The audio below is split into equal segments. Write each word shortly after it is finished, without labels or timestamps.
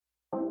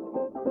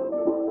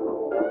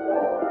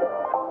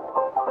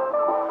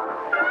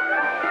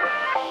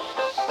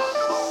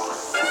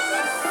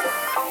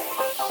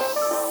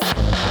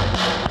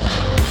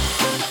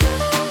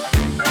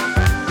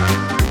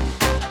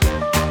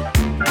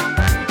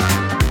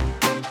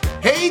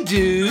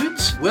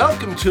dudes!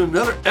 Welcome to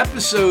another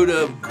episode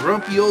of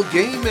Grumpy Old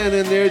Gay Men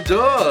and Their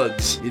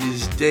Dogs. It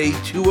is day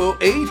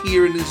 208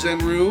 here in the Zen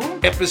Room,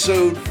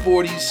 episode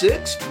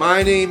 46.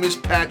 My name is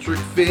Patrick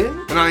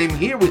Finn, and I am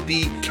here with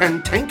the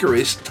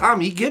cantankerous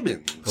Tommy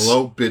Gibbons.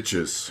 Hello,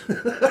 bitches.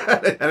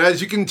 And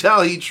as you can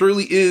tell, he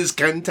truly is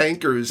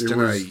cantankerous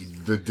tonight.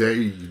 The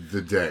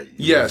day.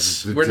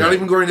 Yes, we're not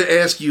even going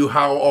to ask you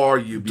how are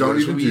you. Don't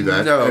even do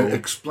that. No.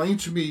 Explain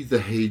to me the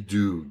Hey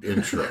Dude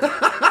intro.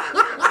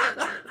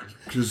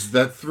 Because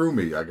that threw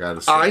me, I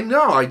gotta say. I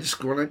know, I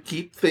just want to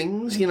keep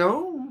things,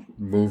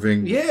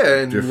 moving. Yeah,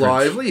 and different.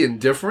 lively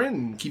and different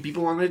and keep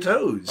people on their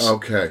toes.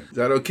 Okay. Is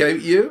that okay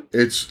with you?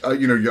 It's,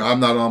 I'm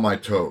not on my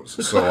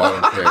toes, so I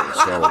don't care.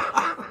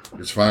 So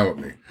it's fine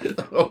with me.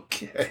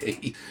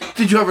 Okay.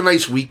 Did you have a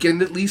nice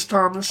weekend at least,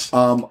 Thomas?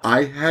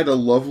 I had a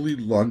lovely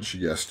lunch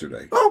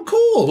yesterday. Oh,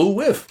 cool. Who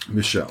with?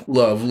 Michelle.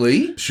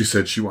 Lovely. She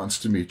said she wants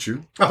to meet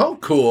you. Oh,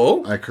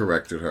 cool. I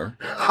corrected her.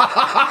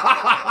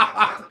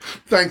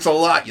 Thanks a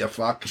lot, you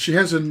fuck. She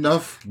has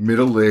enough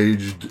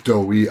middle-aged,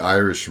 doughy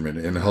Irishmen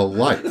in her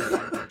life.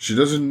 She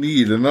doesn't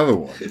need another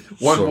one.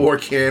 One more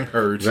can't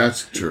hurt.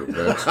 That's true.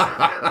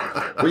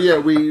 But yeah,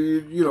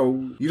 you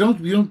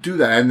don't do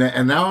that.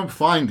 And now I'm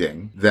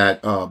finding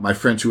that my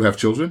friends who have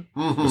children,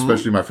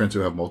 especially my friends who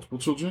have multiple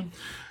children,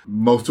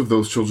 most of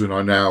those children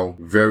are now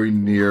very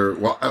near,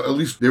 well, at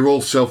least they're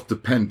all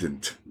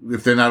self-dependent.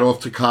 If they're not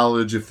off to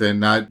college, if they're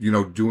not,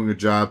 doing a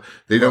job,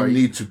 they don't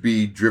need to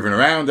be driven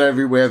around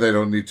everywhere. They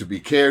don't need to be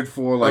cared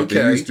for like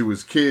they used to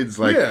as kids.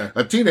 Like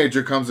a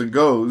teenager comes and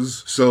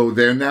goes. So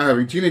they're now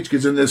having teenage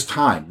kids and there's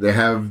time. They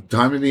have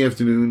time in the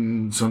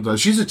afternoon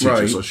sometimes. She's a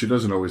teacher, so she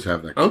doesn't always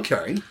have that.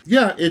 Okay.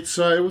 Yeah, it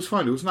was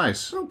fun. It was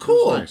nice. Oh,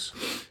 cool. It was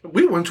nice.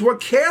 We went to a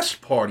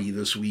cast party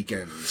this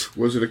weekend.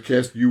 Was it a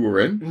cast you were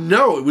in?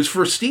 No, it was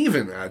for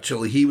Steven,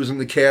 actually. He was in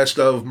the cast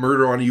of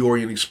Murder on the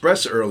Orient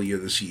Express earlier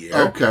this year.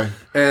 Okay.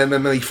 And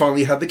then they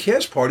finally had the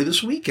cast party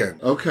this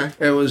weekend. Okay.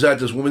 And it was at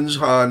this woman's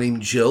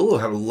named Jill, who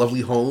had a lovely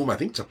home. I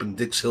think it's up in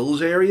Dix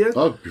Hills area.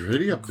 Oh,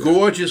 pretty up there.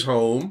 Gorgeous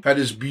home. Had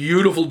this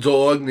beautiful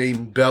dog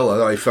named Bella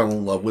that I fell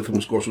in love with and,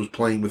 of course, was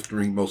playing with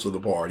during most of the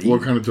party.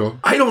 What kind of dog?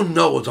 I don't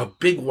know. It's a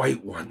big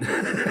white one.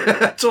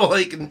 That's all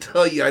I can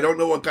tell you. I don't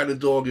know what kind of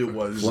dog it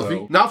was. Fluffy?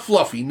 Though. Not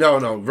fluffy.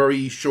 No.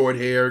 Very short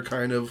hair,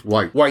 kind of.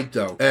 White. White,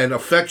 though. And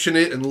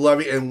affectionate and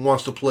loving and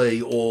wants to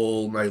play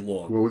all night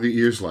long. What were the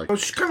ears like?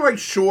 She's kind of like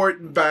short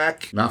and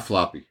back. Not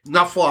floppy.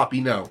 Not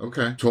floppy, no.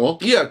 Okay. Tall?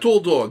 Yeah, tall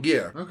dog,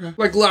 yeah. Okay.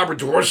 Like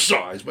Labrador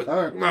size, but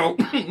all right. no,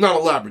 not a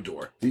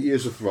Labrador. The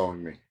ears are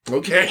throwing me.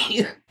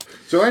 Okay.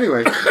 So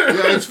anyway,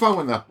 yeah, it's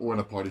fun when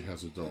a party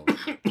has a dog.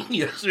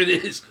 Yes, it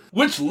is.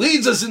 Which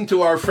leads us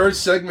into our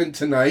first segment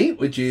tonight,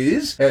 which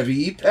is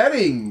heavy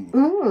petting.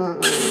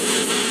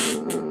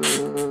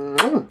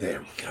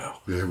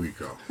 There we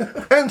go.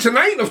 And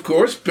tonight, of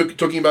course,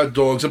 talking about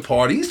dogs at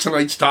parties,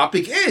 tonight's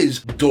topic is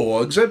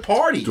dogs at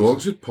parties.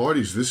 Dogs at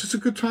parties. This is a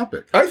good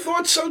topic. I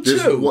thought so,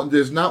 too.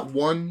 There's not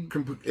one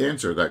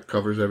answer that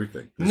covers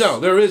everything. No,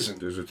 there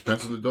isn't. It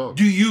depends on the dog.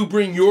 Do you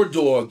bring your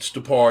dogs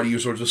to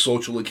parties or to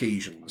social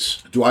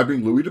occasions? Do I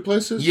bring Louis to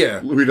places? Yeah.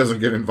 Louis doesn't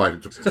get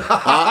invited to places.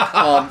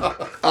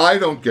 I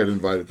don't get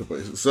invited to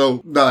places.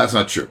 So, no, that's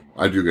not true.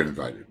 I do get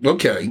invited.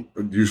 Okay.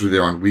 Usually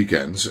they're on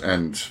weekends,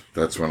 and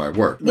that's when I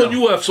work. Well,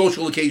 you have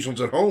social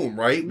occasions at home,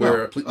 right?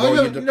 Where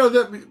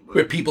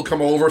people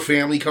come over,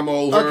 family come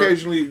over.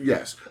 Occasionally,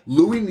 yes.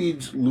 Louis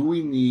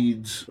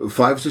needs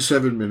 5 to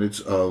 7 minutes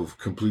of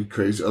complete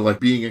crazy, like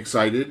being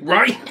excited.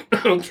 Right.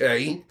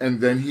 Okay. And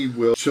then he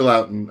will chill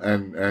out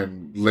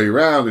and lay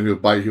around, and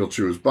he'll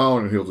chew his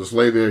bone, and he'll just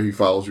lay there. He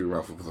follows you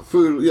around for the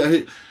food.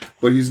 Yeah,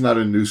 but he's not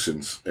a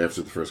nuisance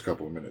after the first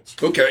couple of minutes.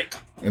 Okay.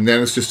 And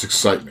then it's just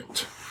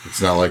excitement. It's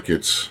not like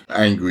it's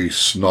angry,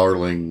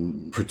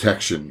 snarling,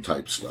 protection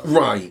type stuff.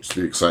 Right. It's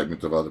the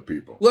excitement of other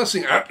people.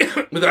 Listen,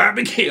 with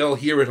Abigail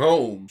here at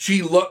home,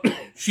 she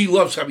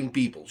loves having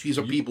people. She's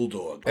a people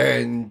dog.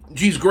 And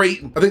she's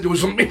great. I think there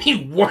was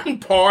maybe one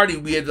party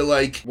we had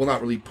to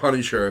not really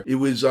punish her. It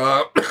was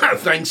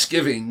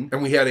Thanksgiving,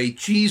 and we had a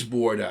cheese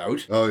board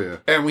out. Oh, yeah.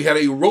 And we had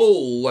a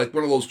roll, like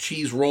one of those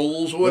cheese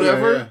rolls or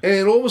whatever. Yeah.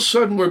 And all of a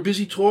sudden, we're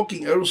busy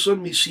talking. All of a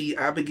sudden, we see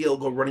Abigail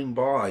go running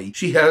by.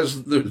 She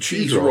has the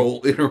cheese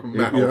roll in her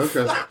mouth.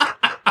 Yeah, okay.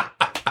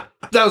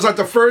 That was like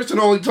the first and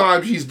only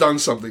time she's done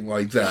something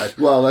like that.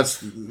 Well, that's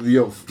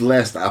the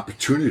last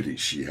opportunity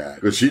she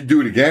had. But she'd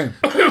do it again.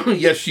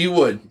 Yes, she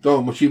would.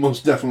 No, she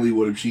most definitely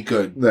would if she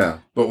could. Yeah.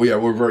 But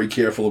we're very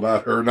careful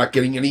about her not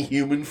getting any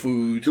human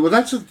food. Well,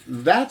 that's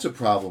a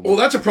problem. Well,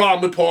 that's a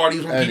problem with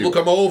parties when people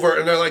come over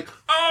and they're like,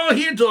 "Oh,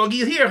 here,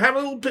 doggy, here, have a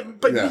little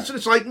piece."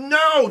 It's like,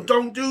 no,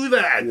 don't do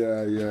that.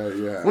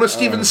 Yeah. One of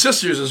Steven's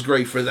sisters is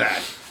great for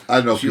that.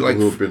 I know She people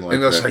who have been like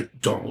and it's that.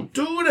 like, don't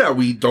do that.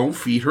 We don't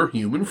feed her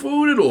human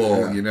food at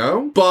all, you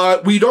know?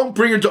 But we don't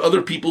bring her to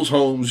other people's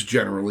homes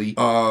generally.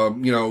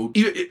 You know,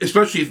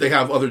 especially if they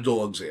have other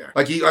dogs there.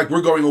 Like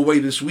we're going away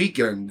this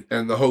weekend,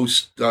 and the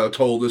host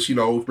told us, you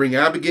know, bring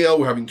Abigail.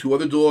 We're having 2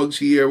 other dogs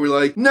here. We're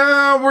like,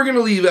 no, we're going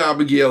to leave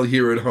Abigail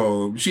here at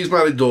home. She's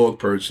not a dog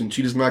person.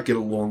 She does not get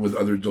along with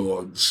other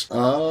dogs.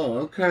 Oh,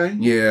 okay.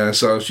 Yeah,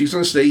 so she's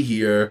going to stay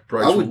here.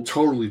 I would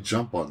totally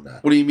jump on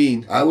that. What do you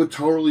mean? I would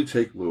totally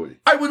take Louie.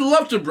 I would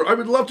love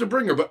to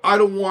bring her, but I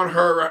don't want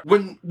her.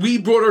 When we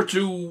brought her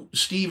to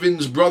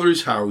Steven's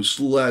brother's house,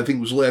 I think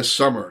it was last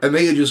summer, and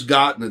they had just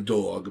gotten a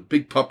dog, a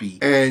big puppy,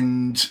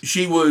 and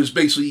she was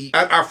basically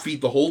at our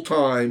feet the whole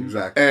time,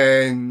 Exactly.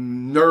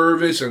 and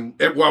nervous, and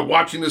while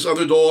watching this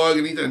other dog,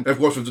 and of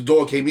course, if the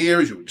dog came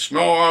here, she would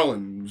snarl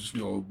and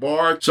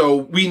bark. So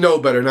we know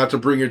better not to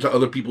bring her to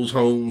other people's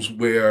homes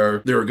where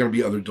there are going to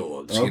be other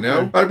dogs. Okay. You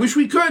know, I wish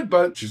we could,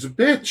 but She's a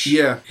bitch.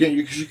 yeah,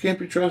 She can't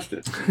be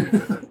trusted.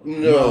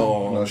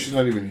 no, she's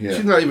not even here.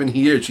 she's not even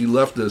here. She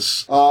left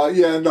us.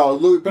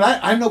 Louis. But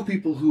I know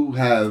people who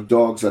have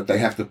dogs that they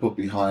have to put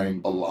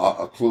behind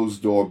a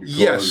closed door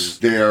because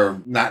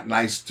they're not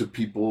nice to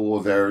people,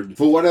 or they're,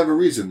 for whatever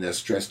reason, they're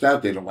stressed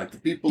out. They don't like the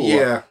people.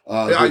 Yeah, they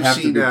I've have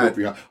to seen be that. put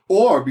behind,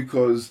 or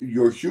because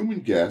your human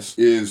guest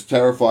is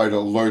terrified,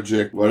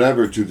 allergic,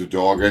 whatever to the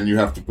dog, and you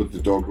have to put the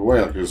dog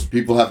away. Because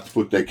people have to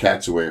put their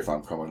cats away if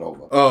I'm coming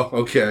over. Oh,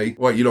 okay.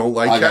 What, you don't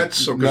like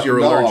cats? Because you're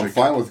no, allergic? I'm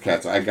fine with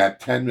cats. I got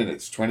 10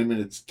 minutes, 20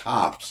 minutes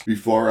tops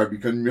before I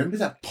become. Remember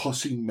that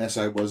pussy mess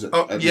I was at?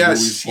 At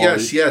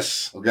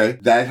Yes. Okay,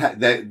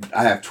 that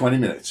I have 20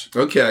 minutes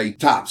Okay.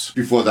 tops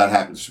before that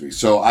happens to me.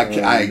 So I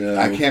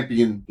can't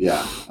be in.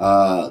 Yeah,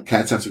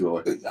 cats have to go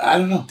away. I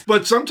don't know.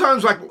 But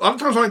sometimes, like, a lot of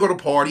times when I go to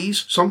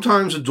parties,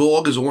 sometimes a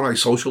dog is the one I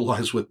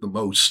socialize with the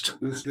most.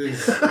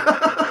 There's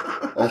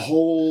a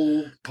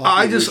whole.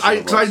 I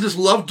just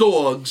love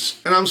dogs,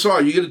 and I'm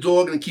sorry, you get a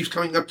dog and it keeps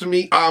coming up to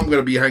me, I'm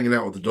gonna be hanging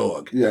out with the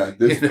dog. Yeah,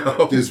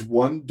 there's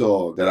one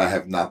dog that I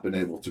have not been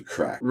able to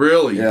crack.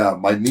 Really? Yeah,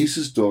 my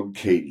niece's dog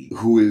Katie,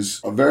 who is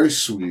a very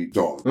sweet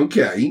dog.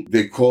 Okay.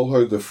 They call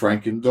her the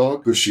Franken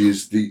dog because she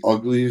is the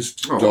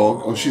ugliest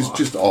dog. Oh, she's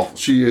just awful.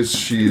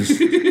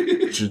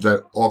 She's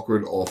that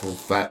awkward, awful,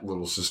 fat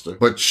little sister.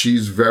 But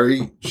she's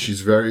very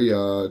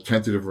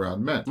tentative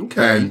around men.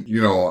 Okay. And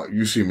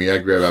you see me, I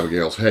grab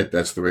Abigail's head.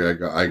 That's the way I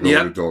go with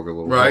the dog a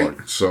little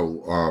hard.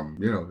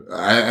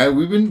 So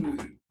we've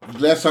been.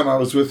 Last time I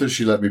was with her,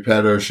 she let me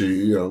pet her.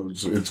 She,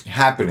 it's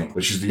happening.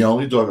 But she's the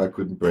only dog I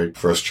couldn't break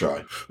first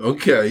try.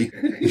 Okay.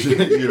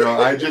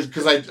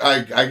 Because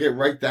I get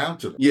right down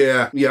to them.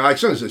 Yeah.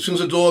 As soon as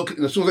I go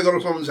to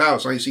someone's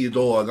house, I see a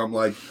dog, I'm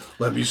like,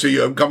 let me see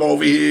you. Come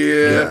over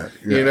here.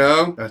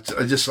 Yeah.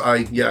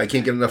 I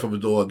can't get enough of a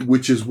dog.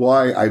 Which is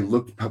why I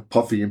looked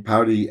puffy and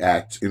pouty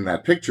in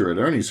that picture at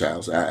Ernie's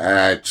house,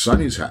 at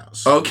Sonny's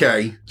house.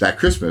 Okay. That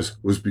Christmas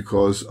was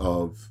because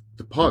of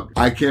the pug.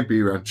 I can't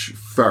be around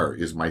fur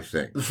is my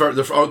thing.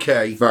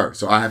 Okay. Fur.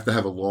 So I have to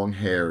have a long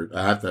hair.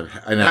 I have to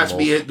have an animal. It has to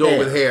be a dog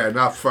with hair,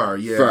 not fur.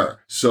 Yeah. Fur.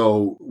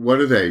 So what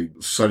are they?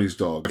 Sonny's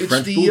dog. It's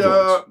French the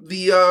bulldogs.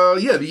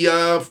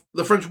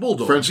 the French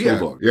bulldog. French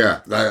bulldog.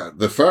 Yeah.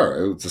 The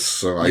fur. It was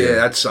just,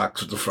 that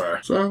sucks with the fur.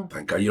 So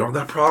thank God you don't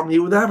have that problem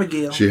here with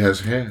Abigail. She has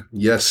hair.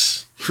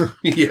 Yes.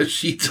 Yes,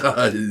 she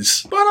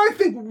does. But I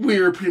think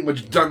we're pretty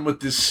much done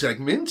with this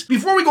segment.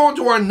 Before we go on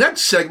to our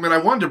next segment, I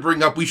wanted to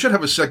bring up, we should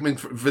have a segment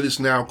for this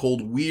now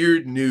called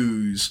Weird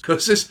News.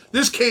 Because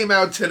this came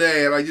out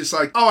today, and I just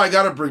I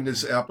got to bring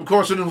this up. Of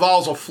course, it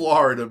involves a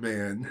Florida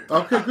man.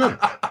 Okay, good.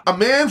 A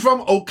man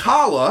from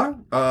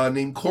Ocala,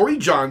 named Corey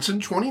Johnson,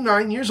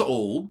 29 years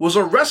old, was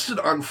arrested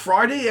on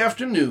Friday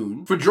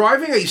afternoon for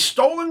driving a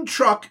stolen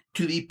truck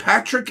to the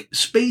Patrick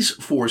Space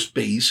Force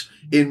Base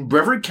in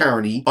Brevard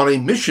County on a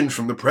mission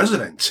from the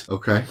president.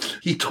 Okay.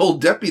 He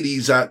told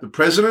deputies that the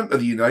president of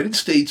the United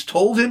States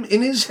told him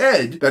in his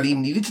head that he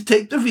needed to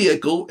take the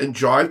vehicle and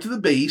drive to the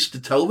base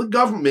to tell the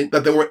government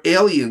that there were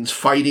aliens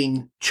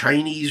fighting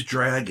Chinese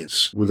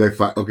dragons. Would they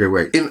fight? Okay,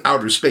 wait. In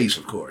outer space,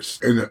 of course.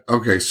 What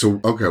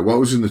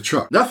was in the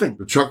truck? Nothing.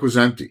 The truck was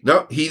empty.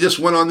 No, he just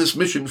went on this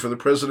mission for the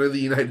president of the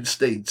United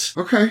States.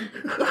 Okay.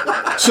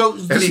 So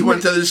and he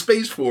went to the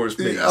Space Force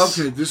base.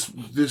 Okay,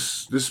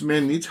 this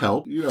man needs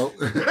help,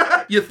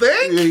 You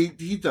think? Yeah,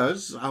 he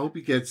does. I hope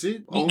he gets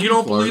it. You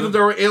don't believe that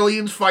there are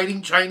aliens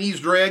fighting Chinese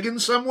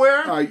dragons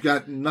somewhere? I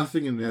got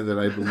nothing in there that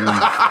I believe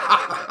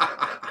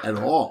at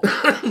all.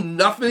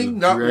 Nothing?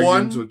 The not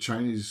dragons one? Or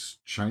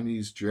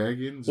Chinese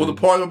dragons? Well, the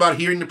part about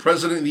hearing the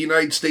president of the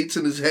United States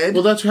in his head?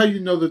 Well, that's how you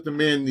know that the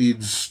man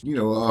needs,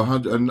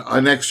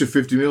 an extra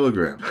 50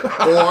 milligrams.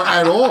 Or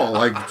at all,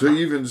 to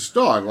even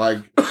start,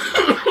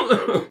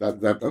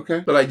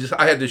 okay. But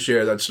I had to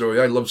share that story.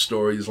 I love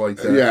stories like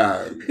that.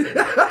 Yeah.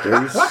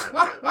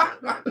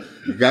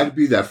 You got to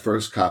be that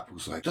first cop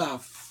who's like, oh,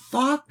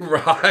 fuck.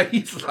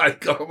 Right?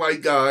 Oh my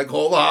God,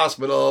 call the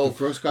hospital. The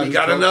first guy we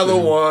got another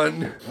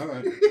one. All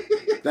right.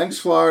 Thanks,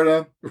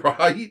 Florida.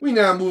 Right. We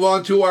now move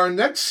on to our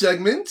next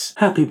segment.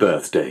 Happy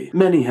birthday.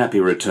 Many happy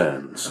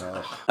returns.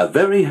 A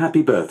very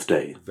happy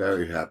birthday.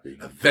 Very happy.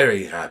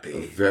 Very A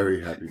happy.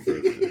 very happy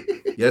birthday.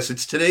 Yes,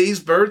 it's today's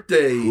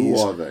birthdays. Who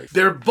are they?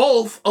 They're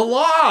both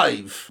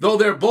alive, though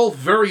they're both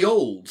very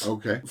old.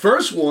 Okay.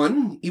 First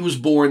one, he was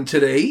born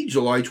today,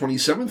 July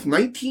 27th,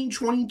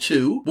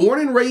 1922. Born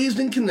and raised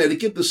in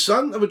Connecticut, the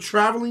son of a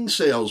traveling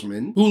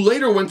salesman who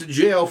later went to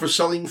jail for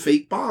selling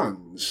fake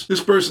bonds.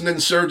 This person then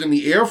served in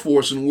the Air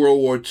Force in World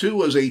War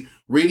II as a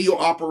radio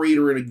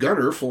operator and a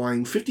gunner,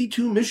 flying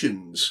 52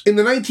 missions. In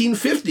the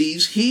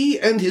 1950s, he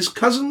and his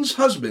cousin's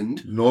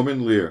husband,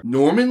 Norman Lear.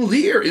 Norman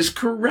Lear, is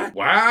correct.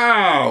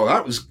 Wow,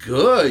 that was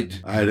good.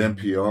 I had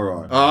NPR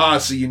on. Ah,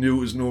 so you knew it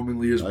was Norman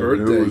Lear's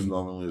birthday. I knew it was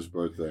Norman Lear's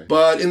birthday.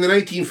 But in the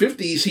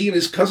 1950s, he and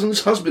his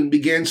cousin's husband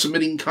began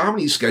submitting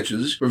comedy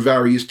sketches for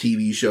various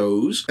TV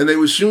shows, and they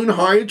were soon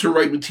hired to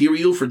write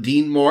material for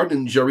Dean Martin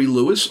and Jerry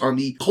Lewis on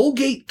the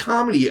Colgate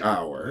Comedy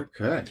Hour.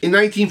 Okay. In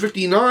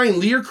 1959,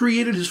 Lear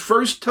created his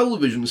first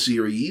television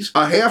series,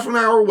 a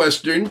half-an-hour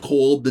Western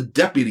called The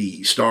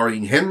Deputy,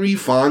 starring Henry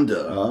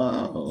Fonda.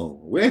 Oh,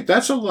 wait,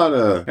 that's a lot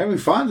of... Henry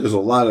Fonda's a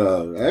lot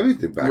of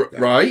everything back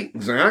then. Right,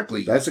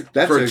 exactly. That's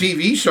for a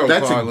TV show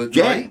that's pilot, a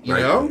get right? You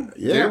right know? there.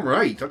 Yeah. Damn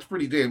right. That's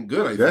pretty damn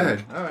good, I Go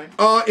think. ahead.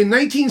 All right. In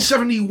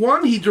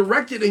 1971, he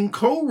directed and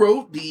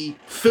co-wrote the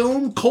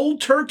film Cold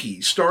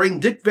Turkey,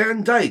 starring Dick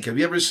Van Dyke. Have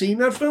you ever seen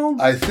that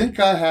film? I think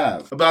I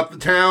have. About the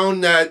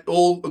town that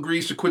all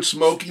agrees to quit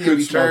smoking in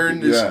return.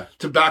 Smoking, This yeah.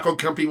 tobacco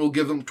company will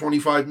give them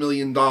 $25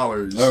 million. All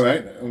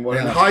right. And what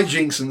And happened?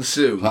 hijinks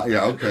ensue.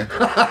 Yeah, okay.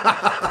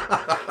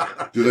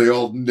 Do they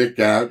all nick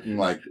out and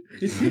like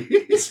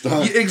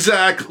start? Yeah,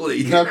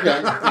 exactly.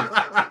 Okay.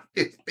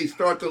 They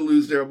start to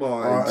lose their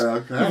minds.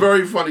 Okay.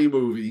 Very funny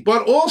movie.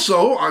 But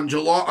also on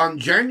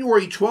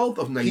January 12th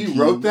of 19... He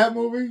wrote that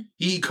movie?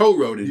 He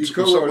co-wrote it He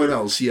for co-wrote someone it.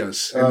 else,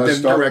 yes. And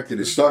then directed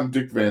it. Starring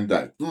Dick Van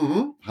Dyke.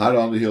 Mm-hmm. Hot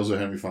on the heels of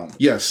Henry Fonda.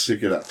 Yes.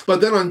 Pick it up. But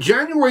then on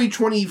January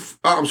 12th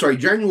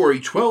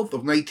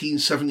of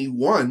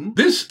 1971,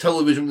 this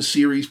television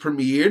series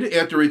premiered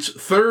after its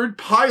third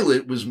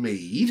pilot was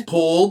made,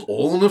 called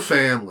All in the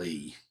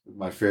Family.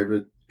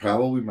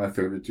 Probably my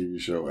favorite TV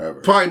show ever.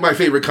 Probably my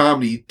favorite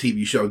comedy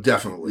TV show,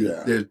 definitely.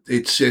 Yeah.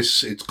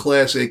 It's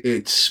classic,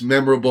 it's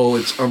memorable,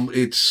 it's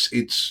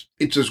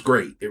just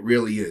great. It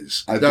really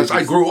is.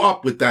 I grew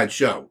up with that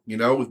show,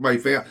 with my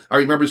family. I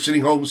remember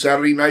sitting home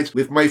Saturday nights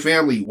with my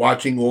family,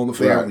 watching All in the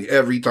Family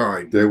every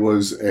time. There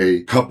was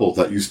a couple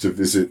that used to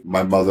visit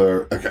my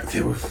mother.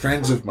 They were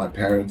friends of my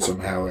parents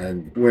somehow,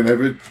 and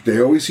whenever they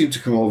always seemed to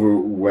come over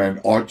when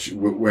Archie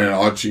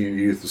and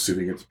Edith were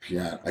sitting at the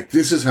piano. Like,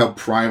 this is how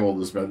primal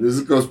this man. This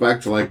goes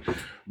back to like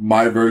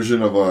my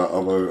version of a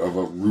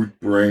root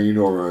brain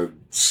or a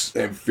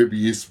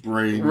amphibious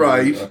brain,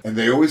 right? And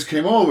they always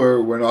came over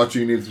when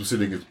Archie and Edith were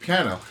sitting at the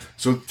piano.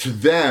 So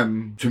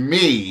to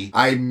me,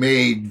 I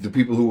made the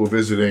people who were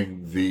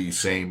visiting the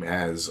same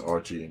as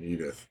Archie and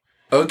Edith.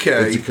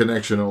 Okay, It's a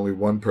connection only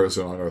one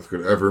person on earth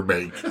could ever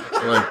make.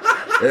 Like,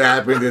 it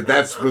happened at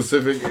that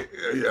specific.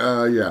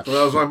 Yeah.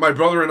 Well, that was my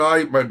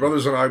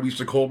brothers and I, we used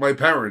to call my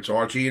parents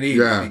Archie and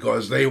Edith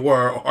because they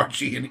were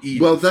Archie and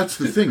Edith. Well, that's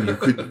the thing.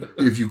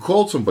 If you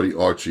called somebody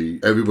Archie,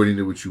 everybody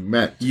knew what you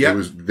meant. Yeah.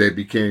 They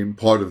became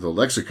part of the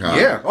lexicon.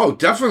 Yeah. Oh,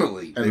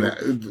 definitely.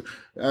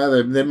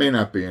 And they may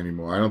not be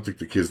anymore. I don't think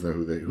the kids know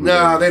who they.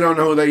 They don't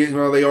know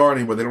who they are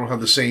anymore. They don't have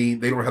the same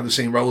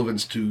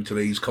relevance to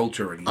today's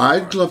culture anymore.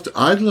 I'd love to.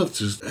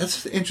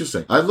 That's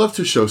interesting. I'd love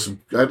to show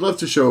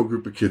a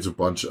group of kids a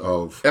bunch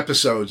of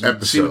episodes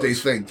and see what they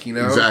think.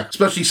 Exactly.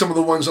 Especially some of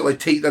the ones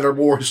that are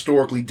more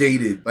historically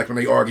dated, like when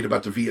they argued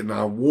about the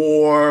Vietnam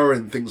War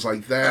and things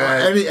like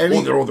that.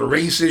 All the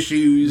race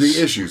issues. The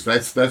issues.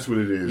 That's what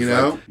it is.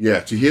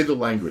 To hear the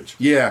language.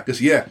 Because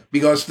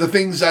the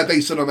things that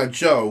they said on that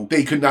show,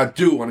 they could not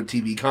do on a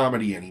TV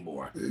comedy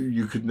anymore.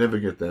 You could never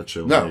get that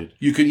show No, made.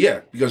 you could,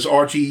 because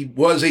Archie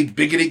was a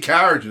bigoted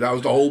character. That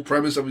was the whole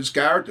premise of his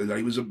character, that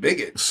he was a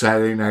bigot.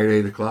 Saturday night,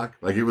 8 o'clock.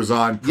 Like, it was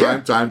on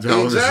primetime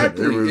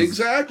television.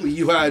 Exactly.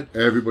 You had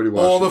everybody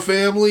watched All the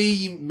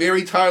Family,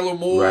 Mary Tyler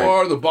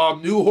Moore, the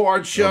Bob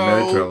Newhart show.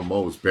 Mary Tyler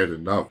Moore was bad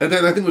enough. And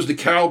then I think it was the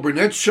Carol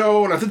Burnett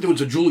show, and I think there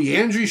was a Julie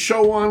Andrews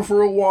show on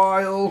for a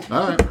while.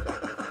 All right.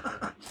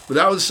 But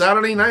that was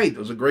Saturday night. It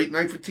was a great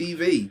night for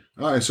TV.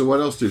 All right, so what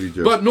else did he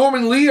do? But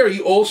Norman Lear,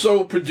 he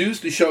also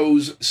produced the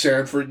shows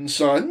Sanford and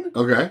Son.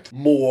 Okay.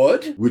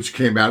 Maude. Which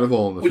came out of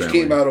All in the Family. Which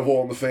came out of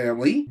All in the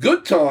Family.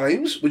 Good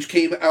Times, which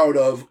came out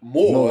of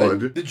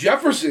Maude. The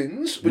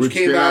Jeffersons, which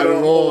came out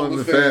of All in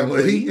the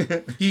Family.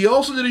 He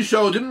also did a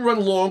show, didn't run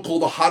long,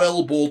 called The Hot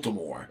L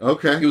Baltimore.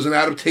 Okay. It was an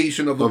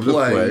adaptation of the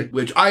play,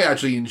 which I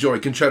actually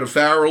enjoyed. Conchetta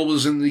Farrell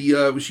was in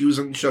she was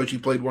in the show. She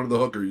played one of the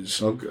hookers.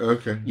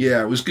 Okay.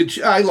 Yeah, it was good.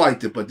 I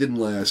liked it, but didn't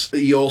last.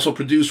 He also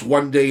produced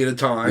One Day at a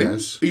Time.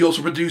 Yes. He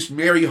also produced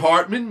Mary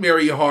Hartman.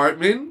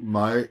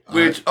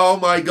 Oh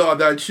my God,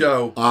 that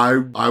show.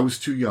 I was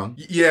too young.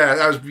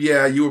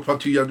 Yeah, you were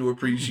probably too young to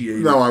appreciate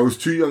it. No, I was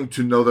too young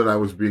to know that I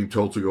was being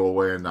told to go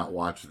away and not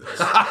watch this.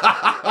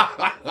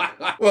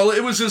 Well,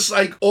 it was this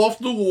like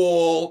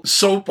off-the-wall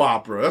soap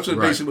opera. That's what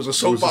it basically was, a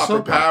soap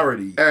opera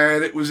parody.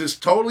 And it was this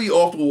totally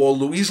off-the-wall.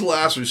 Louise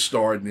Lasser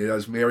starred in it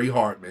as Mary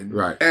Hartman.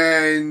 Right.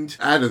 And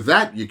out of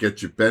that, you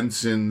get your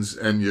Bensons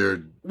and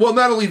your... Well,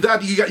 not only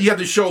that, you had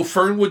the show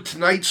Fernwood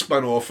Tonight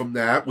spun off from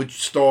that,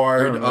 which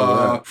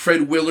starred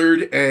Fred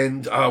Willard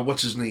and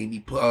what's his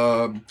name?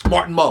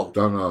 Martin Mull.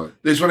 Don't know it.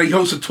 There's when he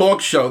hosts a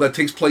talk show that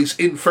takes place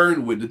in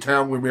Fernwood, the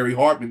town where Mary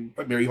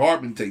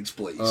Hartman takes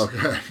place.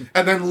 Okay.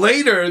 And then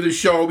later, the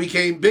show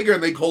became bigger,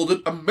 and they called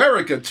it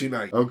America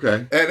Tonight.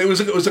 Okay. And it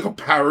was like a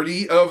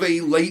parody of a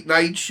late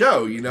night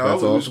show. You know,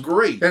 That's it was awesome.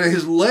 great.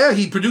 And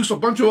he produced a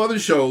bunch of other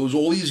shows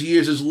all these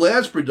years. His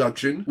last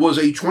production was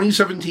a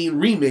 2017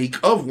 remake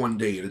of One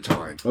Day at a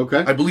Time.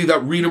 Okay. I believe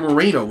that Rita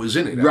Moreno was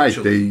in it, Right.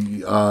 actually.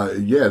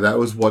 That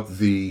was what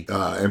the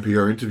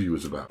NPR interview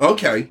was about.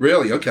 Okay,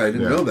 really? Okay, I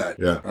didn't know that.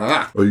 Yeah.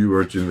 Ah. Oh, you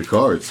weren't in the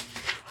car. It's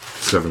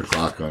 7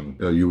 o'clock on...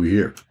 you were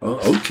here.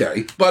 Oh,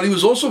 okay. But he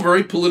was also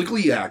very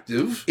politically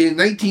active. In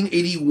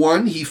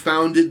 1981, he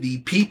founded the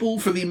People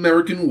for the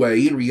American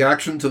Way in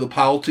reaction to the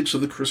politics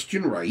of the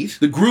Christian right.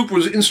 The group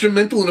was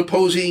instrumental in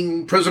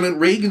opposing President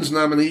Reagan's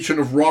nomination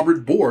of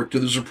Robert Bork to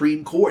the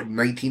Supreme Court in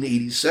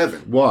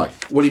 1987. Why?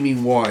 What do you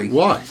mean, why?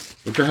 Why?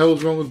 What the hell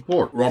is wrong with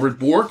Bork? Robert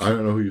Bork? I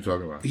don't know who you're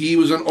talking about. He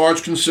was an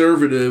arch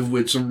conservative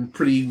with some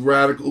pretty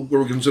radical, what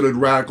were considered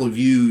radical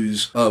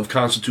views of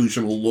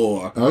constitutional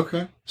law.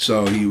 Okay.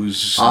 So he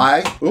was...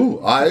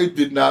 I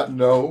did not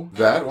know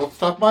that off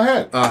the top of my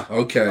head.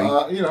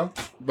 Okay.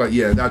 But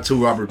yeah, that's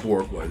who Robert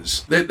Bork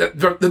was. They had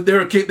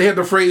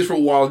the phrase for a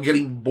while,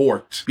 getting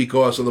borked,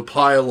 because of the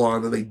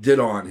pile-on that they did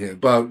on him.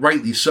 But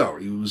rightly so.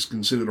 He was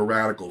considered a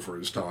radical for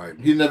his time.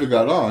 He never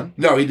got on.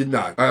 No, he did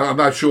not. I'm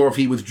not sure if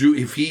he withdrew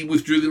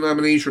the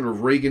nomination or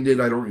if Reagan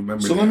did. I don't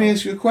remember. So let me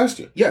ask you a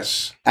question.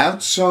 Yes.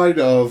 Outside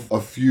of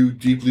a few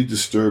deeply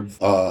disturbed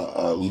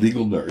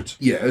legal nerds,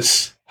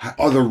 yes,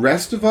 are the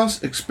rest of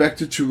us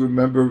expected to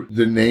remember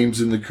the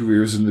names and the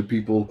careers and the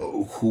people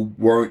who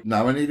weren't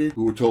nominated,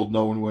 who were told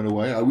no and went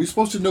away? Are we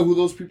supposed to know who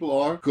those people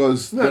are?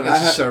 Because not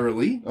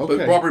necessarily. Okay.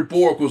 But Robert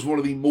Bork was one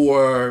of the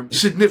more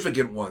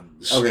significant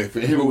ones. Okay, for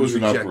him it was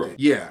an uproar.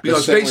 Yeah,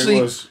 because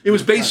it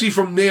was basically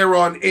from there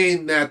on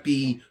in that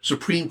the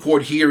Supreme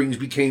Court hearings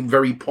became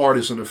very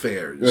partisan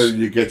affairs.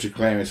 You get your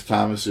Clarence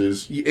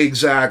Thomases.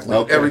 Exactly.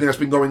 Okay. Everything that's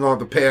been going on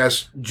the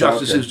past,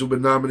 justices who have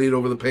been nominated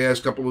over the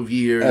past couple of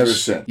years. Ever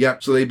since.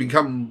 Yep, so they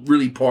become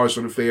really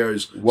partisan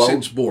affairs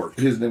since Bork.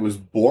 His name was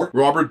Bork?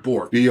 Robert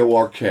Bork.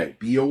 B-O-R-K.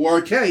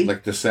 B-O-R-K.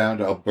 Like the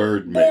sound a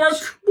bird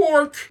makes.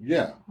 Bork.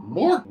 Yeah.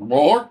 Bork.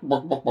 Bork.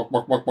 Bork. Bork. Bork.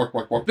 Bork. Bork.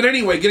 Bork. Bork. But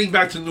anyway, getting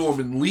back to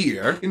Norman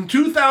Lear, in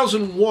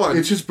 2001...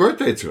 It's his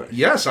birthday today.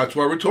 Yes, that's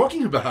why we're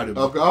talking about him.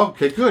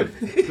 Okay, good.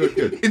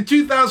 Good. In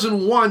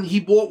 2001, he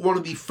bought one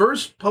of the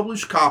first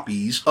published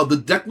copies of the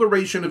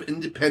Declaration of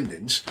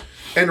Independence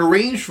and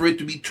arranged for it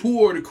to be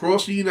toured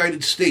across the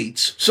United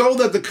States so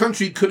that the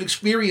country could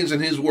experience, in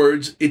his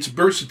words, its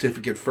birth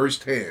certificate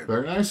firsthand.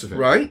 Very nice of him.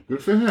 Right?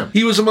 Good for him.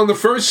 He was among the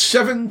first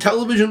 7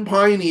 television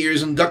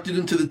pioneers inducted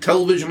into the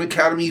Television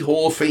Academy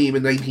Hall of Fame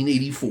in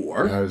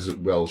 1984. As it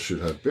well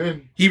should have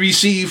been. He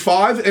received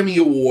 5 Emmy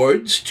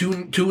Awards, 2 in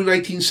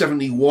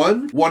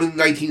 1971, 1 in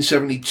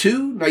 1972,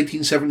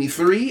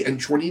 1973, and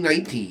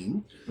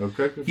 2019.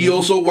 Okay. He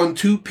also won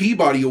 2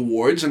 Peabody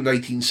Awards in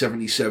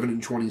 1977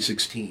 and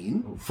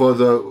 2016. For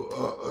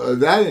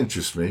that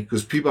interests me,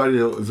 because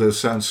Peabody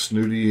sounds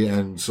snooty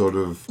and sort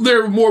of...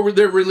 They're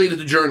related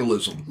to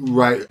journalism.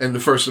 Right. And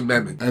the First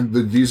Amendment. And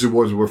these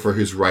awards were for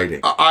his writing.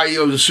 I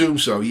assume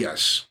so,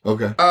 yes.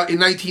 Okay. In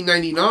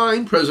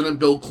 1999, President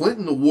Bill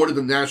Clinton awarded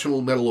the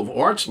National Medal of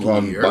Arts to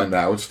Lear. By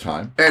now it's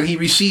time. And he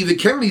received the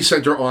Kennedy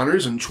Center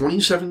honors in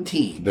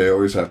 2017. They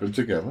always happen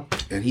together.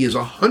 And he is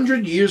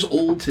 100 years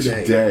old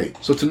today.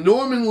 So to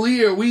Norman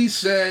Lear, we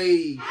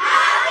say...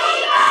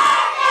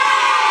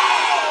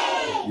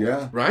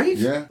 Yeah. Right?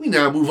 Yeah. We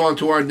now move on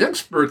to our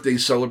next birthday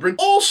celebrant,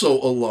 also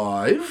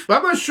alive. But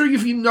I'm not sure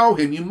if you know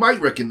him. You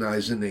might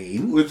recognize the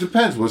name. Well, it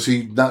depends. Was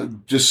he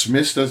not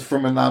dismissed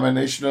from a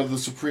nomination of the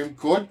Supreme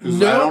Court? Because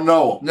No. I don't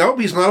know. No,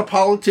 he's not a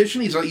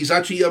politician. He's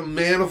actually a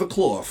man of the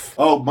cloth.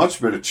 Oh, much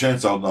better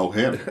chance I'll know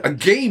him. A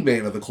gay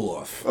man of the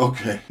cloth.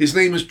 Okay. His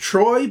name is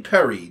Troy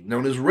Perry,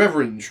 known as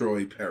Reverend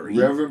Troy Perry.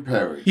 Reverend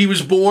Perry. He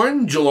was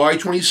born July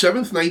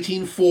 27th,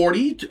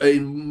 1940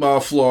 in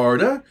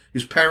Florida.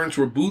 His parents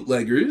were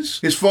bootleggers.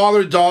 His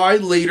father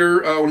died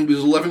later when he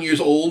was 11 years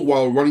old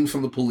while running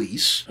from the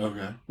police.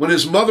 Okay. When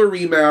his mother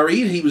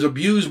remarried, he was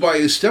abused by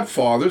his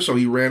stepfather, so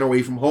he ran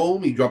away from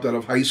home. He dropped out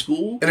of high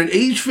school. And at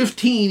age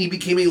 15, he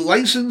became a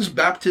licensed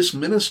Baptist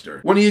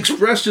minister. When he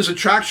expressed his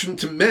attraction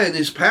to men,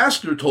 his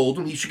pastor told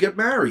him he should get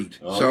married.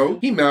 Okay. So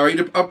he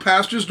married a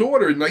pastor's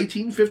daughter in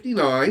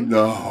 1959.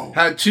 No.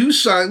 Had 2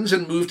 sons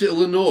and moved to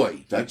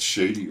Illinois. That's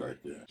shady right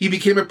there. He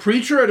became a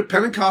preacher at a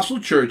Pentecostal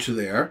church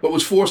there, but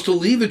was forced to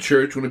leave the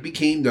church when it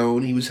became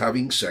known he was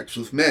having sex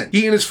with men.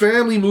 He and his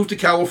family moved to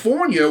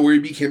California, where he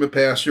became a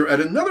pastor at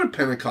another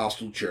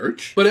Pentecostal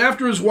church. But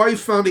after his wife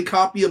found a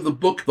copy of the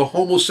book The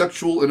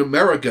Homosexual in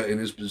America in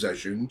his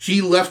possession,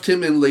 she left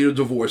him and later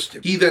divorced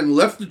him. He then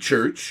left the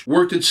church,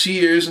 worked at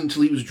Sears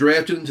until he was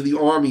drafted into the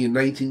Army in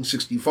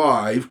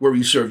 1965, where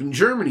he served in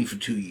Germany for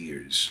 2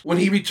 years. When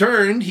he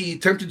returned, he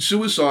attempted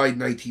suicide in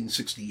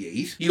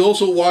 1968. He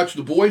also watched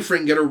the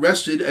boyfriend get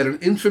arrested at an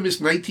infamous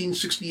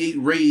 1968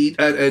 raid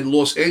at a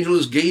Los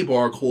Angeles gay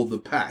bar called The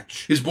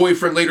Patch. His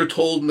boyfriend later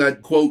told him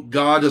that, quote,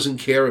 God doesn't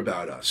care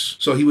about us.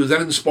 So he was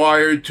then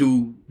inspired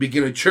to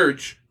begin a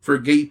church for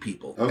gay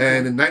people. Okay.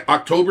 And in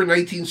October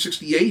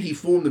 1968, he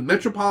formed the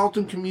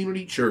Metropolitan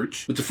Community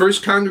Church, with the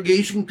first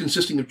congregation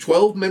consisting of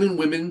 12 men and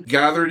women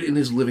gathered in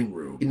his living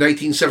room. In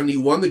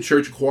 1971, the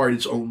church acquired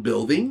its own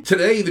building.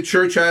 Today, the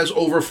church has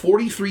over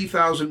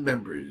 43,000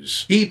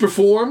 members. He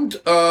performed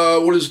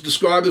what is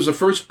described as the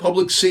first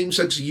public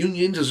same-sex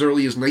unions as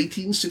early as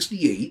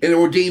 1968, and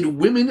ordained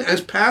women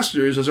as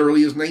pastors as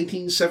early as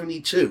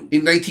 1972.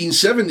 In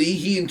 1970,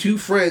 he and two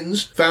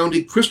friends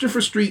founded Christopher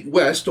Street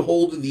West to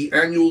hold the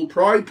annual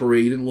Pride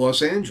Parade in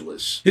Los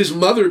Angeles. His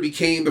mother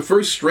became the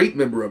first straight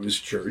member of his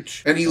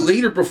church, and he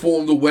later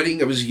performed the wedding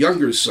of his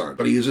younger son,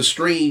 but he is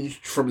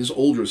estranged from his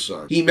older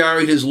son. He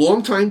married his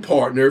longtime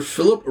partner,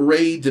 Philip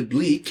Ray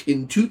DeBleek,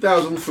 in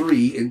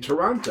 2003 in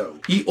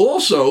Toronto. He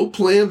also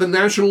planned the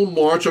National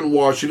March on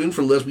Washington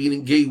for lesbian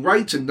and gay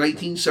rights in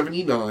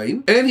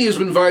 1979, and he has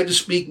been invited to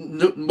speak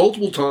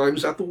multiple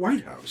times at the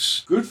White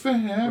House. Good for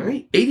him.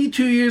 Right?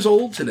 82 years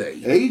old today.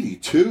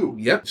 82?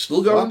 Yep,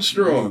 still going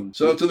strong.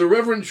 So to the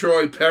Reverend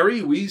Troy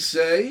Perry, we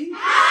say...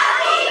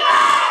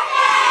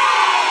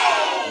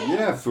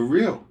 Yeah, for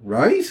real.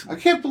 Right? I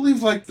can't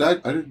believe like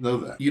that. I didn't know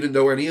that. You didn't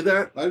know any of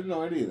that? I didn't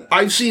know any of that.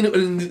 I've seen it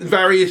in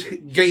various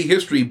gay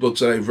history books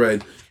that I've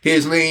read.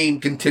 His name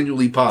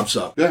continually pops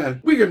up. Go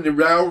ahead. We're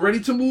now ready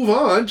to move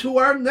on to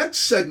our next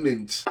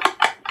segment,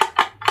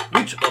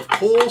 which, of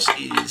course,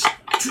 is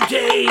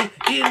Today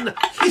in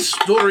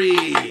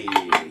History.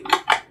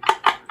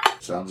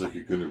 Sounds like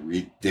you're going to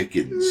read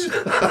Dickens.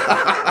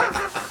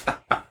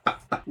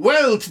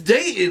 Well,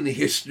 today in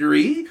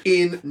history,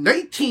 in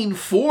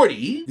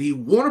 1940, the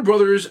Warner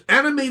Brothers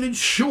animated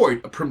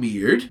short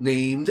premiered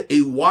named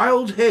A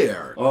Wild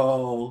Hare.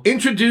 Oh.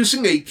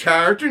 Introducing a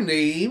character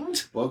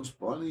named... Bugs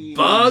Bunny.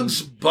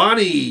 Bugs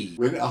Bunny.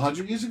 Wait,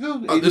 100 years ago?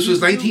 This was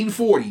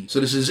 1940,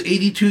 so this is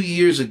 82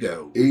 years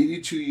ago.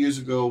 82 years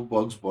ago,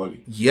 Bugs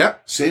Bunny.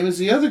 Yep. Same as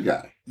the other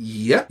guy.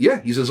 Yep.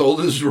 Yeah, he's as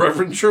old as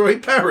Reverend Troy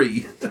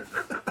Perry.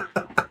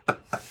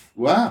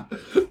 Wow.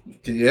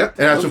 Yeah, and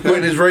that's the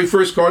point. His very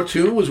first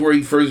cartoon was where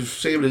he first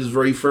saved his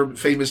very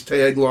famous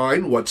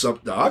tagline, "What's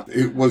up, Doc?"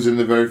 It was in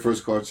the very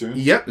first cartoon?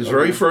 Yep, his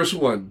very first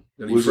one.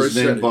 Was his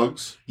name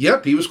Bugs?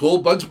 Yep, he was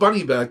called Bugs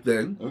Bunny back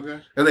then.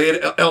 Okay. And they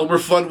had Elmer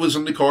Fudd was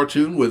in the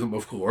cartoon with him,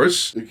 of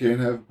course. You can't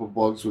have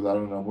Bugs without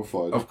an Elmer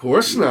Fudd. Of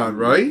course not,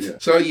 right? Yeah.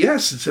 So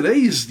yes,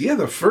 today is the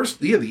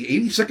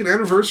 82nd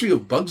anniversary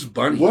of Bugs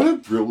Bunny. What a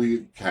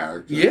brilliant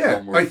character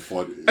Elmer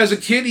Fudd is. As a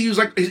kid,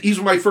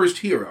 he's my first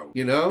hero.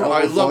 You know, Elmer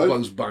I love Fudd?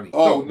 Bugs Bunny.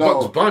 Oh no,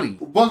 Bugs Bunny.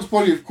 Bugs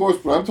Bunny, of course,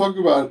 but I'm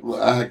talking about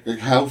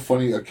how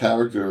funny a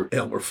character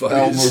Elmer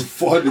Fudd is.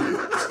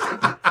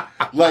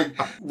 Like,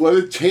 what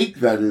a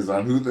take that is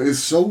on who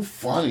is so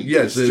funny.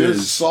 Yes, it's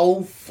just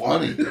so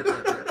funny.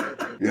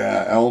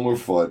 Yeah, Elmer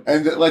Fudd.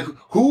 And,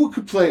 who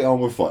could play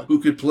Elmer Fudd? Who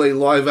could play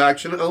live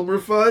action Elmer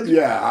Fudd?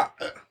 Yeah.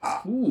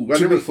 Ooh, I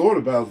never thought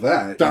about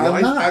that. Don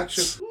live Knotts.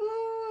 action.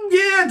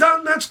 Yeah,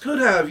 Don Knotts could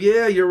have.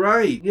 Yeah, you're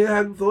right. Yeah, I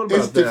hadn't thought about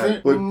it's different,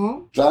 that. But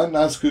Don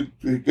Knotts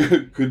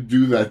could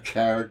do that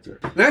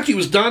character. And actually, it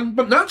was Don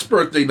Knotts'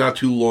 birthday not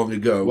too long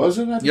ago.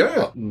 Wasn't it?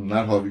 Yeah.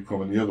 Not Harvey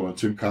Korman, the other one,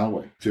 Tim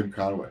Conway.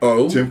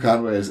 Oh. Tim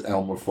Conway as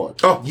Elmer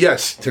Fudd. Oh,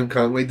 yes. Tim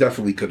Conway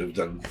definitely could have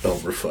done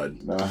Elmer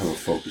Fudd. Now I have a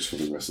focus for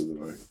the rest of the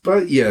night.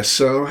 But yes,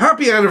 so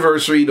happy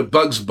anniversary to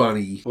Bugs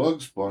Bunny.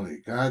 Bugs Bunny,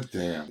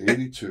 goddamn,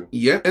 82.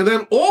 Yeah, and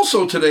then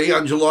also today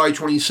on July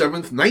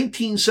 27th,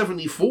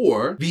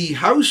 1974, the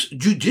House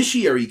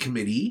Judiciary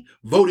Committee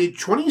voted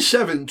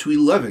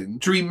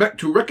 27-11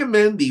 to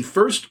recommend the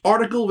first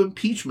article of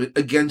impeachment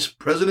against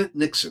President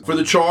Nixon for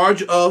the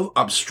charge of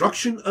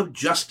obstruction of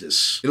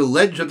justice. It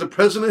alleged that the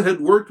president had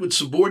worked with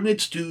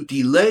subordinates to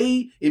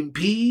delay,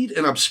 impede,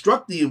 and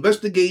obstruct the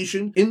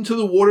investigation into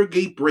the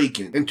Watergate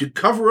break-in, and to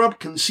cover up,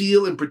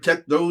 conceal, and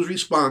protect those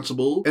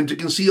responsible, and to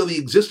conceal the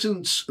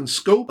existence and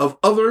scope of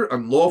other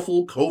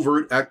unlawful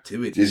covert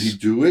activities. Did he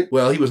do it?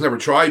 Well, he was never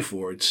tried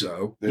for it,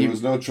 so... There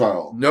was no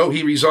trial. No,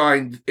 he resigned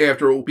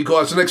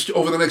because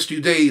over the next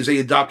 2 days they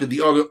adopted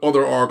the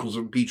other articles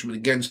of impeachment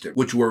against him,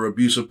 which were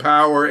abuse of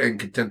power and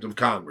contempt of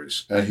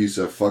Congress. And he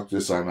said, fuck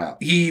this, I'm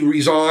out. He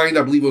resigned,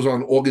 I believe it was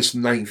on August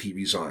 9th he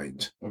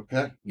resigned.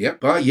 Okay. Yep.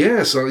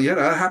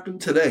 That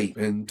happened today.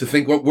 And to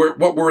think what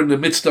we're in the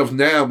midst of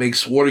now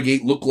makes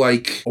Watergate look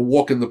like a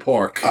walk in the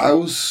park. I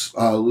was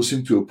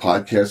listening to a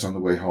podcast on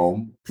the way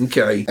home.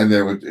 Okay. And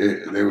they were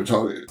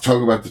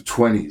talking about the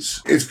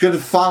 20s. It's going to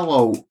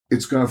follow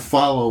it's going to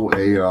follow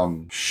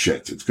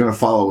it's going to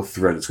follow a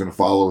thread. It's going to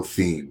follow a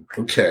theme.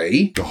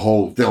 Okay.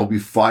 There'll be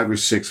 5 or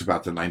 6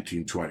 about the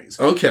 1920s.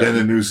 Okay. Then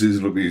the new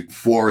season will be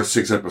 4 or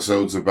 6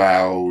 episodes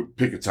about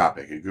pick a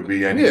topic. It could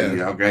be any,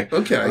 okay?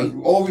 Okay.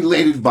 All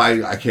related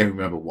by, I can't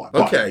remember what.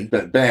 Okay.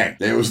 But bang,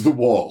 there was the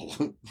wall.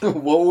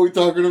 What were we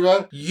talking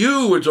about?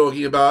 You were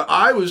talking about,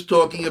 I was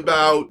talking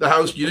about the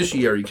House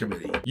Judiciary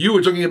Committee. You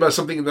were talking about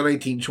something in the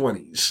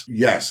 1920s.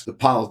 Yes, the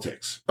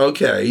politics.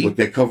 Okay. What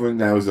they're covering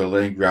now is they're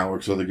laying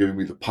groundwork, so they're giving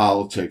me the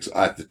politics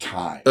at the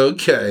time.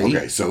 Okay.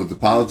 Okay, so the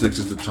politics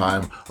at the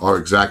time are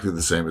exactly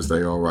the same as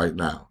they are right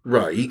now.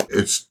 Right.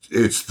 It's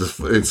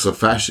a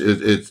fashion.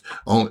 It's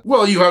only.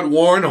 Well, you had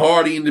Warren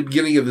Hardy in the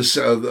beginning of the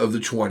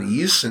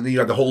 20s, and then you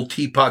had the whole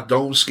Teapot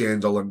Dome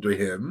scandal under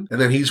him, and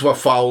then he's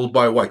followed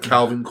by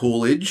Calvin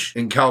Coolidge,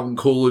 and Calvin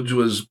Coolidge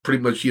was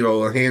pretty much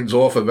hands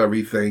off of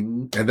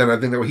everything, and then I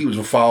think that he was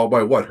followed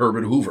by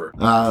Herbert Hoover.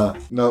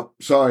 No,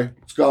 sorry,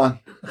 it's gone.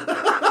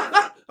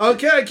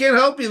 Okay, I can't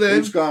help you then.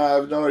 It's gone. I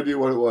have no idea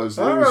what it was.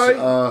 All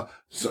right.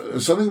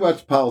 Something about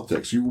the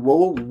politics.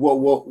 What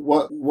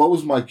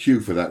was my cue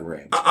for that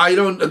rant? I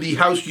don't. The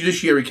House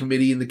Judiciary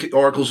Committee and the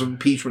articles of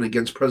impeachment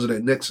against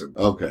President Nixon.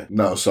 Okay,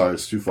 no, sorry,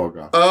 it's too far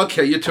gone.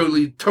 Okay, you're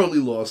totally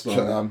lost on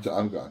that.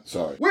 I'm gone.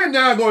 Sorry. We're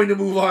now going to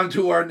move on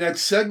to our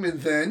next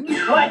segment. Then.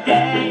 What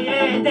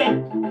day is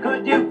it?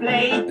 Could you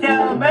please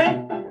tell me?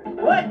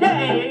 What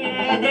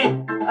day is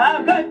it?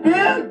 I'm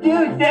confused,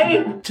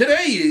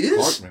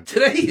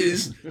 Today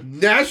is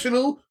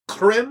National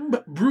Creme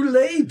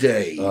Brulee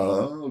Day.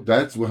 Hold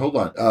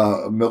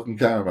on. Milk and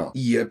caramel.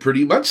 Yeah,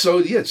 pretty much so.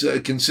 Yeah,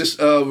 it consists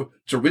of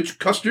a rich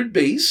custard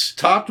base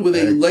topped with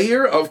a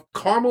layer of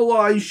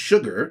caramelized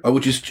sugar,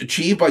 which is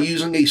achieved by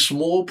using a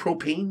small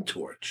propane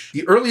torch.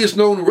 The earliest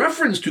known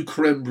reference to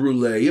creme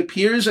brulee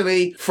appears in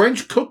a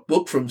French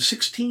cookbook from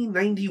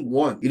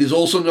 1691. It is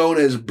also known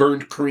as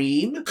burnt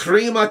cream,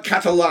 crema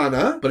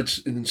catalana, but it's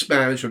in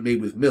Spanish and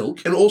made with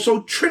milk, and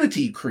also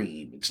Trinity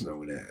cream, it's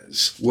known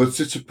as. What's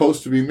it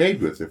supposed to be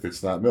made with if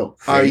it's not milk?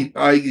 Cream?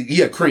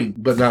 Cream,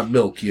 but not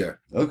milk, yeah.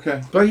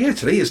 Okay. But yeah,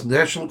 today is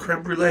National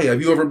Creme Brulee.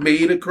 Have you ever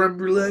made a creme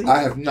brulee? I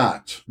have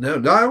not. No,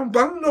 I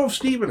don't know if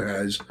Stephen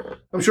has.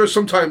 I'm sure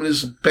sometime in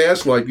his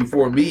past life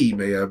before me he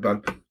may have,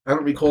 but I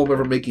don't recall him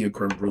ever making a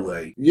creme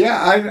brulee.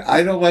 Yeah,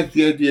 I don't like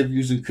the idea of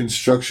using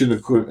construction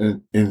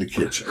equipment in the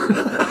kitchen.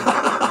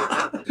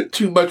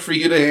 Too much for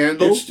you to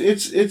handle?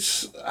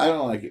 It's I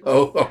don't like it.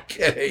 Oh,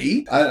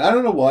 okay. I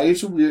don't know why.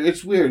 It's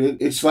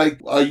weird. It's like,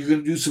 are you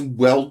going to do some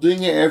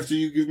welding after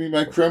you give me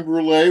my creme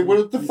brulee?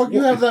 What the fuck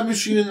you have that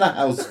machine in the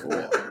house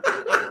for?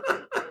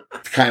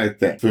 Kind of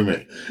thing for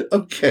me.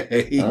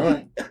 Okay. All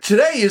right.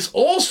 Today is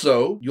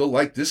also, you'll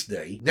like this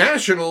day,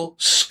 National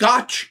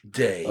Scotch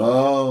Day.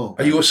 Oh.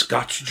 Are you a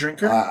Scotch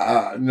drinker?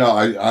 No,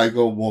 I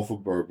go more for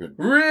bourbon.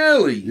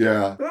 Really?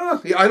 Yeah.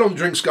 I don't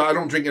drink Scotch. I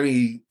don't drink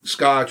any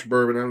Scotch,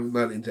 bourbon. I'm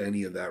not into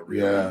any of that,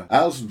 really. Yeah.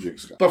 Allison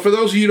drinks Scotch. But for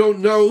those of you who don't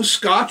know,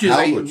 Scotch is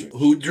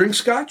who drinks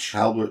Scotch?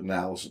 Halbert and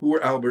Allison. Who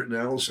are Albert and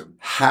Allison?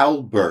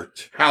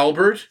 Halbert.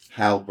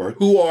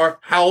 Who are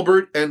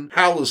Halbert and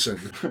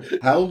Allison?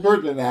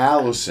 Halbert and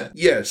Allison.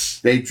 Yes.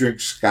 They drink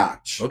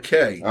Scotch.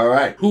 Okay. All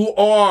right. Who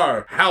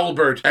are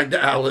Halbert and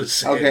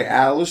Allison? Okay,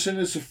 Allison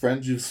is a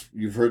friend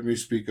you've heard me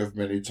speak of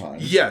many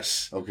times.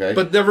 Yes. Okay.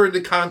 But never in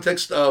the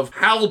context of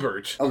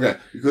Halbert. Okay,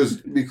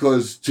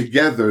 because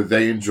together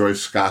they enjoy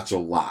Scotch a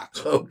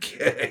lot.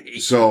 Okay.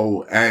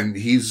 So, and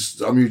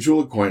he's a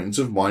mutual acquaintance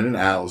of mine and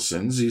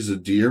Allison's. He's a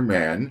dear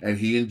man, and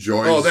he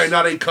enjoys... Oh, they're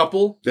not a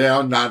couple? They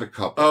are not a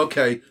couple.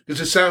 Okay.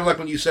 Because it sounded like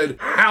when you said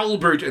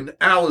Halbert and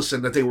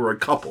Allison that they were a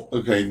couple.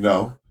 Okay,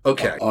 no.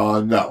 Okay.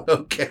 No.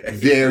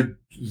 Okay.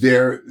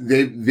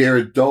 They're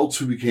adults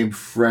who became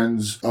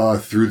friends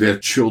through their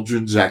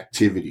children's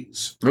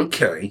activities.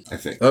 Okay. I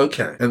think.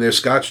 Okay. And they're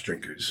Scotch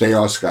drinkers. They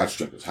are Scotch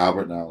drinkers.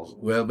 Halbert and Allison.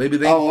 Well, maybe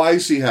they... Oh, I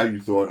see how you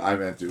thought. I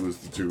meant it was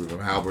the two of them,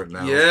 Halbert and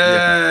Allison.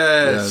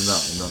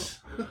 Yes. Yeah,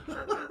 no.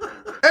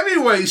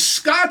 Anyway,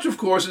 Scotch, of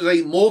course, is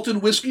a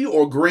malted whiskey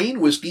or grain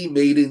whiskey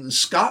made in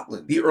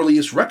Scotland. The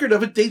earliest record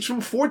of it dates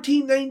from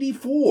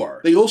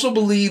 1494. They also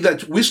believe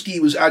that whiskey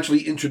was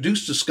actually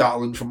introduced to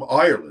Scotland from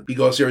Ireland,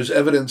 because there is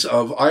evidence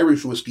of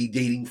Irish whiskey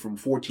dating from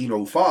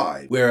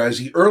 1405, whereas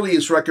the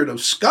earliest record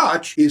of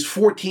Scotch is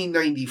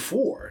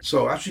 1494.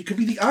 So actually it could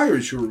be the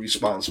Irish who are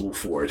responsible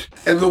for it.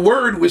 And the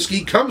word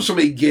whiskey comes from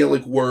a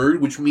Gaelic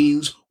word which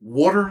means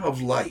water of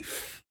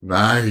life.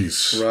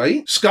 Nice.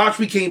 Right? Scotch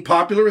became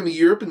popular in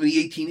Europe in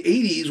the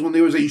 1880s when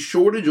there was a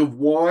shortage of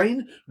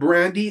wine,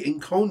 brandy,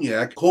 and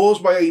cognac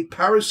caused by a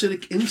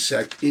parasitic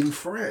insect in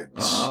France.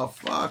 Oh,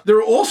 fuck. There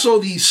are also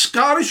the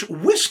Scottish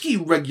whiskey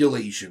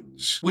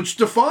regulations, which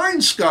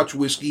define Scotch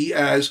whiskey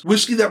as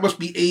whiskey that must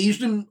be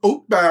aged in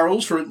oak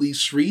barrels for at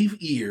least 3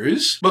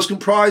 years, must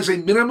comprise a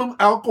minimum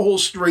alcohol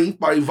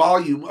strength by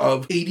volume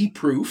of 80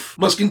 proof,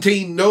 must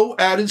contain no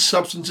added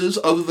substances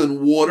other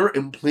than water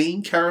and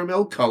plain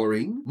caramel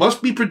coloring,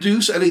 must be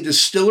produced at a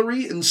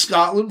distillery in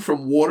Scotland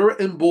from water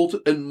and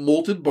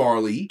malted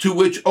barley, to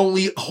which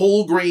only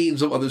whole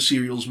grains of other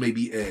cereals may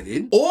be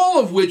added, all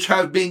of which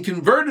have been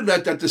converted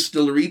at that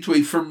distillery to a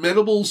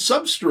fermentable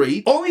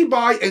substrate only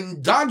by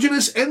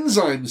endogenous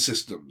enzyme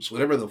systems,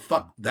 whatever the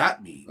fuck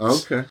that means.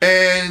 Okay.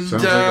 And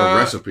Sounds like a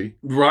recipe.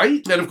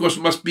 Right. And of course,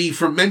 it must be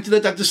fermented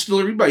at that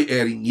distillery by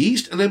adding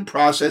yeast and then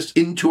processed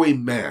into a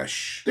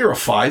mash. There are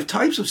 5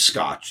 types of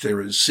Scotch.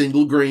 There is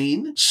single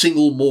grain,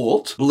 single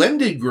malt,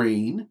 blended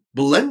grain,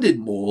 blended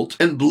malt,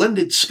 and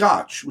blended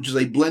Scotch, which is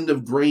a blend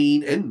of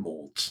grain and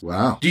malt.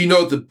 Wow. Do you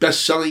know what the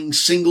best-selling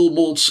single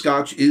malt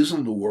Scotch is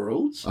in the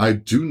world? I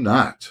do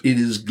not. It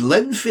is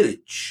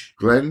Glenfiddich.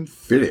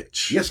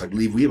 Glenfiddich. Yes, I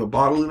believe we have a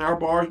bottle in our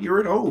bar here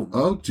at home.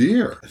 Oh,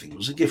 dear. I think it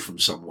was a gift from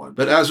someone.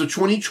 But as of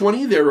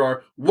 2020, there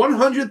are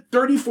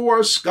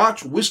 134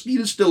 Scotch whiskey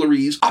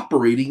distilleries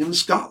operating in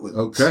Scotland.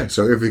 Okay,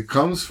 so if it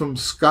comes from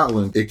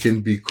Scotland, it can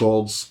be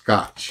called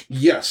Scotch.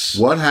 Yes.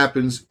 What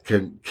happens?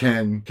 Can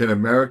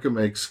America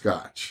make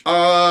Scotch?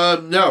 No.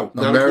 Not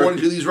America-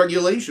 according to these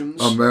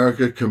regulations.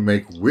 America can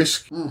make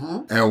whiskey.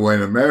 Mm-hmm. And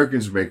when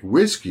Americans make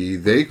whiskey,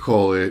 they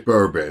call it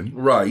bourbon.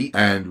 Right.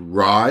 And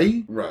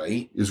rye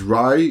Right. is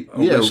rye. A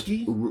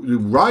whiskey?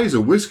 Rye is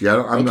a whiskey.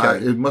 I'm not.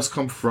 Okay. It must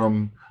come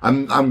from.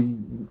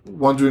 I'm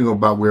wondering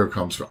about where it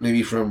comes from.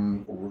 Maybe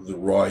from the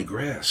rye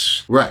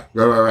grass. Right.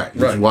 That's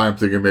Right. why I'm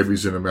thinking maybe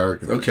it's an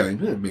American thing. Okay,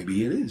 yeah,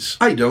 maybe it is.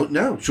 I don't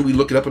know. Should we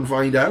look it up and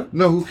find out?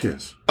 No, who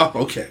cares? Oh,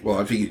 okay. Well,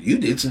 I figured you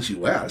did since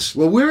you asked.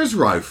 Well, where is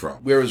rye from?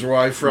 Where is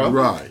rye from?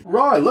 Rye.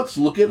 Rye. Let's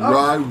look it up.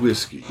 Rye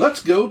whiskey.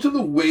 Let's go to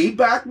the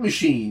Wayback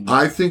Machine.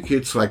 I think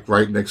it's like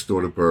right next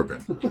door to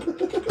bourbon.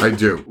 I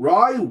do.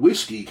 Rye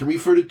whiskey can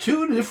refer to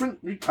 2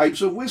 different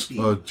types of whiskey.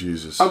 Oh,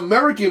 Jesus.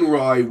 American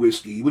rye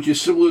whiskey, which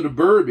is similar to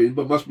bourbon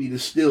but must be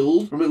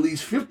distilled from at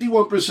least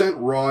 51%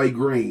 rye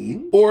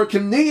grain, or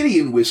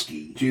Canadian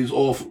whiskey, which is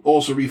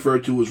also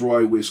referred to as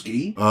rye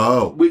whiskey.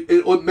 Oh.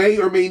 It may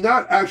or may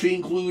not actually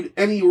include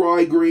any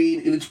rye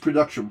grain in its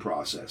production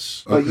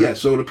process. But Okay.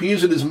 yes, so it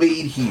appears it is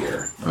made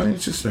here. Oh,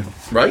 interesting.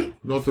 Right?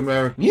 North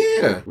America.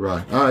 Yeah.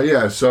 Right.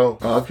 Yeah. So,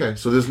 okay.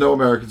 So there's no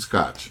American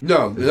Scotch.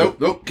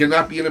 Nope,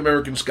 cannot be an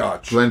American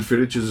Scotch.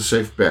 Glenfiddich is a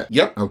safe bet.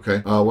 Yep. Okay.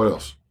 What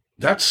else?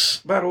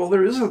 That's about all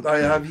there is I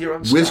have here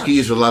on Scotch. Whiskey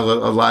is a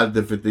lot of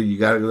different things. You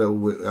gotta go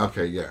with.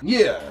 Okay. Yeah.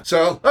 Yeah.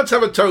 So let's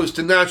have a toast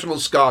to National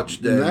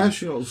Scotch Day.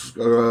 Nationals.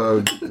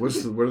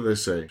 What do they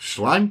say?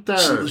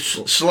 Schlankter.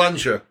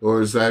 Slanger.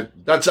 Or is that?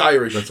 That's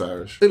Irish. That's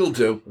Irish. It'll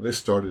do. They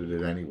started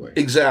it anyway.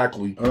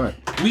 Exactly. All right.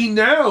 We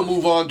now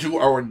move on to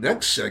our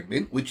next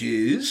segment, which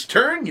is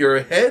Turn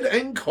Your Head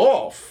and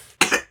Cough.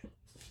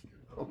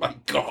 Oh my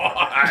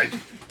God.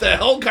 The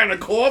hell kind of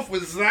cough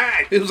was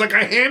that? It was like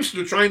a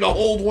hamster trying to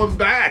hold one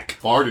back.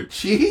 Farted.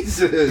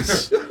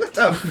 Jesus. What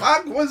the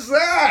fuck was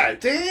that?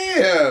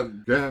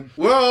 Damn. Damn.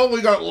 Well,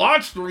 we got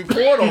lots to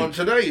report on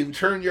today in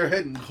Turn Your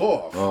Head and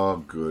Cough. Oh,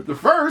 good. The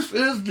first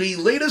is the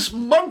latest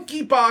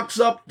monkeypox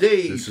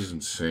update. This is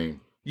insane.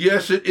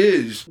 Yes, it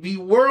is. The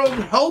World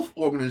Health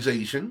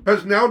Organization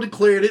has now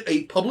declared it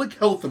a public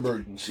health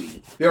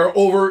emergency. There are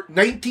over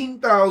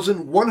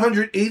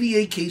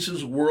 19,188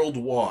 cases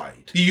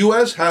worldwide. The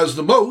U.S. has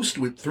the most,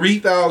 with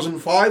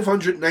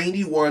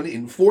 3,591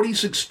 in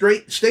 46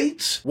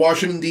 states,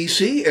 Washington,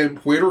 D.C.,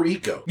 and Puerto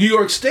Rico. New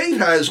York State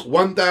has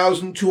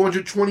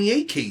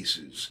 1,228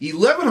 cases.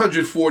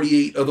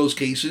 1,148 of those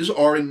cases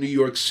are in New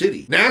York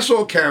City.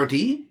 Nassau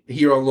County,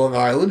 here on Long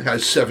Island,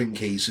 has 7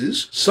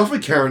 cases.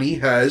 Suffolk County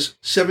has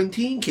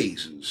 17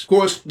 cases. Of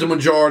course, the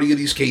majority of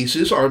these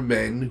cases are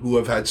men who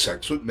have had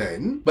sex with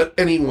men, but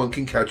anyone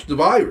can catch the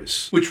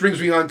virus. Which brings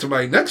me on to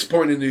my next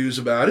point of news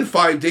about it.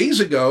 5 days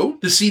ago,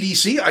 the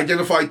CDC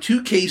identified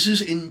 2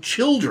 cases in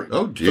children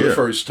Oh, for dear. the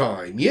first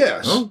time.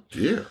 Yes. Oh,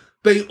 dear.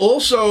 They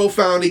also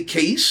found a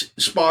case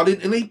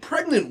spotted in a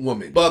pregnant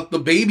woman, but the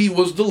baby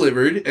was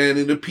delivered, and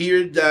it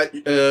appeared that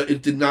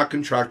it did not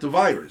contract the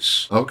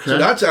virus. Okay. So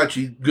that's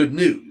actually good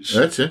news.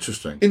 That's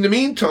interesting. In the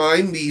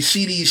meantime, the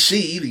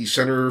CDC, the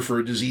Center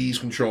for Disease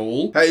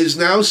Control, is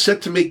now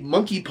set to make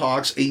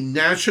monkeypox a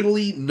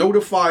nationally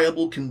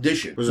notifiable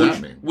condition. What does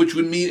that mean? Which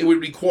would mean it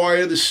would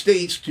require the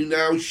states to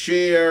now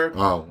share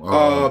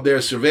their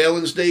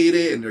surveillance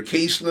data and their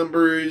case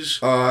numbers,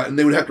 and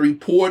they would have to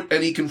report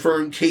any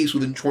confirmed case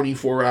within 24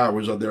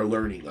 hours of their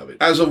learning of it.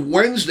 As of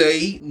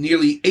Wednesday,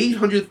 nearly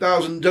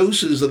 800,000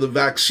 doses of the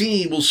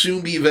vaccine will soon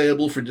be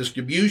available for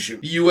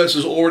distribution. The U.S.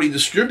 has already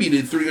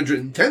distributed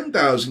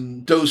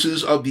 310,000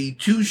 doses of the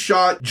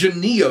 2-shot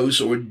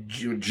Jynneos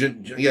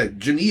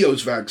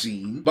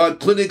vaccine, but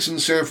clinics in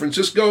San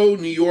Francisco,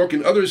 New York,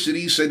 and other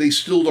cities say they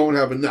still don't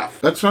have enough.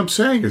 That's what I'm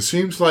saying. It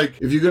seems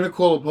like if you're going to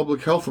call a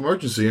public health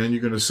emergency and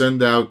you're going to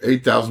send out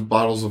 8,000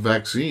 bottles of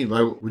vaccine,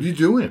 like, what are you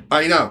doing?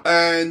 I know.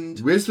 And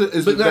Is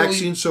the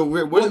vaccine so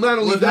weird? What not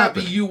only What that,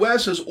 happened? the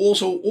U.S. has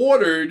also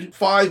ordered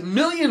 5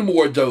 million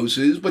more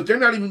doses, but they're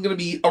not even going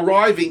to be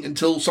arriving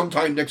until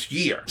sometime next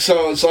year.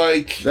 So it's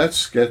like... That's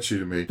sketchy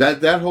to me.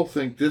 That whole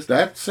thing,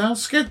 that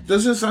sounds sketchy.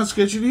 Does it sound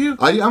sketchy to you?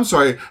 I'm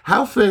sorry.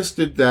 How fast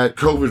did that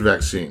COVID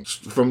vaccine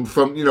from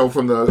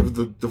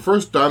the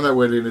first time that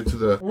went into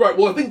the... Right,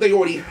 well, I think they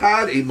already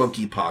had a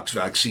monkeypox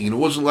vaccine. It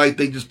wasn't like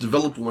they just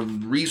developed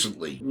one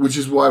recently. Which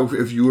is why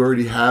if you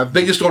already have...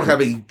 They just don't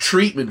have a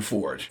treatment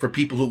for it, for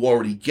people who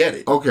already get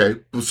it. Okay,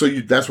 so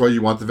that's why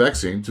you want the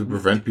vaccine, to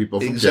prevent people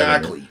from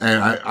Exactly. getting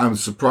it. And I'm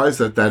surprised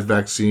that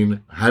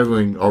vaccine,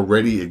 having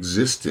already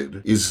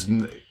existed, is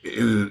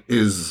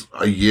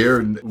a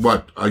year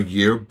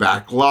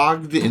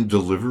backlogged in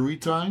delivery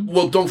time?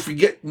 Well, don't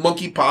forget,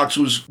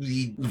 monkeypox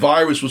the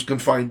virus was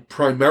confined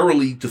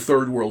primarily to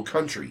third world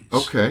countries.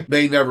 Okay.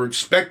 They never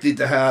expected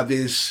to have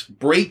this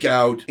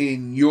breakout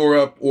in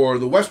Europe or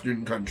the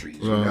Western countries,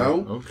 you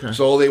know? Okay.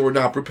 So they were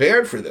not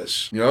prepared for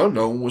this. You know,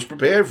 no one was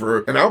prepared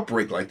for an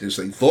outbreak like this.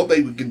 They thought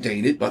they would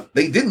contain it, but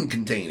they didn't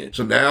contain it.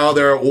 So now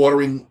they're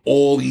ordering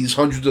all these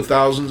hundreds of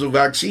thousands of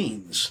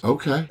vaccines.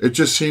 Okay. It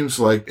just seems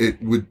like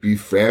it would be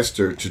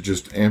faster to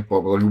just amp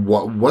up. Like,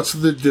 what's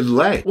the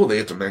delay? Well, they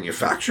have to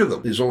manufacture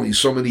them. There's only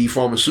so many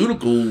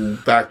pharmaceutical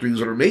factories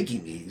that are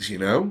making these, you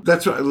know?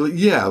 That's right.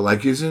 Yeah,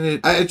 like, isn't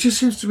it? It just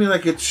seems to me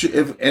like it should,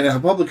 if in a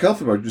public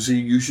health emergency,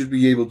 you should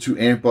be able to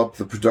amp up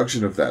the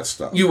production of that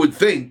stuff. You would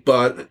think,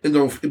 but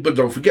don't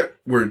forget,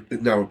 we're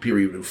now in a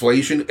period of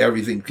inflation.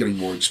 Everything's getting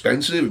more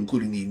expensive,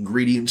 including the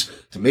ingredients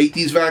to make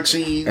these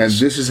vaccines. And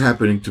this is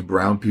happening to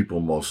brown people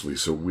mostly,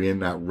 so we're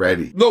not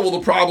ready. No, well, the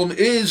problem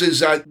is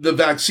that the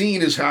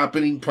vaccine is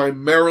happening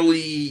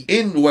primarily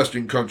in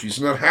Western countries.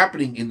 It's not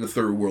happening in the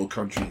third world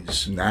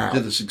countries Now. to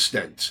this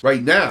extent.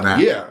 Right now,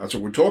 yeah, that's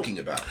what we're talking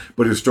about.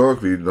 But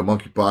historically, the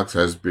monkeypox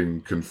has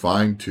been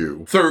confined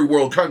to Third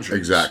world countries.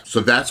 Exactly. So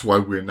that's why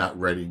we're not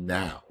ready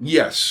now.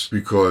 Yes.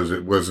 Because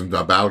it wasn't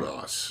about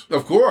us.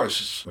 Of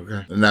course.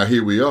 Okay. And now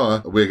here we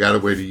are. We got to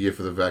wait a year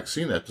for the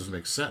vaccine. That doesn't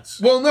make sense.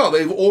 Well, no,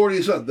 they've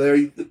already said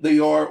they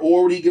are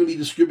already going to be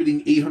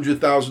distributing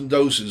 800,000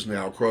 doses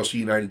now across the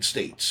United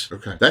States.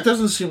 Okay. That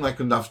doesn't seem like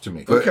enough to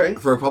me.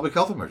 For a public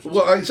health emergency.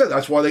 Well, like I said,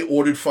 that's why they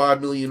ordered 5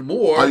 million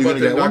more. Are you but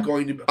they're gonna not get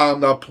one? going to. I'm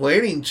not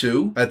planning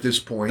to at this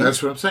point.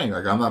 That's what I'm saying.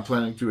 Like, I'm not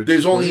planning to.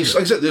 There's only, like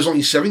I said, there's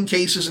only 7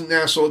 cases in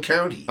Nassau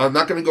County. I'm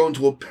not going to go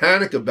into a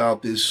panic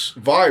about this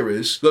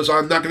virus because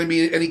I'm not going to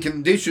be in any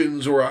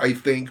conditions, or I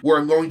think, where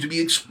I'm going to be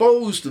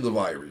exposed to the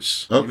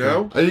virus. Okay. You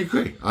know, I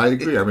agree. I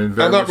mean,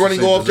 I'm not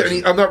running off to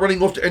any. I'm not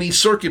running off to any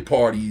circuit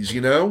parties.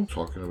 You know,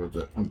 talking about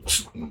that.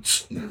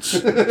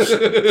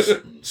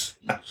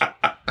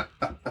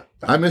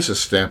 I miss a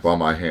stamp on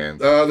my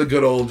hand. the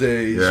good old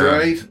days, Yeah,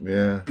 right?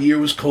 Yeah. Beer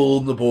was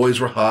cold and the boys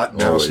were hot.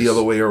 Now it's the Always.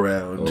 other way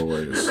around.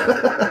 Always.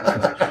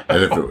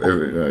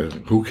 And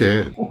who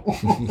cared?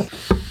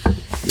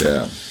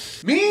 Yeah.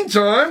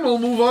 Meantime, we'll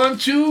move on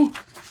to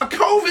a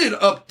COVID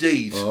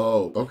update.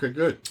 Oh, okay,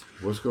 good.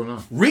 What's going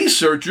on?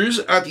 Researchers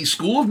at the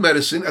School of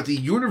Medicine at the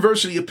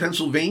University of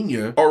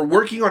Pennsylvania are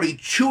working on a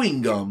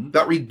chewing gum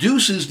that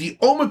reduces the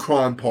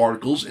Omicron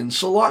particles in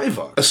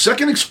saliva. A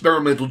second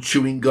experimental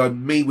chewing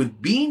gum made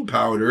with bean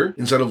powder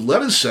instead of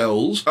lettuce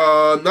cells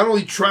not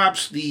only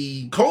traps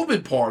the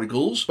COVID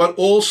particles, but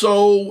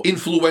also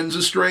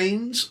influenza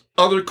strains,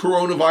 other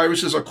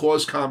coronaviruses that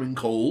cause common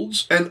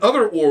colds, and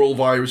other oral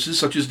viruses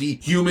such as the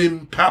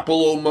human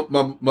papilloma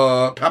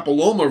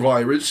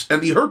virus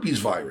and the herpes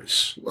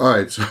virus. All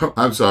right, so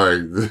I'm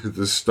sorry,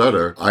 the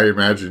stutter. I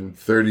imagine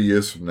 30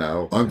 years from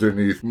now,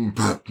 underneath.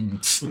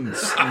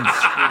 Papilloma.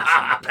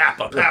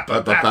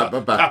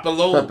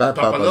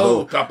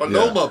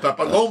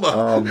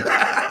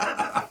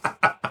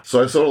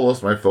 So I sort of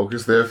lost my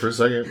focus there for a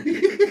second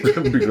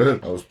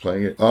because I was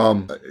playing it.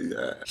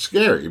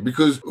 Scary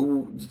because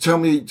tell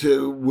me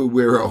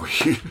where are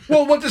we?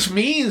 Well, what this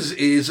means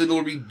is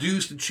it'll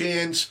reduce the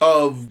chance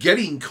of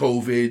getting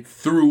COVID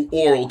through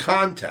oral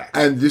contact.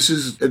 And this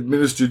is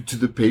administered to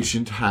the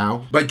patient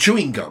how? By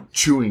chewing gum.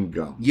 Chewing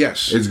gum.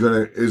 Yes.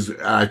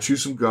 I chew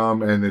some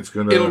gum and it's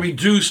gonna. It'll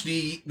reduce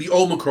the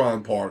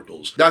Omicron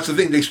particles. That's the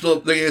thing. They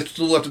still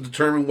have to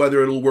determine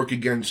whether it'll work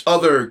against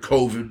other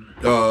COVID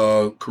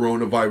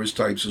coronavirus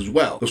types as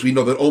well, because we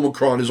know that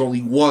Omicron is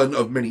only one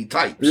of many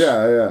types.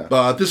 Yeah.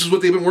 But this is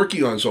what they've been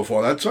working on so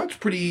far. That's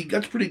pretty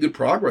good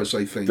progress,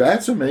 I think.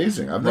 That's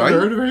amazing. I've never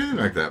heard of anything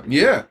like that.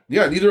 Yeah.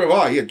 Neither have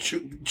I. Yeah,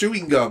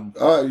 chewing gum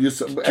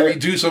to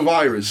reduce a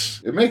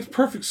virus. It makes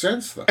perfect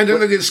sense, though. And then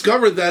they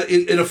discovered that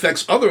it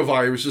affects other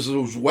viruses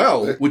as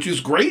well, which is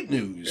great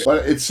news.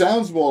 But it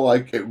sounds more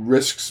like it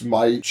risks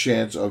my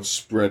chance of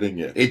spreading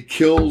it. It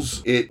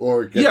kills it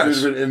or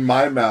gets rid of it in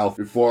my mouth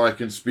before I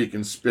can speak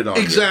and spit on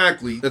it.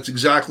 Exactly. That's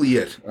exactly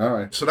it. All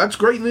right. So that's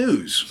great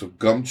news. So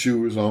gum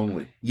chewers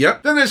only.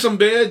 Yep. Then there's some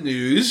bad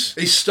news.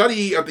 A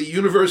study at the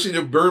University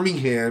of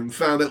Birmingham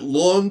found that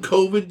long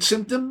COVID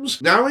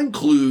symptoms now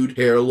include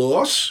hair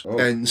loss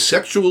and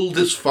sexual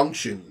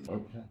dysfunction.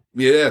 Okay.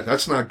 Yeah,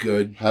 that's not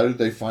good. How did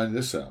they find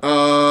this out?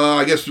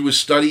 I guess it was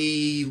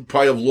study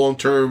probably of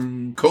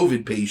long-term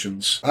COVID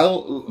patients.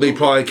 They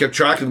probably kept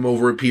track of them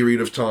over a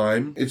period of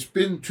time. It's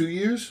been 2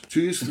 years?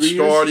 2 years, 3 It years?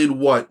 started,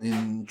 what,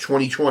 in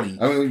 2020?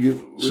 I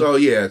mean, So,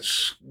 yeah,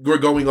 we're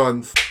going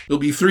on... It'll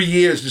be 3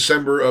 years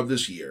December of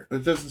this year.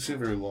 it doesn't seem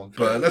very long.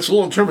 But that's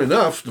long-term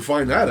enough to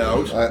find that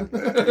out.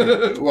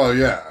 Well,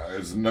 yeah,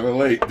 it's never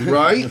late.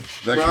 Right?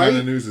 That right? kind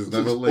of news is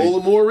never late. All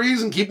the more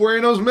reason. Keep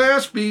wearing those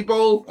masks,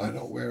 people. I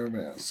don't wear a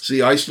mask.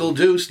 See, I still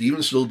do.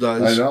 Steven still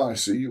does. I know. I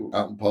see you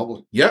out in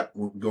public. Yep.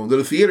 Going to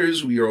the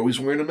theaters, we are always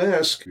wearing a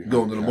mask. Yeah,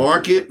 Going to the yeah.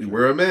 market, we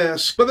wear a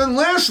mask. But then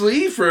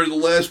lastly, for the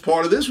last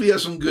part of this, we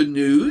have some good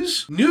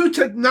news. New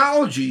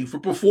technology for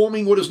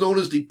performing what is known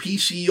as the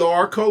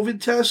PCR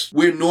COVID test,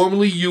 where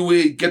normally you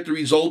would get the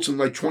results in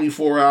like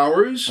 24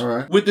 hours. All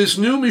right. With this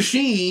new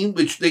machine,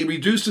 which they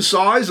reduced the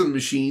size of the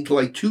machine to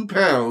like 2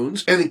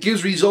 pounds, and it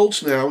gives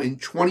results now in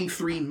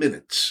 23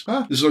 minutes.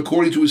 Huh. This is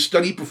according to a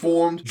study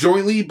performed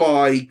jointly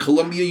by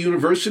Columbia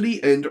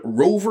University and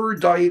Rover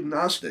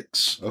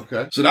Diagnostics.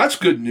 Okay. So that's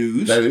good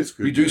news. That is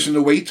good Reducing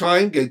the wait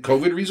time, get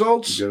COVID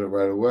results. Get it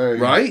right away.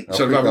 Right? I'll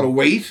Instead of pick having to up-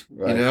 wait,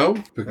 right. you know?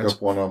 Pick That's-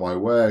 up one on my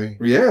way.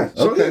 Yeah.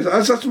 So Okay.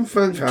 that's some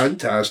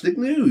fantastic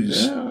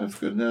news. Yeah, that's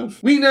good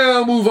news. We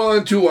now move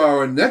on to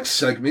our next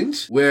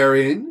segment,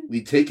 wherein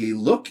we take a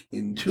look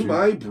into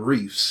my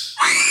briefs.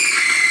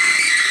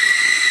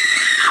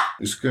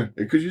 It's good.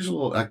 It could use a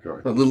little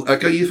echo. A little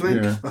echo, you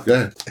think? Yeah. Go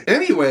ahead.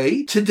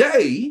 Anyway,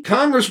 today,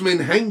 Congressman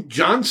Hank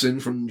Johnson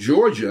from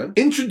Georgia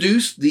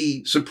introduced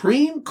the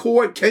Supreme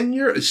Court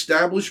Tenure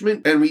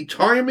Establishment and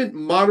Retirement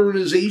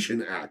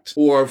Modernization Act,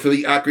 or for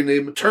the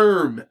acronym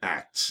TERM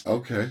Act.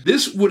 Okay.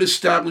 This would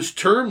establish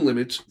term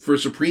limits for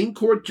Supreme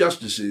Court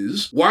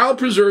justices while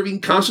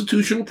preserving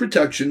constitutional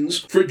protections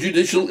for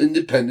judicial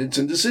independence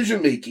and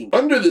decision-making.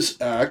 Under this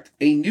act,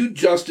 a new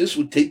justice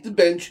would take the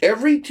bench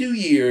every 2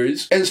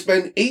 years and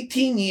spend 18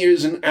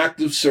 years in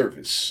active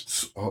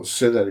service.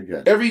 Say that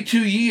again. Every 2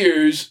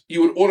 years,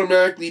 you would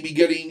automatically be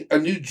getting a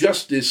new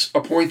justice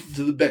appointed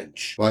to the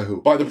bench By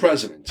who? by the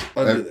president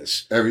under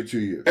this. Every 2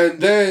 years.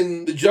 And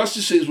then the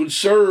justices would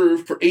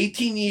serve for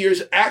 18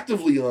 years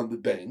actively on the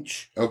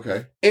bench.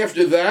 Okay.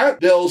 After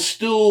that, they'll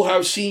still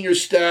have senior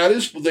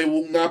status, but they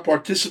will not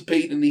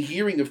participate in the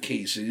hearing of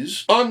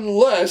cases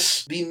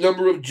unless the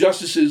number of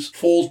justices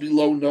falls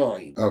below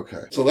 9.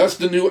 Okay. So that's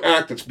the new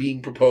act that's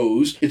being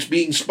proposed. It's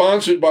being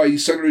sponsored by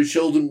Senator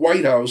Sheldon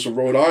Whitehouse of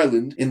Rhode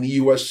Island in the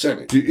U.S.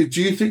 Senate. Do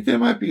you think there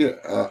might be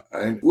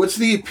what's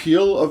the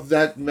appeal of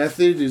that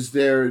method? Is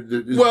there...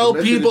 Well,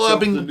 people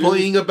have been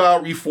complaining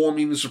about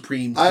reforming the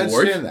Supreme Court. I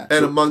understand that.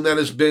 And So- among that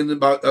has been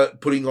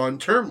about putting on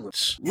term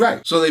limits.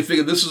 Right. So they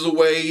figured this is a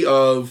way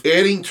of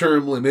adding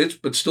term limits,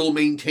 but still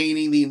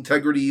maintaining the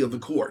integrity of the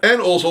court. And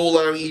also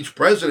allowing each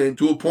president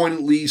to appoint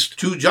at least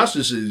 2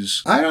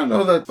 justices. I don't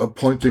know that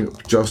appointing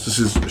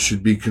justices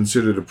should be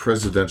considered a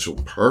presidential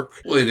perk.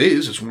 Well, it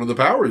is. It's one of the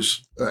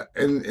powers.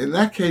 In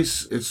that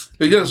case, it's...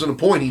 He doesn't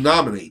appoint, he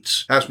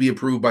nominates. Has to be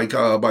approved by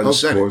the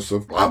Senate. Of course,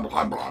 blah,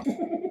 blah, blah.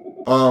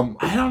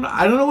 I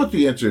don't know what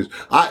the answer is.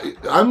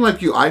 I'm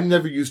like you. I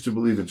never used to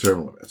believe in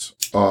term limits.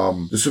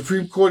 The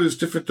Supreme Court is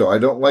different though. I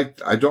don't like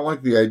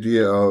the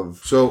idea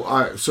of so.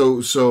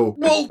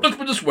 Well, let's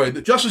put it this way.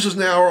 The justices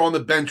now are on the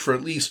bench for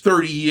at least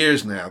 30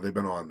 years now. They've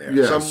been on there.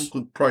 Yes.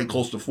 Some probably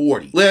close to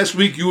 40. Last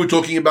week you were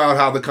talking about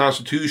how the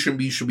Constitution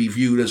should be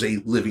viewed as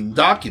a living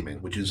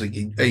document, which is a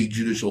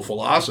judicial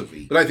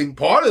philosophy. But I think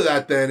part of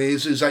that then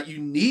is that you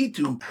need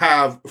to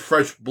have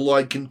fresh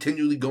blood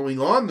continually going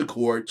on the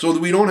court so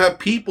that we don't have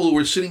people who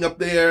are sitting up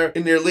there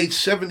in their late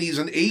 70s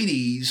and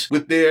 80s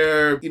with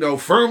their,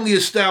 firmly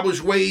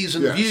established ways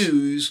and Yes.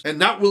 views and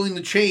not willing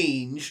to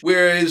change,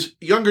 whereas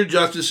younger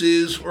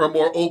justices are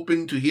more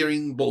open to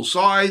hearing both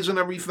sides and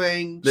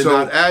everything. They're So-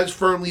 not as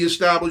firmly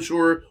established,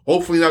 or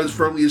hopefully not as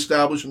firmly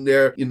established in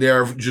their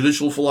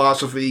judicial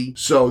philosophy.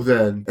 So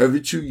then,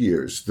 every 2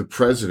 years, the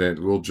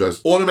president will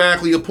just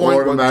Automatically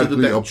appoint one to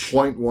the bench.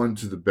 appoint one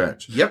to the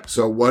bench. Yep.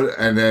 So what?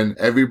 And then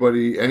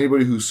anybody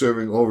who's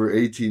serving over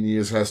 18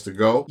 years has to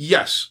go.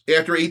 Yes,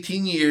 after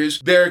 18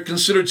 years, they're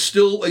considered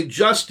still a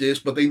justice,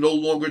 but they no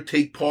longer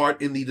take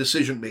part in the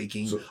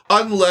decision-making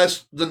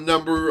unless the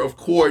number of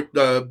court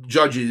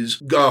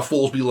judges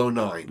falls below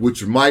 9.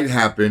 Which might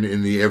happen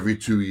in the every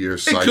 2 year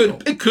cycle.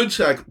 It could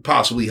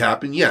possibly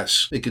happen,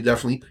 yes. It could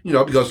definitely,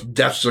 because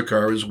deaths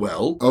occur as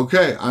well.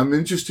 Okay, I'm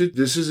interested.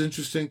 This is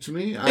interesting to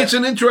me. It's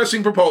an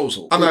interesting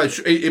proposal. I'm not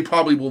sure. It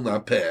probably will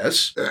not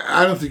pass.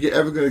 I don't think you're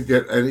ever going to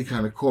get any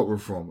kind of court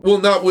reform. Well,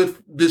 not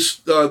with this,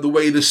 the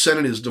way the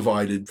Senate is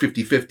divided,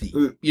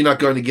 50-50. You're not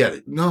going to get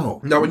it. No.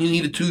 Not when you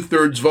need a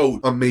 2/3 vote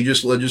on major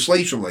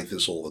legislation like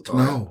this all the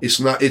time. No. It's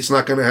not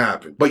going to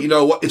happen. But you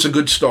know what? It's a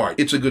good start.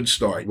 It's a good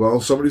start. Well,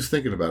 somebody's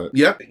thinking about it.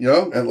 Yep,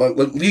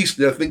 at least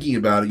they're thinking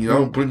about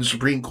it, putting the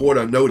Supreme Court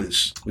on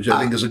notice, which I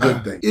think is a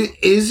good thing.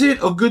 Is it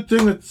a good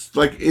thing that's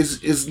like,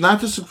 is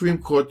not the Supreme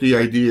Court, the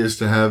idea is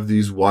to have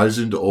these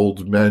wizened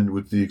old men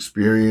with the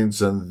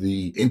experience and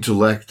the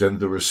intellect and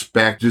the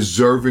respect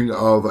deserving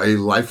of a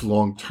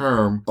lifelong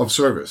term of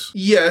service?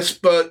 Yes,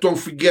 but don't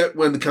forget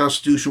when when the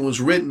Constitution was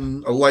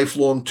written, a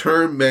lifelong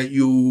term meant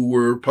you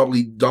were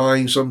probably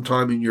dying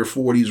sometime in your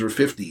 40s or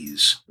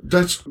 50s.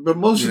 But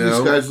most of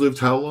these guys lived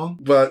how long?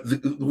 But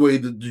the way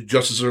the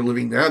justices are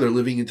living now, they're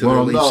living into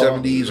their late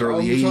 70s,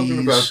 early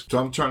 80s.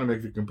 I'm trying to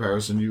make the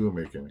comparison you were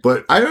making.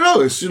 But I don't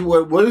know. It's just,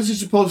 what is it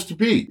supposed to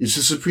be? It's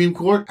the Supreme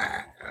Court?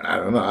 I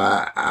don't know.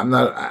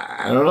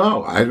 I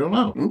don't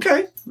know.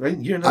 Okay.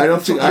 I'm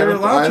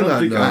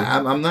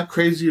not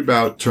crazy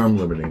about term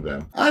limiting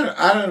them.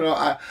 I don't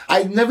know.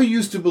 I never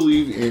used to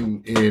believe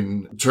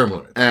in term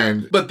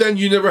limit. But then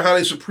you never had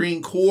a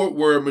Supreme Court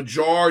where a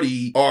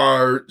majority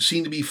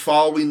seem to be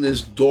following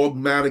this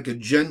dogmatic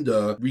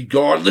agenda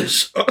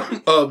regardless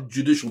of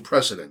judicial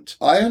precedent.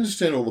 I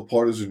understand all the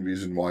partisan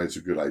reason why it's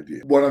a good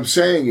idea. What I'm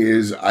saying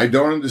is I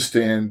don't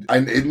understand.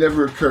 It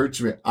never occurred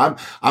to me. I'm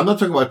not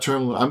talking about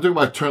term limits. I'm talking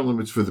about term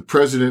limits for the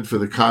president, for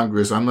the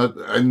Congress. I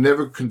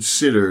never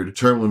considered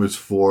term limits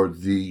for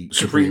the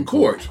Supreme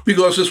Court.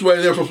 Because this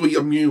way they're supposed to be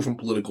immune from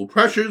political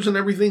pressures and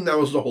everything. That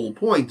was the whole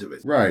point of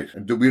it. Right.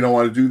 And we don't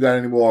want to do that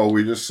anymore.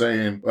 We're just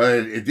saying, well,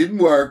 it didn't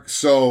work,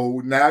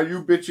 so now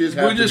you bitches have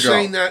to go. We're just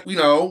saying that,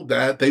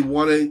 that they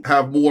want to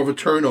have more of a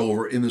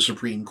turnover in the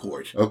Supreme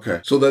Court.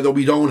 Okay. So that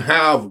we don't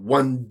have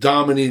one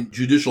dominant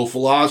judicial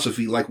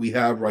philosophy like we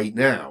have right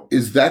now.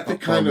 Is that the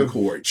kind of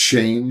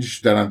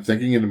change that I'm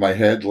thinking into my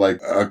head,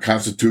 like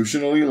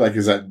constitutionally? Like,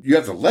 is that, you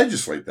have to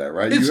legislate that,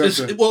 right?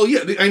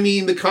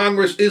 The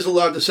Congress is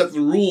allowed to set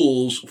the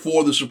rules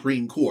for the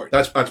Supreme Court.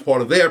 That's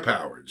part of their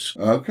powers.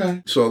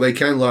 Okay. So they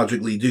can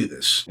logically do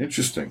this.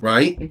 Interesting.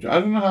 Right? I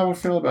don't know how I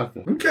feel about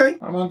that. Okay.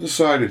 I'm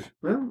undecided.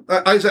 Well,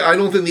 I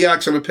don't think the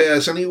act's going to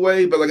pass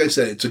anyway, but like I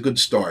said, it's a good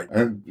start.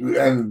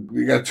 And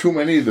we got too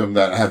many of them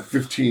that have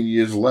 15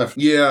 years left.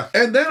 Yeah.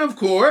 And then, of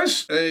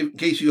course, in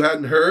case you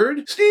hadn't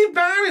heard, Steve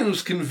Bannon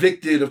was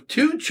convicted of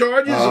 2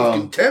 charges of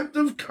contempt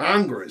of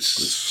Congress.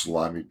 This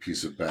slimy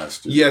piece of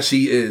bastard. Yes,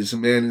 he is. The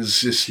man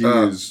is just...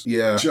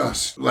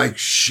 just like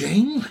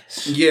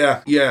shameless.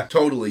 Yeah,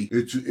 totally.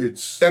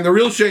 It's and the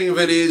real shame of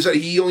it is that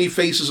he only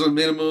faces a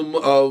minimum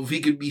of, he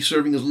could be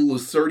serving as little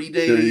as 30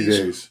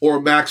 days. Or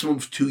a maximum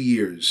of 2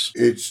 years.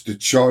 It's the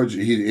charge.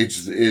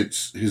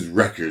 It's his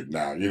record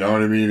now. You know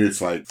what I mean?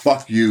 It's like,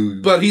 fuck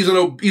you. But he's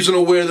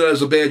unaware that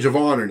as a badge of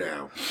honor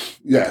now.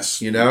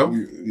 Yes.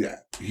 Yeah.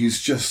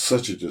 He's just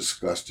such a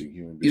disgusting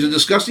human being. He's a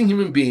disgusting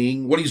human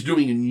being. What he's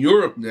doing in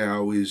Europe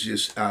now is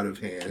just out of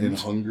hand. In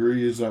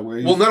Hungary, is that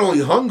way? Well, not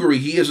only Hungary,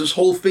 he has this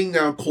whole thing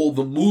now called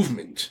the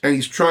Movement. And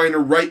he's trying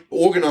to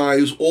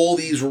organize all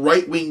these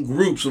right-wing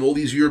groups in all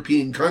these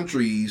European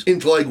countries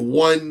into like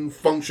one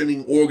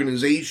functioning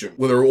organization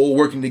where they're all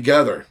working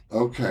together.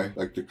 Okay,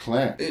 like the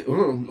Klan.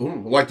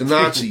 Like the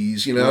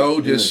Nazis,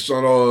 just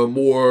on a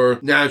more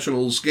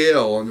national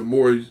scale, on a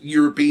more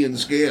European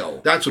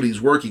scale. That's what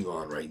he's working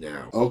on right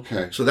now.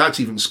 Okay. So that's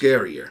even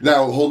scarier.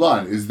 Now, hold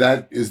on. Is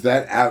that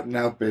out and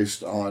out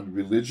based on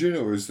religion,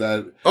 or is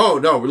that... Oh,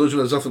 no, religion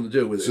has nothing to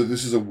do with it. So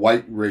this is a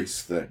white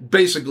race thing?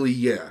 Basically,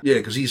 yeah.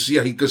 Yeah,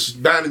 because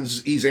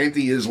Bannon's, he's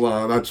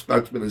anti-Islam. That's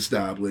been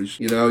established.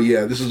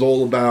 This is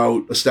all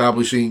about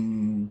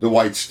establishing... the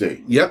white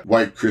state. Yep.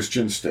 White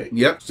Christian state.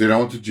 Yep. So they don't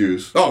want the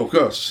Jews. Oh, of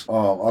course.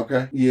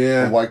 Okay.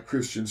 Yeah. A white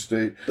Christian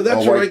state. But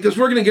that's right, because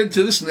we're going to get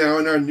into this now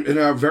in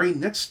our very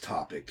next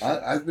topic.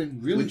 I've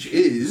been really... Which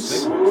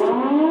is...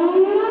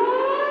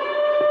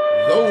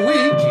 The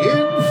Week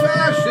in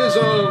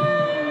Fascism.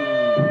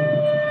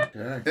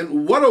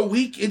 And what a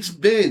week it's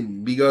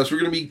been, because we're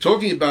going to be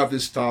talking about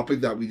this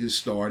topic that we just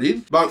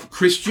started, about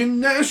Christian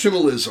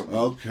nationalism.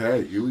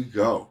 Okay, here we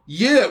go.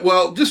 Yeah,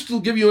 well, just to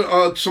give you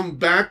some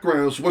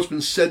background to what's been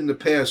said in the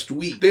past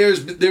week,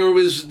 there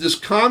was this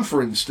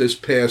conference this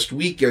past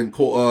weekend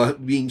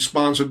being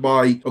sponsored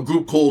by a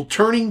group called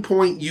Turning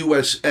Point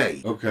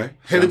USA. Okay.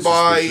 Headed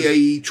by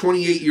a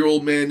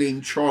 28-year-old man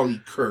named Charlie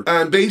Kirk.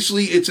 And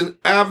basically, it's an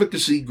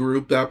advocacy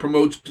group that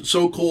promotes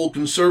so-called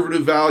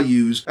conservative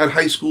values at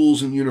high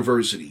schools and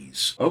universities.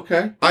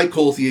 Okay. I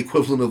call it the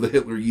equivalent of the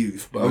Hitler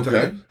Youth, but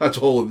that's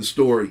a whole other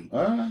story.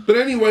 But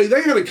anyway,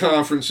 they had a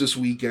conference this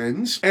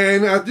weekend,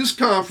 and at this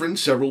conference,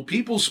 several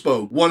people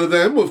spoke. One of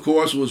them, of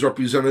course, was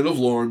Representative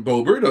Lauren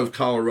Boebert of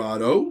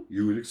Colorado.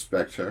 You would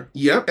expect her.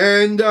 Yep.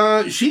 And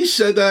she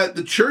said that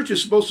the church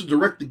is supposed to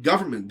direct the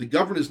government. The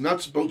government is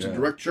not supposed to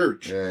direct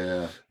church.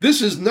 Yeah.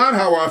 This is not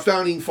how our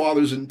founding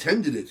fathers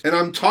intended it. And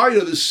I'm tired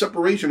of this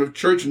separation of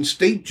church and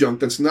state junk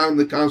that's not in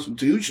the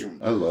Constitution.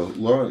 I love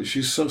Lauren.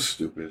 She's so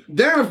stupid.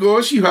 Then, of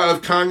course, you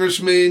have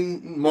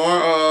Congressman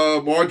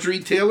Marjorie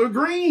Taylor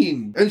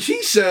Greene. And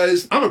she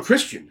says, I'm a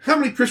Christian. How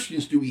many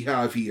Christians do we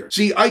have here?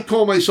 See, I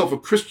call myself a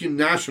Christian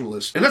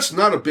nationalist, and that's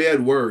not a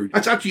bad word.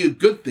 That's actually a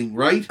good thing,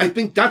 right? I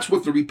think that's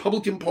what the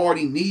Republican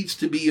Party needs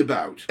to be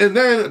about. And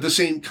then at the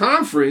same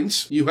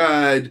conference, you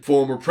had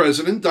former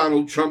President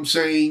Donald Trump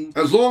saying,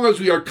 as long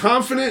as we are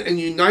confident and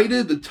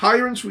united, the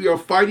tyrants we are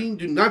fighting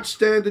do not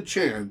stand a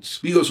chance,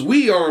 because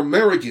we are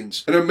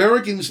Americans, and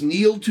Americans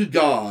kneel to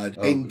God,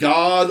 and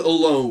God alone.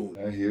 alone.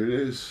 Here it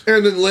is.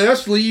 And then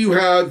lastly, you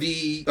have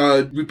the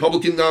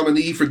Republican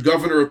nominee for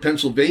governor of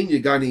Pennsylvania, a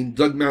guy named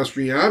Doug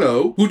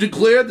Mastriano, who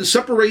declared the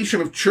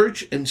separation of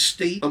church and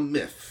state a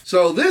myth.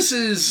 So this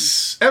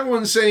is,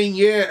 everyone's saying,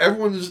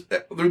 the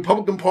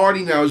Republican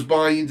Party now is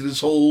buying into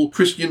this whole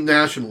Christian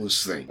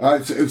nationalist thing. All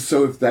right,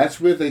 so if that's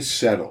where they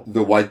settle,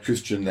 the white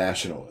Christian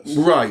nationalists.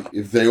 Right.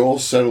 If they all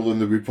settle in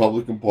the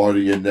Republican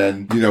Party and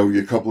then,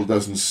 a couple of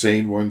dozen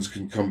sane ones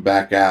can come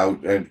back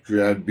out and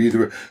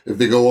if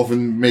they go off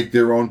and make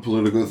their own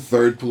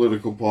third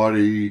political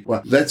party,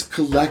 well, let's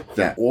collect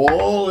that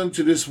all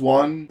into this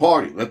one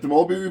party. Let them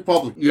all be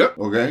Republicans. Yep.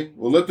 Okay?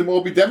 Well, let them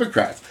all be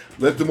Democrats.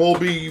 Let them all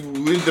be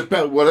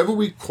independent. Whatever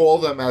we call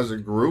them as a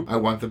group, I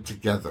want them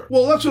together.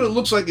 Well, that's what it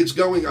looks like it's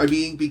going. I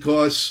mean,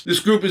 because this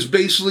group is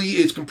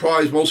it's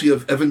comprised mostly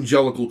of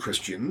evangelical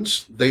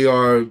Christians. They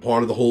are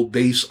part of the whole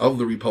base of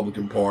the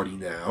Republican Party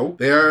now.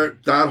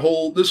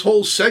 This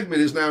whole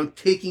segment is now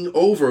taking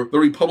over the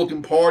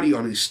Republican Party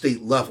on a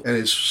state level, and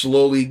it's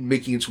slowly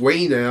making its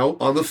way now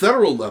on the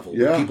federal level.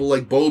 Yeah. With people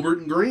like Boebert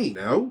and Green.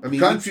 I mean, the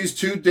country's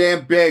too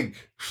damn big.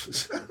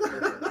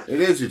 It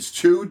is. It's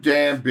too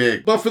damn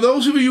big. But for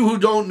those of you who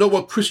don't know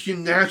what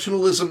Christian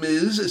nationalism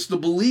is, it's the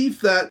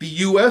belief that the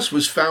U.S.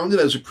 was founded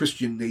as a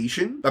Christian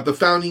nation, that the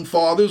founding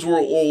fathers were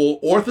all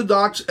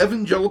Orthodox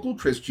evangelical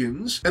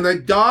Christians, and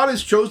that God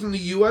has chosen the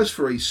U.S.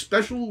 for a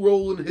special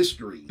role in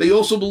history. They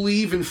also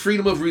believe in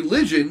freedom of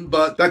religion,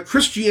 but that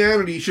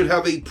Christianity should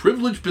have a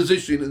privileged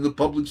position in the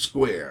public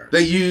square.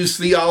 They use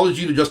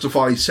theology to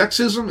justify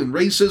sexism and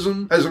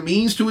racism as a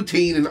means to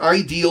attain an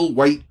ideal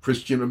white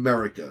Christian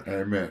America.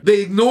 Amen.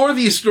 They ignore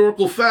the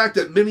historical fact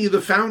that many of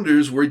the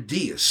founders were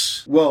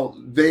deists. Well,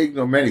 they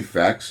ignore many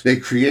facts. They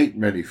create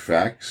many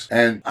facts.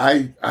 And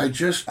I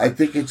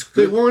think it's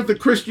good. They weren't the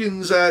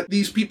Christians that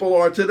these people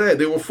are today.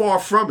 They were far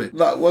from it.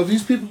 Well,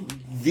 these people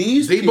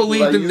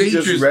believed in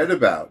nature's, just read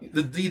about.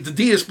 The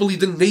deists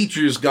believed in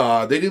nature's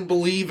God. They didn't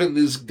believe in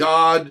this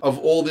God of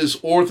all this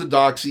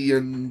orthodoxy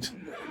and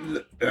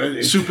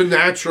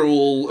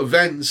supernatural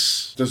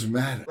events. Doesn't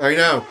matter. I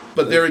know,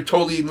 but they're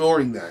totally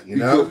ignoring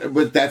that,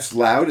 But that's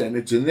loud, and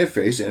it's in their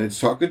face, and it's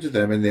talking to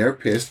them, and they're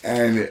pissed.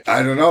 And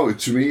I don't know.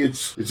 To me,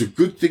 it's a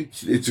good thing.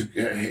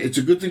 It's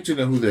a good thing to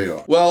know who they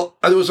are. Well,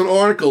 there was an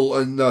article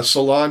on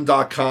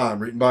Salon.com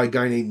written by a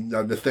guy named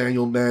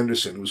Nathaniel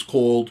Manderson. It was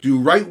called "Do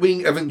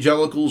Right-Wing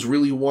Evangelicals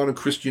Really Want a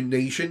Christian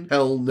Nation?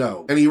 Hell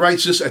no." And he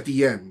writes this at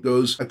the end.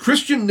 Goes, "A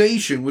Christian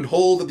nation would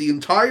hold that the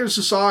entire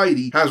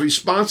society has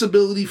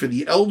responsibility for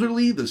the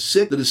elderly, the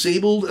sick, the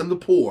disabled, and the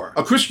poor.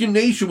 A Christian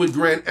nation would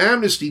grant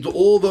amnesty to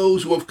all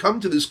those who have come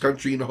to this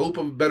country in hope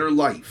of a better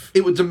life.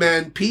 It would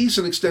demand peace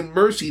and extend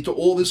mercy to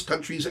all this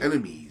country's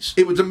enemies.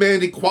 It would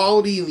demand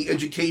equality in the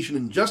education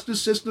and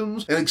justice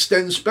systems and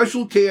extend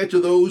special care to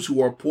those who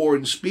are poor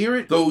in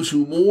spirit, those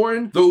who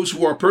mourn, those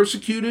who are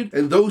persecuted,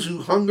 and those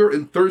who hunger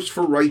and thirst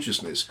for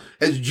righteousness,"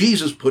 as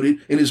Jesus put it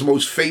in his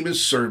most famous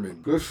sermon.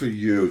 Good for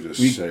you to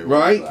say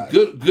right?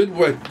 That. Good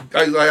way.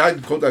 I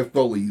quote that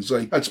fully. He's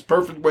like, that's a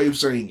perfect way of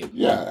saying it.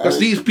 Yeah. Because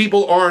these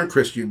people aren't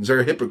Christians.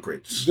 They're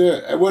hypocrites.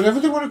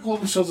 Whatever they want to call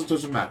themselves, it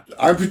doesn't matter.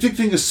 I'm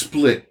predicting a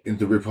split in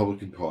the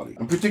Republican Party.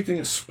 I'm predicting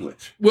a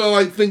split. Well,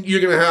 I think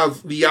you're going to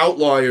have the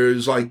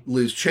outliers like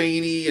Liz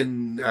Cheney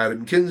and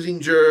Adam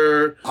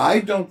Kinzinger. I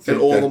don't think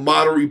and all the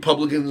moderate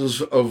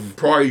Republicans of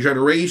prior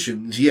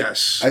generations,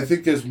 yes. I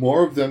think there's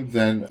more of them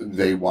than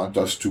they want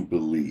us to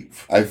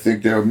believe. I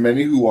think there are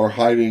many who are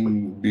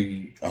hiding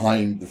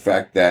behind the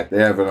fact that they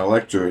have an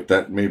electorate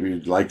that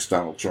maybe likes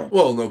Donald Trump.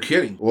 Well, no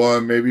kidding.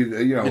 Or maybe,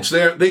 it's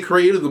they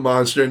created the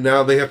monster, and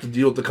now they have to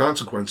deal with the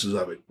consequences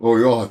of it. Well,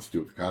 we all have to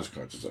deal with the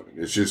consequences of it.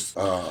 It's just...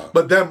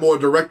 but them more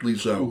directly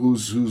so.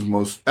 Who's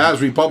most...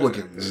 As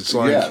Republicans. It's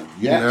like,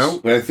 yes.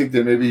 But I think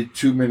there may be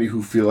too many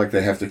who feel like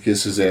they have to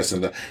kiss his ass.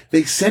 And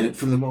they said it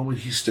from the moment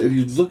he started. If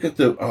you look at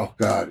oh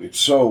God, it's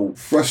so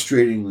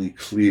frustratingly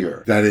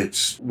clear that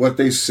it's what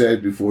they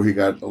said before he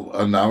got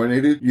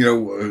nominated.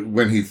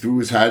 When he threw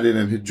his hat in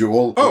and hit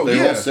Joel. Oh,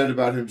 they all said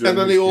about him. And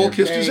then they all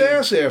kissed his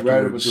ass afterwards.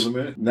 Right up until the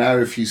minute. Now,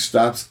 if he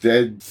stops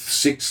dead,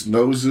 6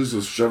 noses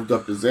are shoved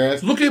up his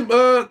ass. Look at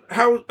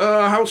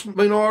House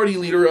Minority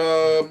Leader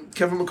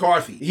Kevin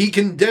McCarthy. He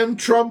condemned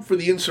Trump for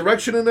the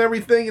insurrection and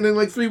everything, and then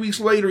like 3 weeks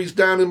later, he's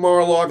down in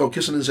Mar-a-Lago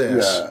kissing his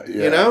ass.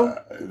 Yeah.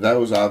 That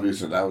was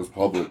obvious and that was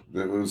public.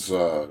 It was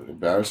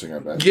embarrassing, I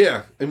bet.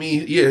 Yeah. I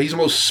mean, he's the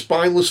most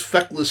spineless,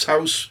 feckless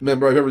House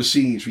member I've ever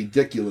seen. It's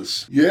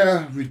ridiculous.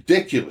 Yeah,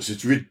 ridiculous.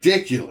 It's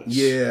ridiculous.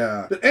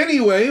 Yeah. But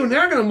anyway, we're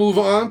now going to move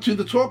on to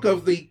the talk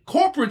of the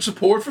corporate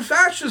support for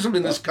fascism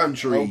in this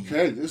country.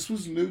 Okay, this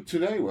was new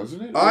today,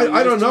 wasn't it?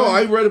 I don't know.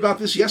 I read about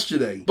this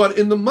yesterday. But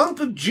in the month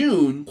of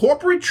June,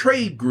 corporate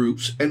trade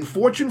groups and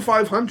Fortune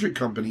 500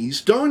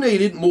 companies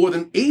donated more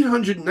than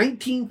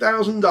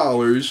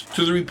 $819,000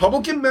 to the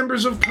Republican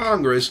members of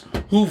Congress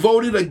who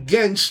voted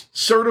against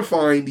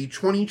certifying the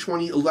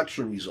 2020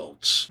 election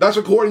results. That's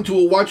according to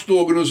a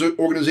watchdog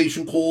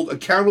organization called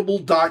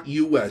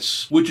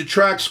Accountable.us, which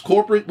tracks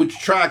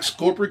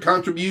corporate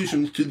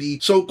contributions to the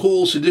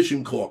so-called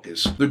Sedition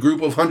Caucus, the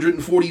group of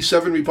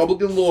 147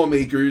 Republican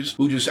lawmakers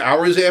who just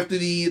hours after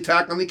the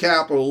attack on the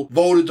Capitol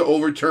voted to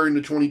overturn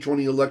the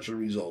 2020 election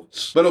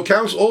results. But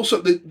accounts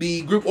also,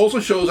 the group also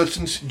shows that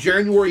since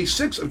January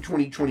 6th of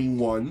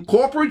 2021,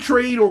 corporate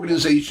trade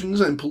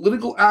organizations and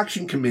political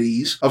action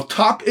committees of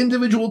top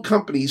individual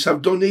companies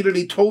have donated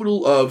a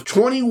total of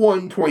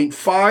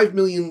 $21.5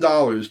 million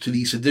to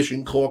the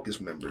Sedition Caucus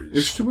members.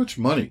 It's too much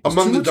money.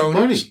 Among the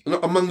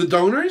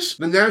donors,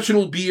 the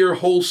National Beer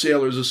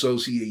Wholesalers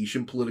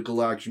Association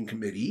Political Action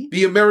Committee,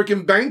 the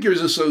American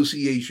Bankers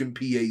Association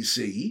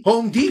PAC,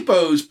 Home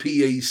Depot's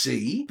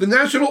PAC, the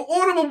National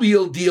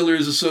Automobile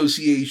Dealers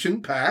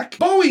Association PAC,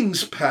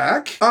 Boeing's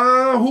PAC,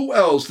 who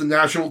else? The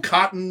National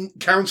Cotton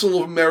Council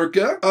of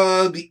America,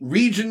 the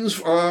regions,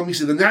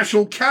 the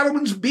National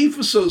Cattlemen's Beef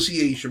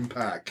Association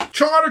PAC,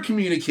 Charter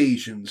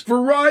Communications,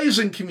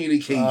 Verizon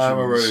Communications. I'm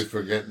already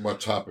forgetting what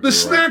topic. The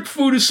Snack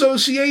Food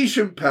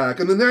Association PAC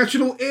and the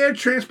National Air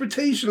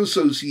Transportation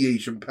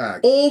Association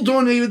PAC all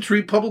donated to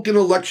Republican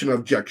election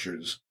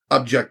objectors.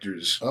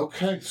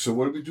 Okay, so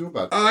what do we do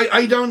about that?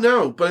 I don't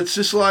know, but it's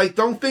just like,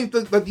 don't think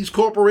that these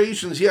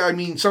corporations,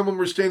 some of them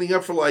were standing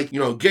up for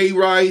gay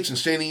rights and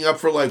standing up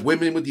for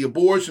women with the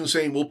abortion,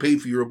 saying we'll pay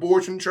for your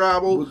abortion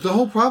travel. Well, the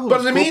whole problem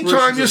but is in the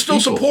meantime, you're still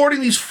people.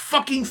 supporting these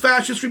fucking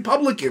fascist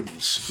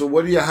Republicans. So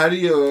how do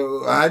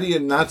you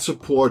not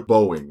support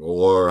Boeing,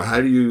 or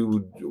how do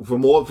you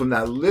from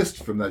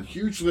that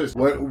huge list?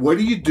 What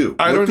do you do?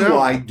 I don't know. What do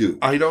I do?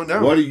 I don't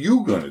know. What are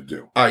you gonna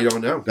do? I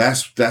don't know.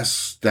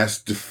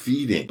 That's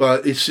defeating.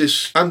 But it's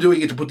just, I'm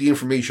doing it to put the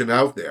information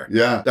out there.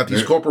 Yeah. That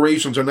these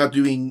corporations are not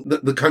doing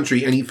the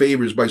country any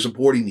favors by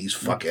supporting these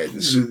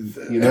fuckheads.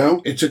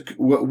 It's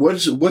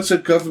what's a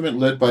government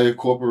led by a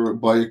corporate?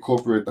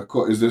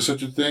 Is there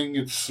such a thing?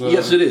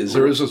 Yes, it is.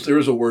 There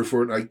is a word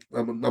for it.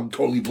 I'm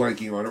totally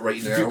blanking on it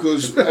right now.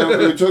 Because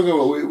we're talking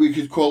about, we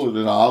could call it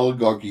an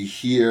oligarchy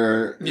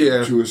here,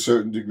 to a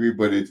certain degree,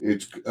 but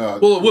it's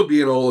well, it would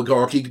be an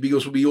oligarchy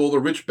because it would be all the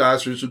rich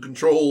bastards who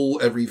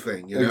control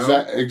everything.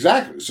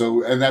 Exactly.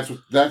 So, and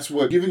that's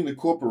what giving the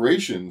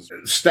corporations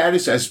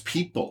status as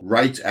people,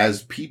 rights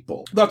as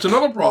people. That's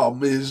another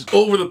problem is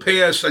over the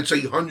past, I'd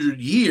say, 100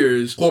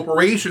 years,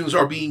 corporations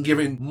are being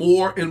given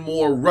more and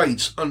more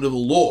rights under the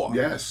law.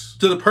 Yes.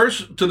 To the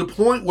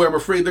point where I'm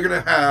afraid they're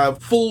going to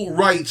have full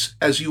rights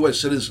as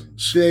U.S.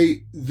 citizens.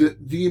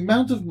 The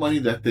amount of money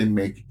that they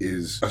make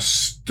is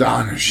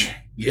astonishing.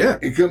 Yeah.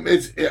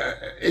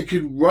 It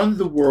could run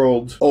the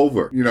world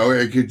over.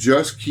 It could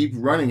just keep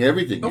running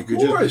everything. Of you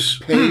could course.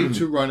 just pay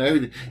to run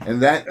everything.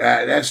 And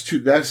that's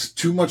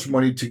too much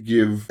money to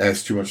give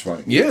as too much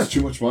money. Yeah. It's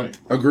too much money.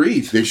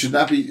 Agreed. They should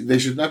not be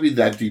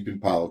that deep in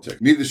politics.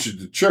 Neither should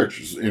the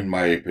church, in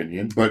my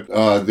opinion, but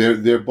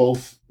they're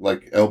both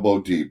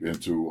elbow deep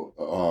into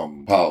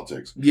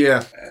politics.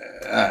 Yeah.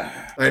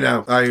 I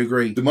know. I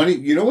agree. The money,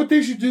 you know what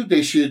they should do?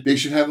 They should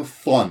have a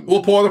fund.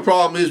 Well, part of the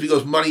problem is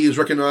because money is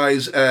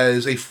recognized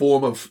as a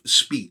form of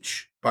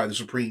speech by the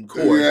Supreme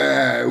Court.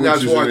 Yeah,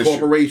 that's why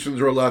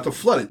corporations are allowed to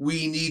flood it.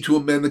 We need to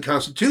amend the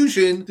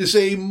Constitution to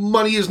say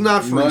money is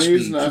not free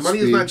speech. Money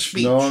is not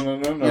speech.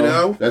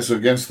 No. That's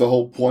against the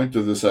whole point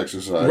of this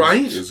exercise.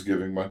 Right? Is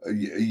giving money.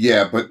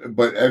 Yeah,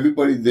 but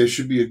everybody, there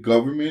should be a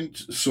government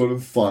sort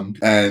of fund,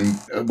 and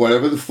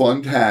whatever the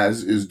fund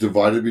has is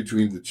divided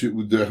between the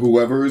two,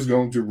 whoever is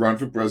going to run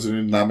for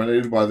president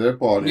nominated by their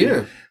party.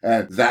 Yeah.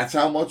 And that's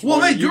how much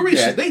money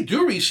they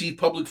do receive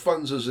public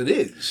funds as it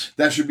is.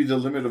 That should be the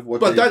limit of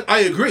what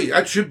I agree.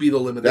 That should be the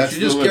limit. They should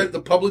just get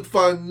the public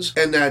funds,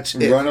 and that's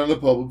it. Run on the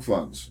public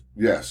funds.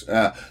 Yes,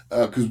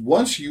 because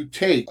once you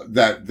take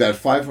that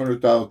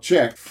 $500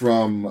 check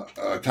from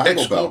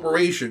Taco Bell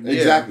corporation,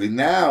 exactly.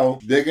 Now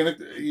they're gonna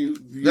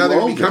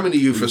be coming to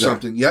you for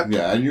something. Yep.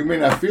 Yeah, and you may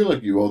not feel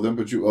like you owe them,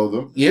 but you owe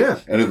them. Yeah.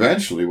 And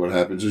eventually, what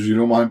happens is you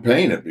don't mind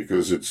paying it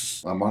because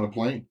I'm on a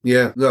plane.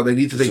 Yeah. No, they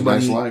need to take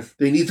money. Nice life.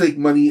 They need to take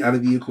money out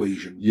of the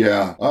equation.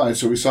 Yeah. All right.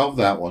 So we solved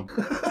that one.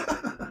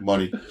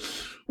 Money.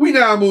 We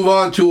now move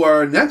on to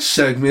our next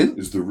segment.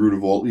 Is the root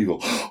of all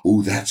evil.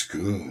 Ooh, that's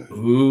good.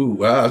 Ooh,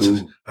 wow.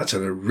 That's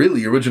a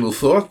really original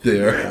thought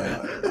there.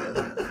 Yeah.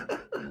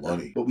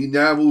 Money. But we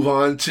now move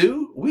on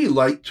to We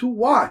Like to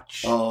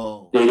Watch.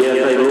 Oh.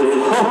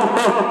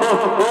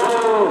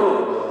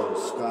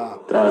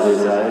 Stop.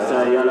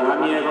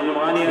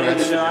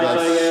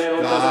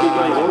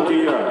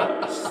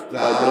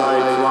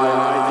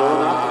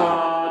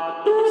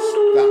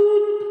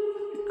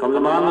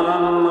 Komm,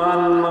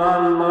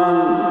 ran.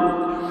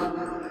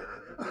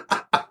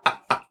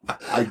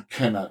 I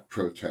cannot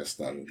protest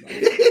that enough.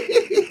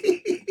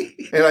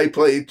 And I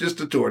play it just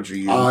to torture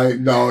you.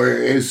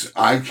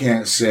 I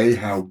can't say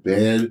how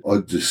bad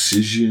a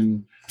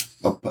decision.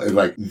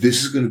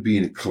 This is going to be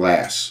in a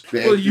class.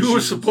 You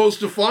were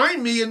supposed to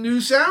find me a new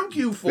sound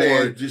cue for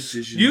it.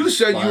 You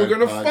said you were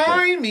going to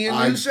find me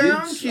a new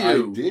sound cue.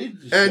 I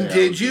did. And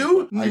did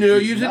you? No,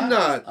 you did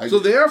not. So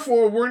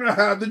therefore, we're going to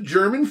have the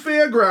German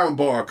fairground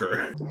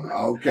barker.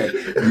 Okay.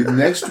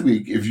 Next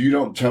week, if you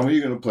don't tell me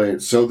you're going to play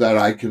it so that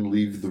I can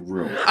leave the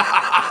room.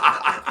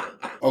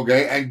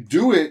 Okay, and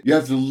do it. You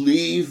have to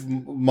leave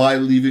my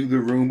leaving the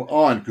room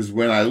on, because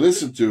when I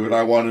listen to it,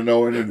 I want to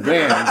know in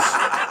advance.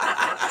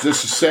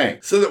 Just the same.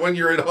 So that when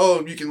you're at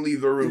home, you can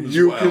leave the room as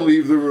You well. can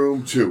leave the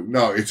room too.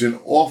 No, it's an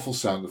awful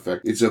sound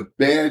effect. It's a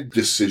bad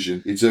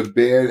decision. It's a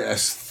bad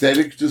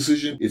aesthetic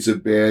decision. It's a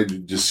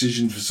bad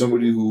decision for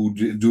somebody who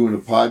doing a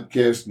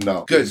podcast.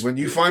 No. Good. When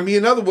you find me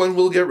another one,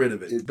 we'll get rid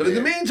of it. But in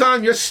the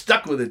meantime, you're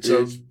stuck with it.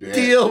 So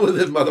deal with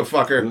it,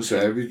 motherfucker.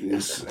 Listen,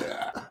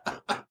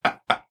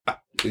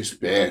 it's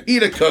bad.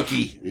 Eat a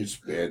cookie. It's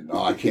bad.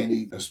 No, I can't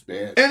eat. That's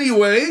bad.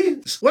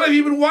 Anyway, what have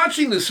you been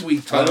watching this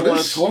week, Thomas? I don't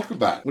want to talk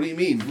about it. What do you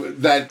mean?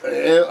 That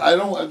I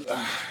don't.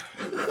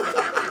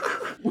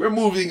 We're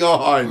moving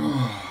on.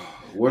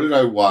 What did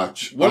I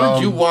watch? What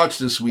did you watch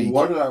this week?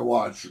 What did I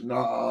watch?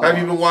 No. Have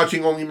you been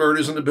watching Only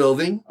Murders in the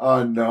Building?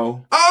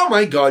 No. Oh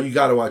my God, you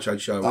got to watch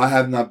that show. I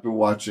have not been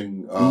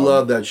watching.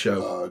 Love that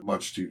show.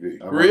 Much TV.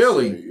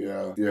 Really?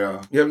 Yeah.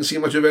 You haven't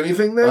seen much of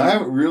anything then? I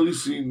haven't really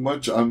seen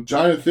much. I'm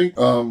trying to think.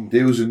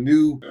 There was a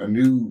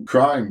new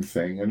crime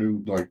thing, a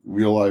new like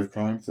real life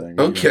crime thing.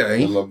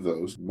 Okay. I love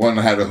those. One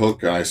had a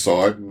hook, and I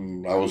saw it,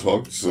 and I was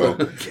hooked. So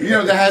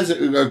that has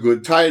a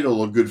good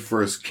title, a good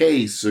first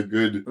case, a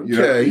good.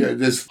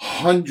 There's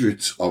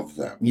hundreds of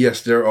them.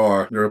 Yes, there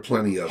are. There are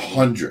plenty of them.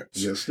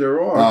 Hundreds. Yes,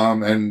 there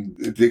are. And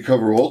they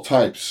cover all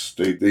types.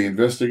 They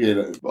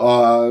investigate.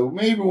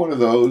 Maybe one of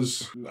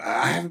those.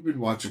 I haven't been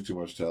watching too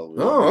much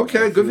television. Oh,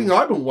 okay. Good thing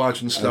I've been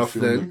watching stuff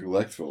then.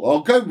 Neglectful. Oh,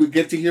 good. We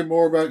get to hear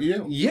more about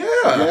you. Yeah.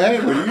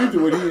 Yeah. What do you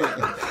do?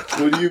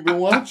 What have you been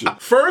watching?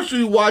 First,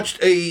 we watched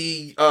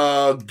a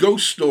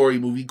ghost story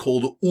movie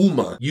called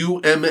Uma.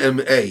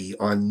 UMMA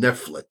on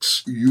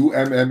Netflix.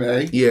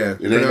 UMMA? Yeah.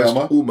 It ain't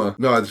Uma? Uma.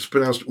 No, it's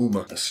pronounced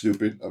Uma. That's stupid.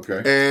 Okay.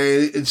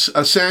 And it's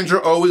Sandra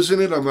Oh is in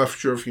it. I'm not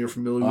sure if you're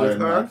familiar with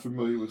her. I'm not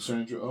familiar with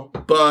Sandra Oh.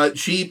 But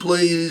she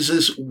plays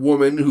this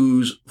woman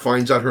who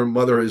finds out her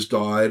mother has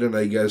died, and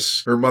I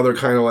guess her mother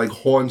kind of like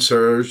haunts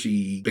her.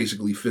 She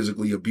basically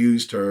physically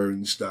abused her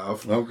and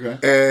stuff. Okay.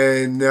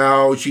 And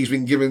now she's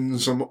been given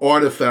some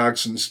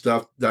artifacts and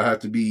stuff that have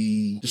to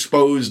be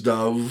disposed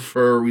of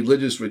for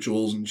religious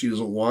rituals, and she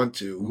doesn't want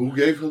to. Who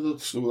gave her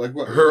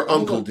what? Her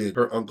uncle did.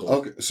 Her uncle.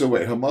 Okay. So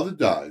wait, her mother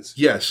dies.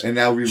 Yes. And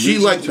now she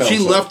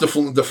left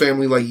the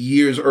family like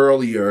years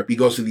earlier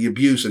because of the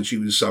abuse that she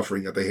was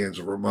suffering at the hands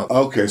of her mother.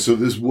 Okay, so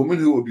this woman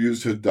who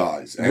abused her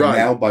dies, and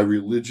now by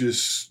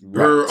religious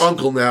her rights,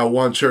 uncle now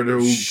wants her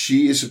to.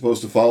 She is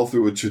supposed to follow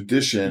through a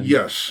tradition.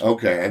 Yes.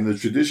 Okay, and the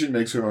tradition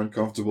makes her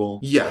uncomfortable.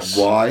 Yes.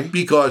 Why?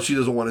 Because she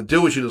doesn't want to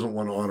do it. She doesn't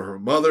want to honor her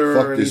mother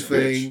or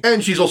anything.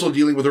 And she's also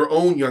dealing with her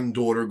own young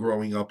daughter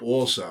growing up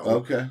also.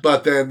 Okay.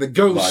 But then the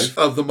ghost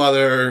of the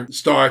mother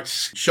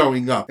starts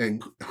showing up,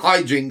 and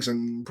hijinks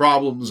and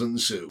problems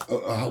ensue.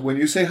 When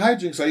you say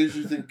hijinks, I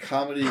usually think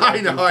comedy.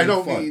 I know. I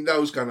don't mean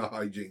those kind of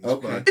hijinks.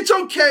 Okay. But it's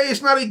okay.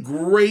 It's not a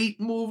great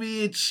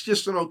movie. It's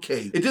just an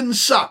okay. It didn't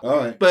suck. All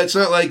right. But it's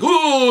not like,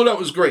 ooh, that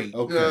was great.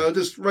 Okay.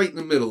 Just right in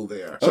the middle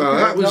there. So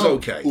that was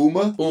okay.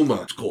 Uma?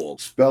 Uma, it's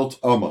called. Spelt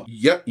Uma.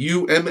 Yep,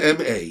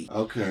 UMMA.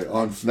 Okay,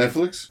 on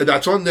Netflix?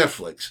 That's on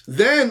Netflix.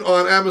 Then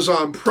on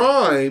Amazon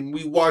Prime,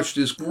 we watched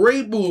this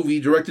great movie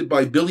directed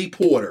by Billy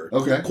Porter.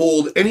 Okay.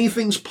 Called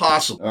Anything's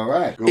Possible. All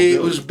right.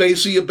 It was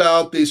basically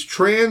about this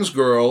trans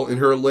girl in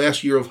her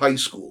last year of high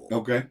school.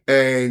 Okay.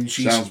 And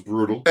she sounds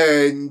brutal.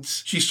 And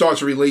she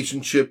starts a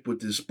relationship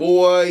with this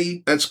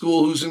boy at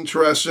school who's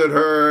interested in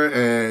her,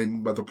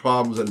 and about the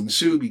problems that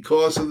ensue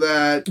because of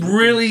that.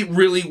 Really,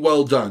 really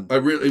well done. I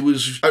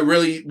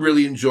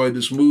really enjoyed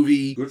this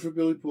movie. Good for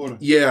Billy Porter.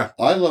 Yeah.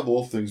 I love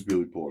all things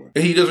Billy Porter.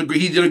 And he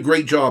did a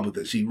great job with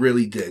this. He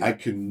really did. I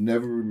can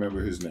never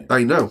remember his name.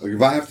 I know. Like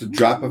if I have to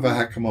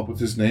come up with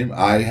his name,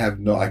 I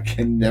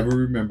can never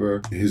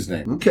remember his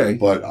name. Okay.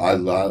 But I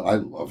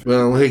love him.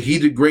 Well, hey, he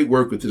did great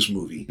work with this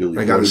movie.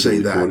 I gotta say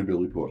that.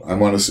 Billy Porter. I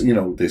want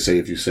to, they say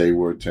if you say a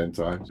word 10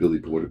 times, Billy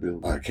Porter,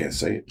 I can't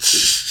say it.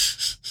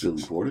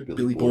 Billy Porter,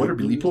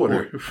 Billy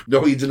Porter.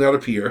 No, he did not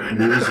appear.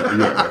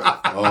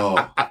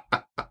 Oh.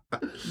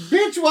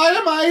 Bitch, why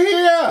am I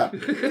here?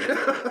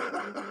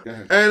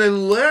 And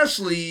then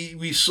lastly,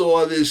 we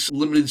saw this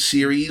limited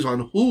series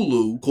on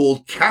Hulu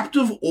called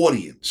Captive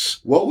Audience.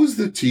 What was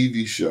the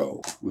TV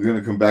show? We're going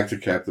to come back to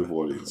Captive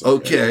Audience.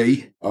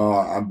 Okay.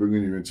 I'm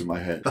bringing you into my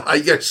head. I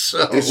guess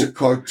so. It's a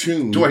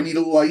cartoon. Do I need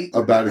a light?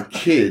 About a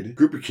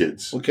group of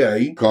kids.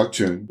 Okay.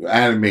 Cartoon.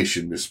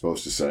 Animation, we're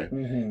supposed to say.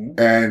 Mm-hmm.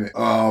 And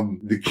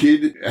the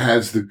kid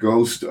has the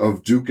ghost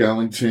of Duke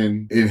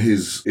Ellington in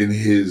his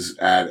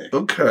attic.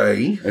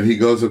 Okay. And he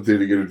goes up there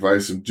to get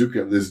advice from Duke.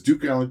 There's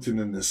Duke Ellington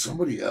and there's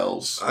somebody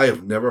else. I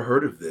have never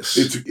heard of this.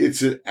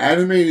 It's an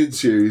animated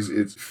series.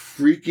 It's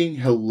freaking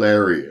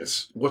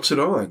hilarious. What's it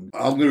on?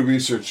 I'm going to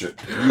research it.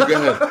 You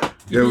go ahead.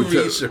 Do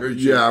research.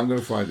 Yeah, I'm going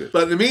to find it.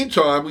 But in the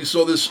meantime, we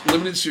saw this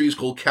limited series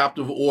called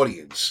Captive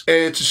Audience. And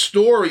it's a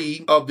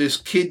story of this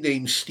kid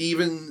named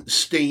Steven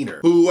Stainer,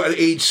 who at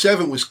age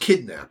 7 was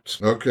kidnapped.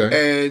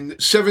 Okay.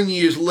 And 7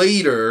 years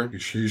later,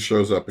 He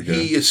shows up again.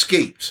 he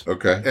escaped.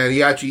 Okay. And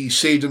he actually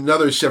saved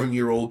another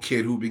 7-year-old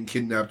kid who'd been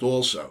kidnapped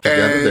also.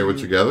 Together? And They were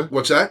together?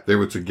 What's that? They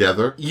were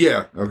together?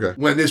 Yeah. Okay.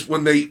 When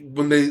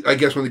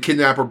the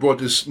kidnapper brought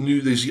this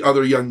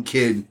other young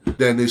kid,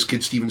 then this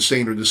kid Steven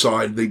Stainer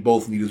decided they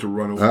both needed to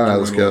run over. All right,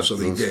 let's get so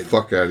they the did.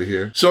 fuck out of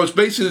here. So it's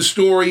basically the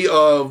story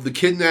of the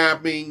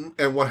kidnapping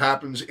and what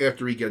happens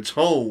after he gets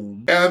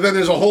home. And then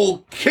there's a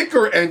whole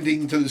kicker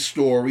ending to the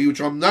story,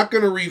 which I'm not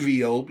going to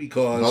reveal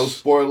because... No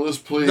spoilers,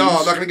 please. No,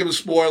 I'm not going to give a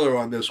spoiler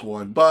on this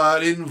one.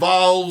 But it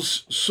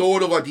involves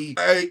sort of like the,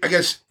 I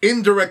guess,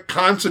 indirect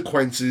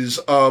consequences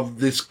of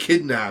this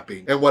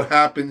kidnapping and what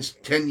happens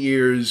 10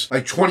 years,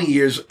 like 20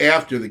 years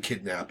after the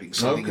kidnapping.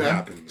 Something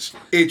happens.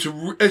 It's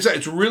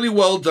really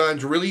well done.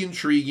 It's really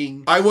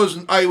intriguing. I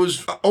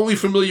was only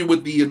familiar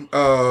with the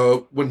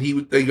when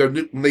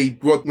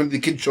the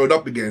kid showed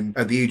up again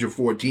at the age of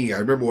 14. I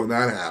remember when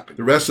that happened.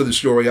 The rest of the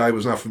story I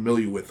was not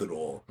familiar with at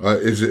all.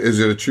 Is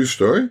it a true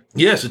story?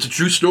 Yes, it's a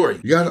true story.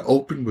 You got to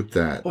open with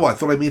that. Oh, I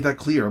thought I made that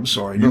clear. I'm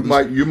sorry.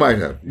 You might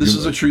have. This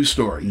is a true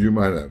story. You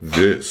might have.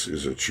 This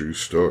is a true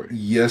story.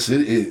 Yes,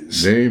 it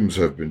is. Names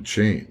have been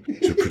changed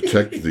to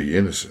protect the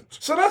innocent.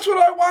 So that's what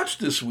I watched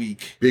this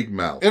week. Big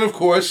Mouth. And of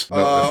course,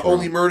 that's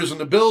Only wrong. Murders in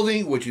the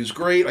Building, which is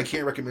great. I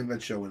can't recommend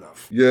that show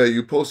enough. Yeah,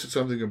 you posted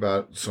something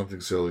about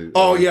something silly.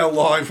 Oh, yeah, a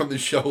line from the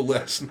show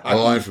last night. A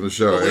line from the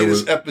show. The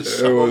latest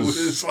episode.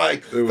 It's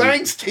like,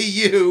 thanks to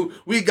you,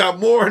 we got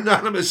more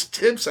anonymous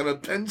tips and a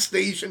Penn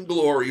Station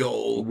glory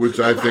hole. Which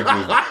I think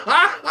was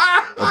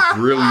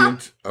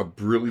a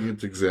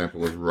brilliant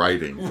example of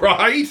writing.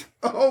 Right?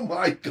 Oh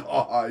my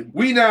God.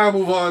 We now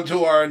move on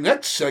to our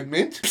next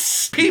segment.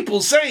 Psst,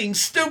 people saying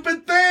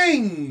stupid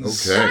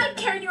things. Okay. God,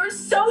 Karen, you're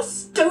so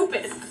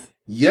stupid.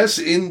 Yes,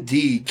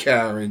 indeed,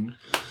 Karen.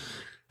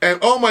 And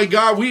oh my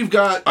God, we've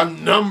got a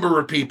number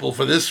of people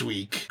for this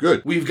week.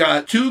 Good. We've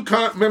got 2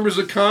 members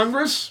of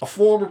Congress,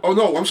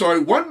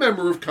 one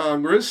member of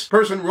Congress,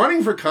 person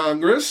running for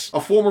Congress, a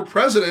former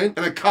president,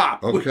 and a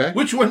cop. Okay.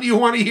 Which one do you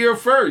want to hear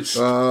first?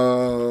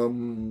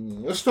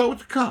 Let's start with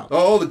the cop.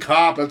 Oh, the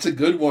cop. That's a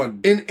good one.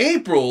 In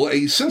April,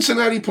 a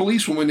Cincinnati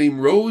policewoman named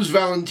Rose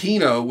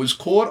Valentino was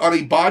caught on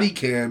a body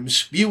cam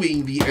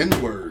spewing the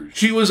N-word.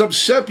 She was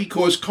upset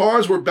because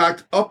cars were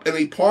backed up in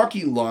a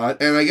parking lot,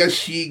 and I guess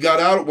she got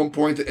out at one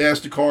point to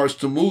ask the cars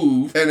to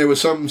move, and there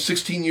was some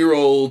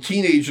 16-year-old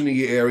teenager in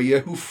the area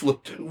who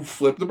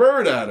flipped the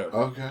bird at her.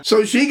 Okay.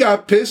 So she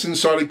got pissed and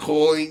started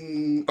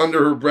calling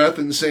under her breath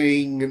and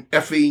saying an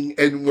effing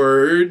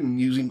N-word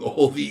and using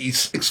all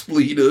these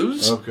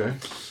expletives. Okay.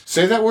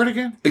 Say that word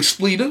again.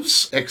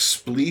 Expletives?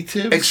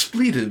 Expletives?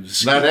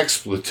 Expletives. Not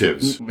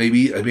expletives.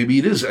 Maybe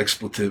it is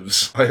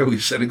expletives. I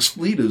always said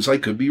expletives. I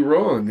could be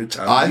wrong. It's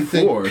happened I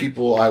before. think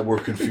people were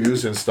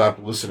confused and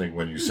stopped listening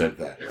when you said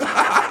that.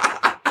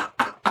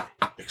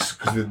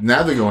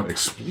 Now they're going,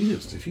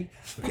 expletives, did he?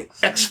 Okay,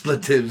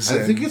 expletives. I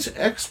then. think it's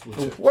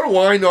expletive. What do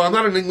I know? I'm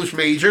not an English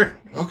major.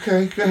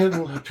 Okay, go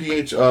ahead.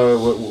 PH,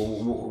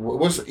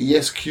 what's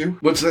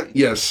ESQ? What's that?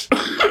 Yes.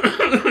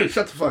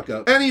 Shut the fuck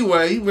up.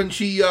 Anyway, when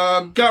she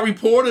got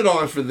reported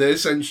on for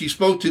this, and she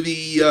spoke to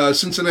the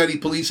Cincinnati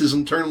Police's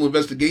Internal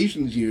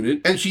Investigations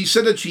Unit, and she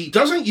said that she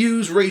doesn't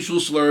use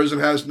racial slurs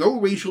and has no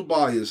racial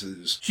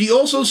biases. She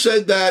also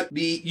said that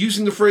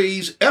using the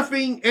phrase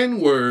effing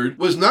N-word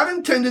was not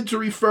intended to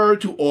refer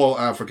to all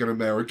African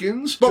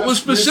Americans, but was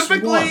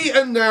specifically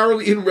and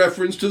narrowly in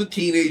reference to the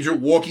teenager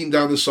walking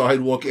down the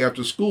sidewalk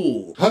after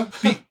school. Huh?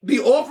 The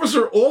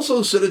officer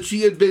also said that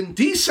she had been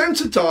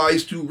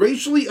desensitized to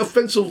racially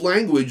offensive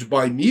language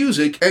by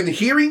music and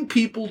hearing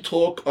people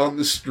talk on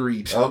the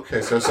street.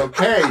 Okay, so it's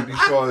okay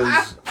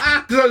because...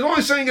 I was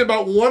only saying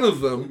about one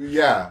of them.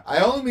 Yeah, I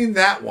only mean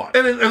that one.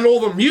 And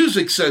all the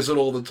music says it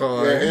all the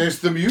time. Yeah, and it's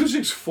the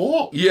music's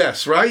fault.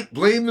 Yes, right?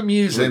 Blame the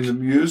music. Blame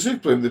the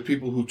music, blame the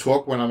people who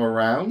talk when I'm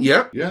around.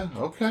 Yep. Yeah,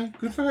 okay.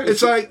 Good for her.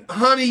 It's like,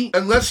 honey,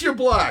 unless you're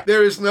black,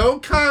 there is no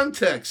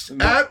context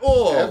at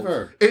all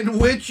ever. in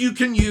which you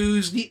can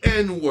use the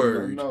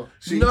N-word. No.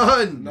 See,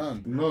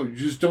 None. No, you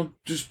just don't.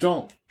 Just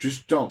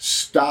don't.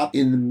 Stop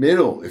in the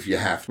middle if you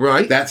have to.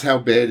 Right. That's how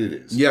bad it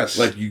is. Yes.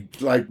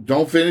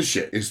 Don't finish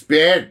it. It's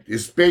bad.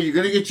 It's bad. You're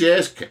gonna get your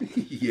ass kicked.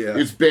 Yeah.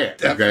 It's bad.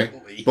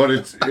 Definitely. Okay. But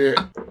it's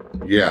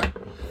yeah.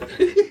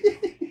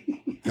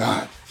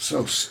 God,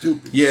 so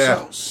stupid. Yeah.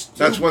 So stupid.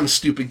 That's one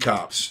stupid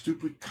cop.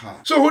 Stupid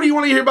cop. So who do you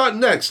want to hear about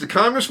next? The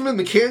congressman,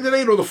 the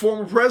candidate, or the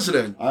former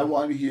president? I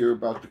want to hear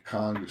about the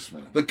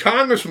congressman. The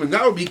congressman,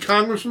 that would be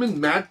Congressman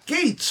Matt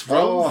Gaetz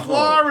from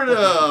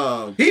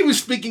Florida. He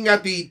was speaking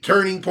at the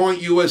Turning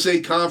Point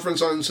USA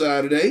conference on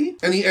Saturday,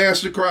 and he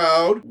asked the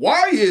crowd,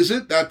 why is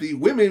it that the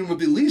women with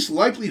the least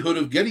likelihood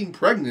of getting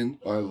pregnant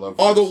I love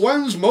are the this.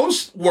 ones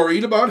most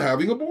worried about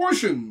having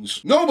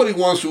abortions? Nobody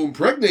wants to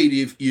impregnate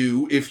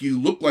you if you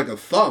look like a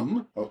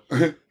thumb.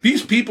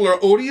 These people are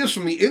odious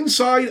from the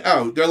inside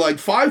out. They're like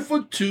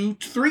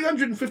 5'2",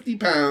 350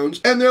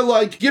 pounds, and they're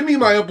like, give me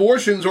my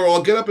abortions or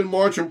I'll get up and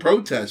march and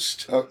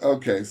protest.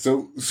 Okay,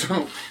 so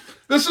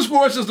This is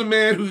Morris is the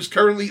man who's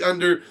currently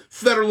under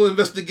federal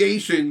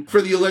investigation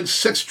for the alleged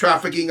sex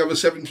trafficking of a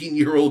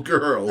 17-year-old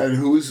girl.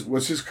 and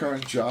what's his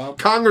current job?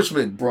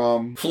 Congressman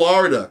From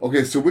Florida.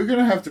 Okay, so we're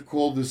gonna have to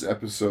call this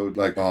episode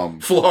like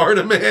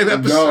Florida Man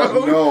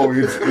episode? No,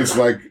 it's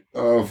like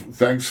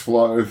thanks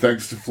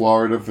to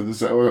Florida for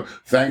this.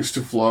 Thanks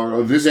to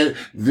Florida.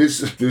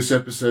 This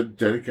episode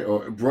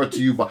dedicated brought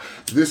to you by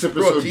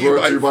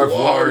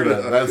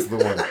Florida. That's the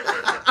one.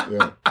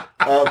 Yeah.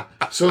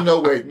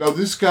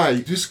 This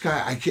guy,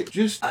 I can't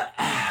just.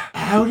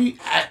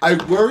 I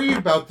worry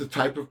about the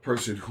type of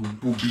person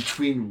who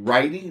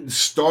between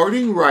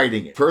starting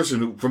writing it, person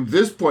who from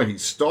this point he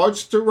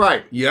starts to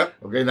write. Yep.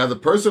 Okay, now the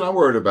person I'm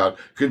worried about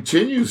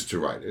continues to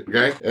write it.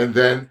 Okay, and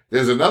then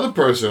there's another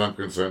person I'm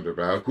concerned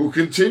about who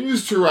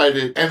continues to write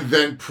it and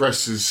then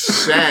presses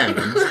send.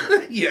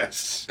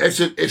 Yes.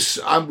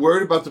 I'm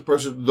worried about the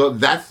person.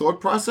 That thought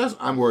process.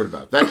 I'm worried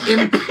about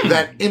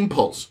that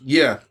impulse.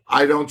 Yeah.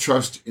 I don't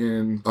trust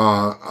in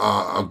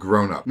a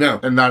grown-up.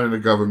 No. And not in a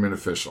government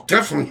official.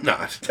 Definitely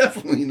not.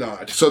 Definitely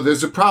not. So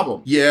there's a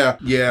problem. Yeah.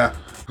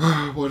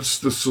 What's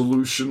the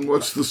solution,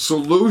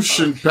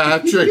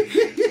 Patrick?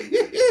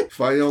 If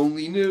I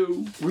only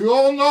knew. We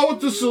all know what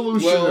the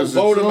solution is.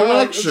 Vote it's him an out.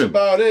 election.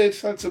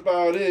 That's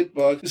about it.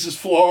 But this is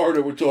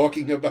Florida we're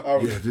talking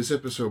about. Yeah, this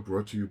episode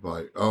brought to you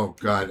by, oh,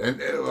 God. And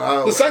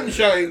the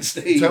Sunshine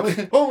State. Tell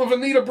me. Home of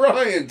Anita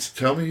Bryant.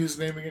 Tell me his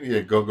name again.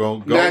 Yeah,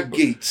 go. Matt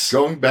Gaetz.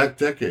 Going back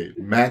decade.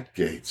 Matt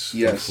Gaetz.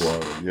 Yes. From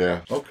Florida.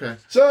 Yeah. Okay.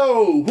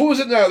 So, who is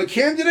it now? The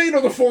candidate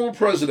or the former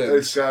president?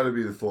 It's got to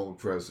be the former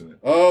president.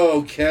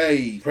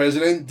 Okay.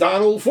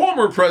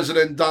 Former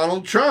President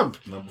Donald Trump.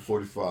 Number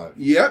 45.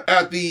 Yep.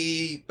 At the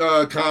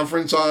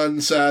conference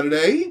on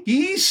Saturday,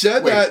 he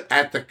said that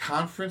at the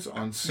conference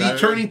on Saturday, the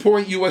Turning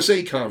Point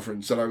USA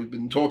conference that I've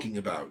been talking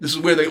about. This is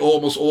where they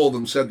almost all of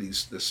them said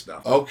this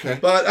stuff. Okay.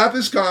 But at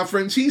this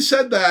conference, he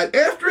said that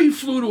after he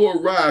flew to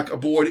Iraq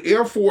aboard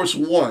Air Force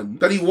One,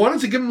 that he wanted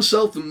to give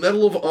himself the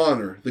Medal of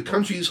Honor, the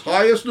country's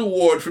highest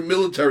award for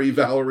military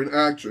valor in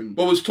action,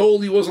 but was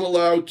told he wasn't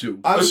allowed to.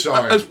 I'm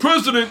sorry. As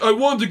president, I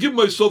wanted to give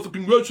myself a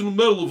Congressional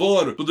Medal of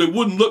Honor, but they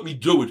wouldn't let me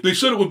do it. They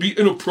said it would be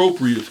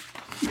inappropriate.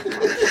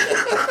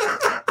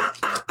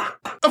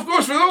 Of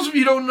course, for those of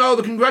you who don't know,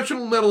 the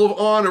Congressional Medal of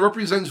Honor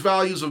represents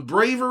values of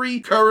bravery,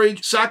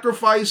 courage,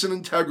 sacrifice, and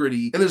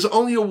integrity, and is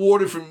only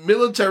awarded for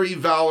military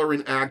valor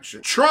in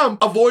action.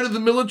 Trump avoided the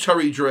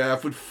military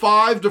draft with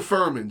 5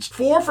 deferments,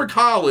 4 for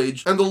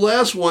college, and the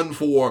last one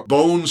for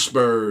bone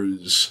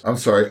spurs. I'm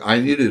sorry, I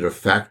needed a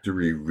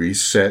factory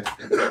reset.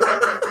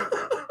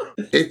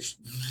 It's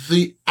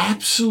the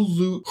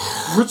absolute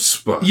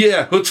chutzpah.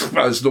 Yeah,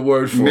 chutzpah is the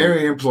word for it.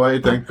 Mary Ann Play,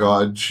 thank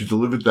God, she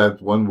delivered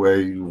that one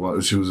way.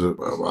 She was a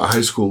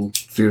high school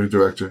theater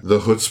director. The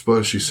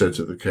chutzpah, she said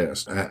to the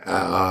cast,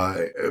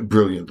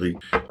 brilliantly.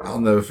 I'll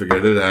never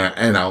forget it,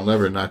 and I'll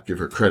never not give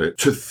her credit.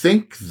 To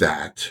think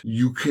that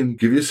you can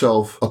give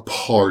yourself a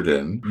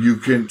pardon, you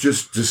can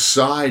just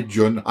decide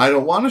I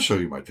don't want to show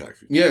you my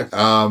taxes. Yeah.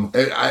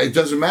 It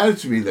doesn't matter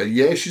to me that,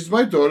 yeah, she's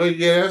my daughter,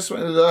 yes,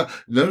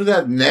 none of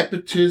that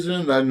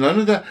nepotism, none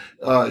of that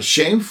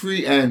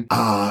shame-free, and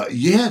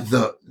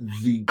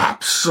the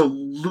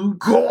absolute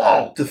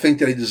gall to think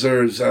that he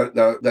deserves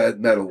that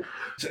medal.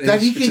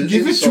 That he can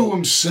give it to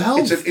himself.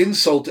 It's an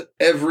insult to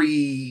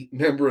every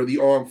member of the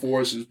armed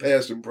forces,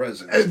 past and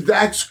present. And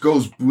that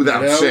goes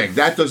without saying.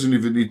 That doesn't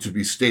even need to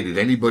be stated.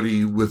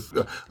 Anybody with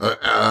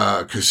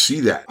could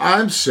see that.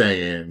 I'm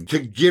saying to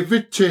give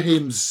it to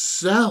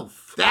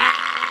himself.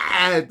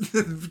 That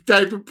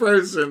type of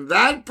person.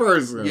 That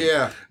person.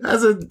 Yeah.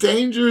 That's a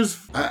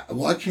dangerous...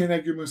 why can't I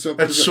give myself...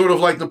 That's sort of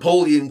like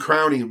Napoleon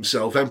crowning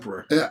himself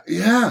emperor.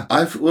 Yeah.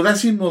 That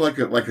seemed more like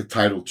a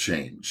title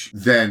change.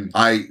 Then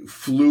I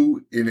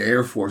flew in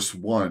Air Force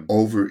One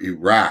over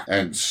Iraq,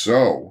 and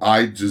so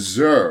I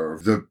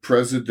deserve the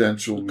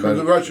Congressional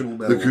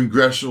Medal. The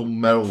Congressional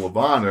Medal of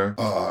Honor.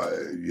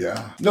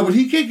 Yeah. No, but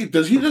he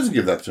doesn't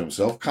give that to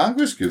himself.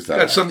 Congress gives that.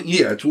 That's something.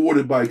 Yeah, it's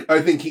awarded by.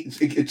 I think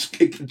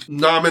it's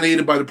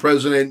nominated by the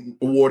president,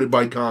 awarded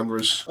by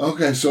Congress.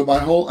 Okay, so my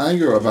whole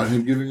anger about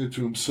him giving it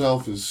to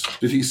himself is...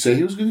 Did he say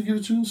he was going to give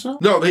it to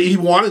himself? No, he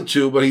wanted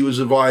to, but he was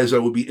advised that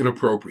it would be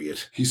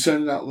inappropriate. He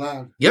said it out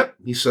loud. Yep,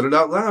 he said it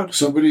out loud.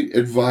 Somebody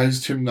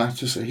advised him not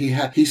to say.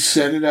 He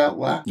said it out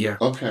loud. Yeah.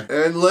 Okay.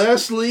 And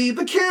lastly,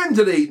 the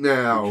candidate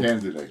now. The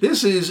candidate.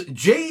 This is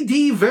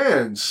J.D.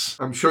 Vance.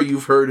 I'm sure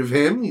you've heard of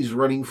him. He's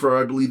running for,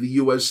 I believe, the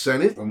U.S.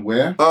 Senate. From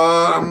where?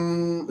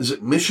 is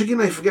it Michigan?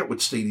 I forget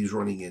what state he's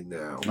running in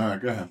now. All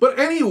right, go ahead. But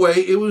anyway,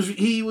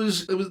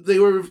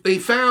 they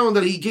found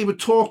that he gave a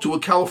talk to a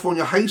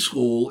California high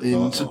school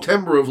in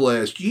September of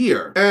last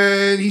year.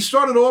 And he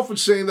started off with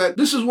saying that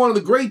this is one of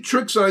the great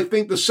tricks that I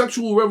think the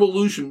sexual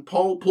revolution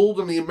pulled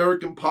on the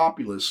American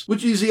populace,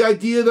 which is the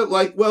idea that,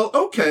 like, well,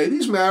 okay,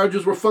 these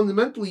marriages were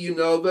fundamentally,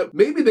 that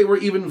maybe they were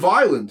even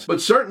violent,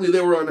 but certainly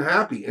they were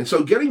unhappy. And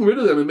so getting rid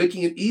of them and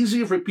making it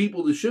easier for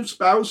people to shift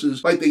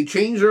spouses like they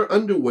change their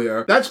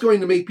underwear, that's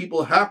going to make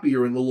people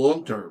happier in the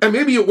long term. And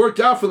maybe it worked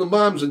out for the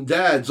moms and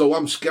dads, though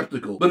I'm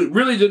skeptical. But it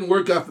really didn't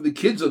work out for the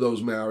kids of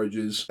those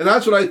marriages. And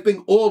that's what I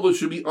think all of us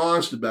should be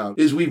honest about,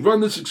 is we've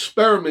run this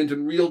experiment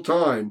in real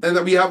time, and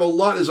that we have a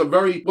lot is a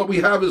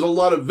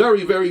lot of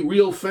very, very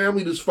real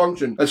family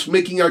dysfunction that's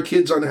making our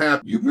kids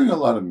unhappy. You bring a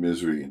lot of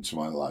misery into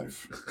my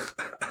life.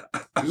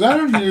 Because I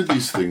don't hear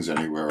these things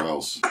anywhere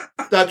else.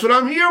 That's what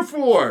I'm here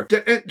for,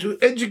 to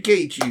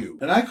educate you.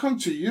 And I come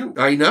to you.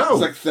 I know.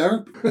 It's like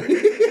therapy.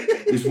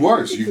 It's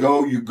worse.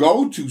 You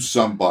go to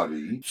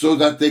somebody so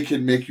that they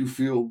can make you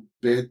feel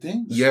bad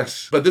things.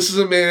 Yes. But this is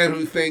a man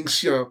who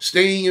thinks,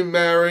 staying in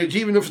marriage,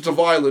 even if it's a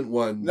violent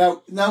one,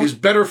 now is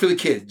better for the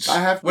kids.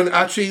 When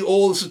actually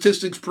all the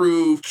statistics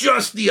prove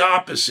just the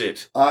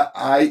opposite.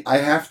 I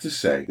have to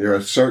say,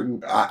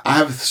 I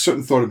have a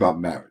certain thought about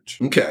marriage.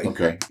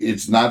 Okay.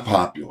 It's not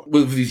popular.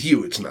 With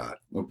you, it's not.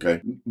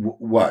 Okay.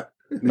 What?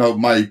 No,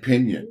 my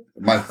opinion.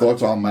 My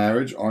thoughts on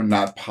marriage are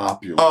not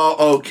popular.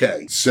 Oh,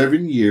 okay.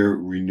 7-year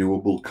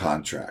renewable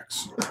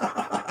contracts.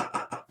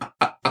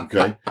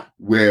 Okay?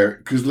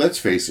 Because let's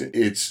face it,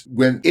 it's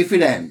when it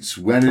ends,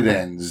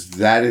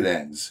 that it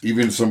ends,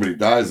 even if somebody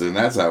dies and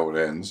that's how it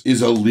ends,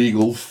 is a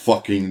legal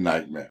fucking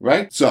nightmare,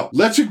 right? So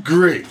let's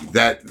agree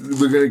that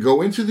we're going to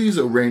go into these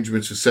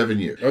arrangements for 7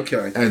 years.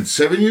 Okay. And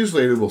 7 years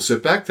later, we'll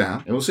sit back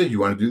down and we'll say, you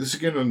want to do this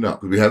again or no?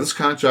 Because we have this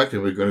contract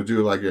and we're going to do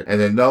it like it. And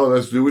then, no,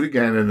 let's do it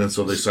again. And then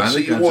so they sign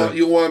the contract.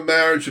 You want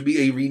marriage to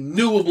be a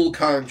renewable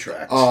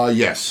contract?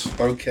 Yes.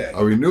 Okay.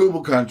 A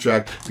renewable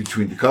contract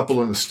between the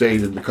couple and the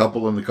state and the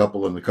couple and the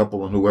couple and the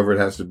couple and whoever it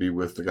has to be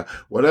with, the guy,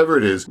 whatever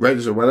it is,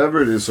 register, whatever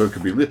it is, so it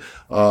could be,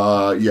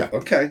 yeah.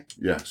 Okay.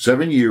 Yeah,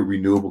 7-year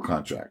renewable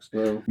contracts.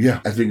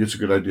 Yeah, I think it's a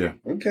good idea.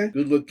 Okay.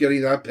 Good luck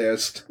getting that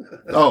passed.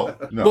 Oh,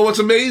 no. But what's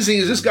amazing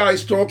is this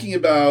guy's talking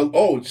about,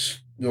 it's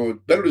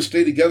better to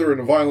stay together in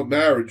a violent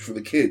marriage for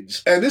the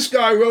kids. And this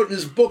guy wrote in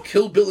his book,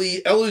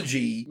 Hillbilly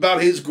Elegy,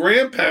 about his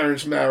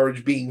grandparents'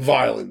 marriage being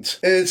violent.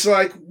 And it's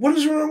like, what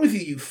is wrong with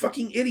you, you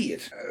fucking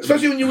idiot?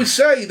 Especially when you would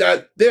say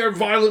that their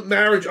violent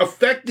marriage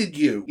affected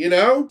you,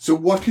 So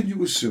what can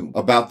you assume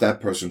about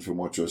that person from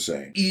what you're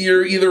saying?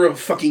 You're either a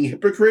fucking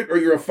hypocrite or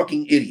you're a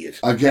fucking idiot.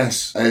 I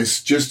guess.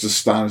 It's just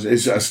astonishing.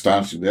 It's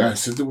astonishing. I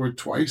said the word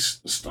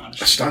twice.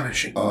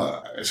 Astonishing.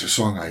 It's a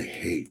song I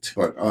hate.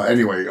 But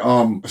anyway,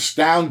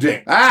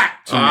 astounding.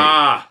 To me,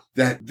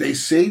 that they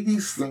say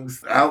these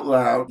things out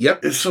loud.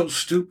 Yep. It's so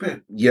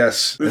stupid.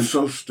 Yes. It's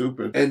so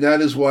stupid. And that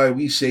is why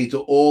we say to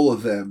all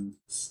of them,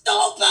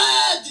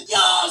 Stupid!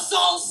 You're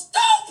so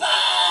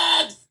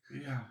stupid!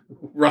 Yeah.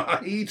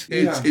 Right?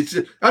 It's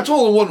that's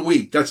all in 1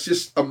 week. That's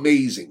just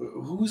amazing.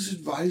 Who's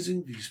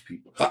advising these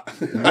people?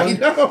 I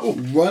know.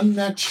 Run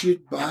that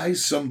shit by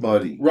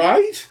somebody.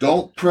 Right?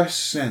 Don't press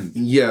send.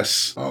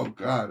 Yes. Oh,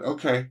 God.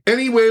 Okay.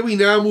 Anyway, we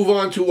now move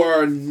on to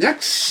our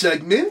next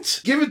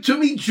segment. Give it to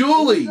me,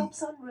 Julie.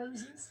 Drops on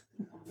roses,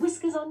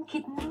 whiskers on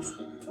kittens,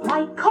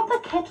 bright copper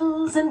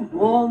kettles and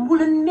warm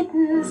woolen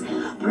mittens,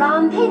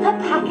 brown paper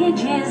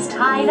packages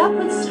tied up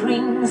with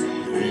strings.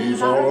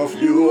 These are a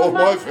few of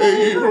my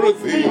favorite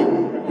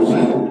things.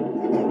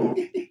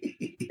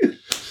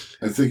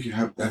 I think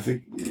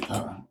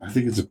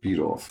it's a beat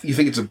off. You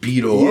think it's a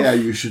beat off? Yeah,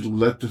 you should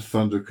let the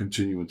thunder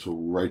continue until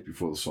right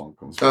before the song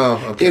comes back.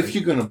 Oh, okay. If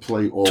you're gonna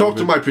play all Talk of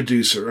to it, my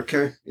producer,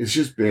 okay? it's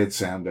just bad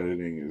sound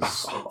editing.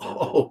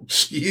 Oh,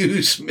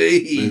 excuse me.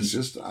 It's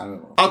just, I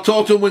don't know. I'll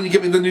talk to him when you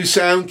give me the new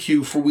sound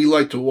cue for We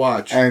Like to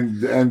Watch. And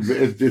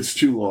it's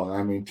too long.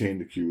 I maintain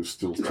the queue is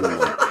still too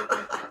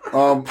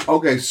long.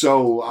 Okay,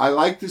 so I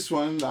like this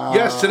one.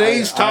 Yes,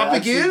 today's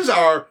topic is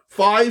our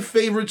 5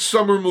 favorite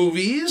summer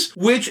movies,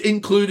 which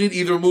included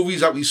either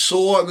movies that we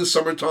saw in the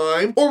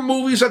summertime or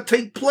movies that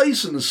take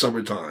place in the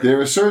summertime.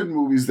 There are certain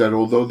movies that,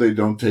 although they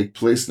don't take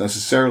place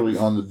necessarily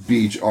on the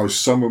beach, are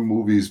summer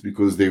movies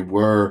because they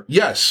were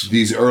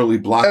these early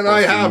blockbuster and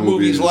I have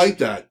movies like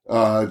that.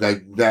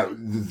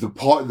 The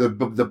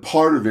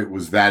part of it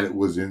was that it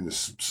was in the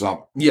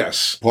summer.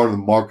 Yes. Part of the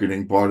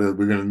marketing, part of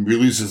we're going to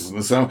release this in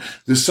the summer.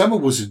 The summer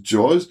was it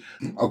Jaws?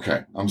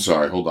 Okay, I'm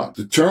sorry, hold on.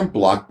 The term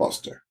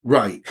blockbuster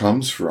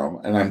comes from,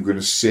 and I'm going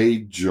to say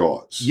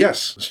Jaws.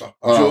 Yes.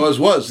 Jaws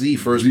was the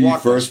first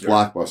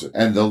blockbuster.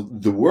 And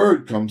the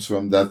word comes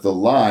from that the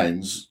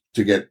lines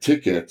to get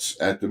tickets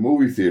at the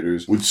movie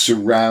theaters would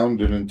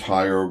surround an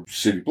entire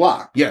city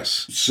block.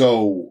 Yes.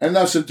 So, and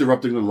that's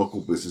interrupting the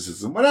local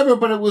businesses and whatever,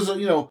 but it was a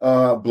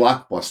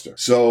blockbuster.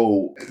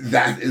 So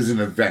that is an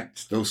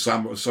event. Those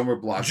summer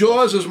blockbusters.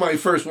 Jaws is my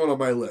first one on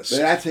my list.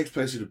 That takes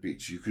place at the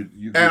beach. You could.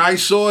 And I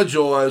saw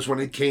Jaws when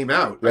it came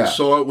out. Yeah. I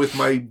saw it with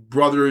my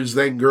brother's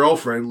then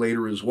girlfriend,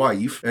 later his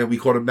wife, and we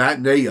caught a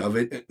matinee of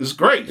it. It was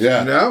great.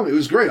 Yeah. You know, it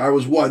was great. I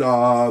was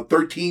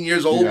 13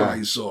 years old when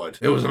I saw it.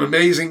 It was an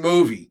amazing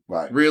movie.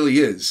 Right. It really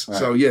is. Right.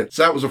 So yeah,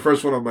 so that was the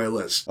first one on my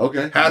list.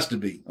 Okay. Has to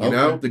be. You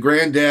know, the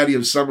granddaddy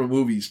of summer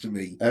movies to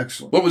me.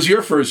 Excellent. What was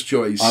your first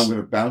choice? I'm going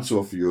to bounce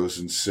off yours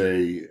and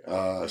say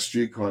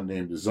Streetcar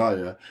Named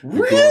Desire.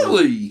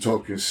 Really?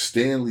 Talking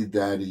Stanley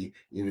Daddy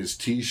in his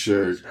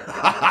T-shirt.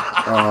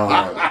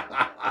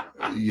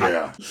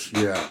 Yeah.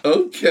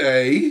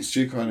 Okay.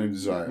 Streetcar Named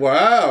Desire.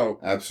 Wow.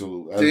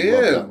 Absolutely.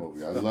 Damn.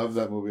 I love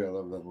that movie.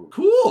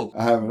 Cool.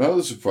 I have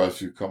another surprise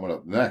for you coming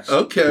up next.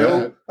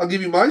 Okay. I'll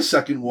give you my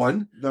second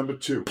one. Number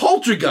 2.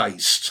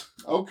 Poltergeist.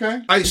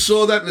 Okay. I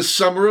saw that in the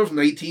summer of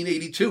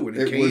 1982 when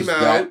it came was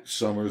out. That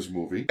summer's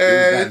movie.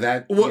 And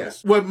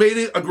Yes. what made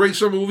it a great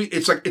summer movie?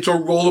 It's a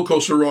roller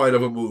coaster ride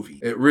of a movie.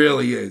 It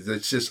really is.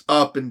 It's just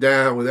up and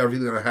down with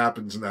everything that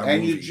happens in that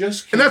movie. You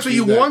just can't and that's what do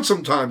you that. want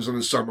sometimes in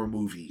a summer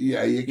movie.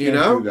 Yeah, you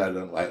can't do that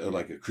in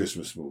like a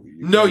Christmas movie.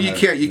 You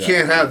can't. You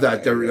can't have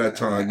that during that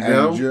time.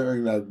 And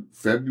during that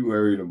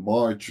February to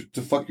March, what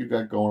the fuck you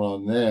got going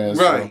on there?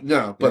 Right.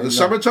 But the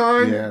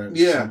summertime.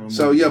 Yeah.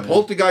 So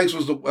Poltergeist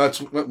was that's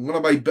one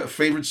of my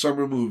favorite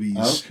summer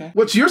movies. Okay.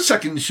 What's your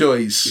second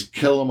choice?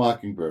 Kill a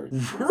Mockingbird.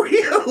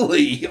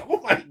 Really?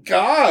 Oh my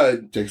God.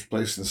 It takes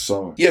place in the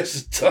summer.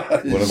 Yes, it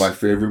does. One of my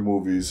favorite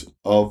movies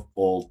of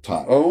all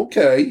time.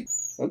 Okay,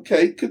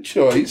 good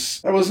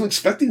choice. I wasn't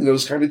expecting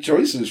those kind of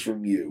choices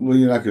from you. Well,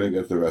 you're not going to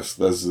get the rest.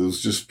 It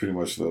was just pretty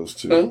much those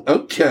two.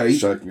 Okay.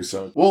 Strike me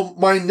so. Well,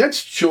 my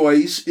next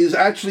choice is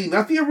actually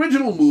not the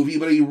original movie,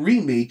 but a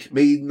remake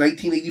made in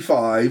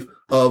 1985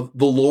 of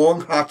The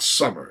Long Hot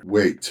Summer.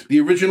 Wait. The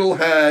original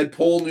had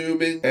Paul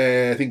Newman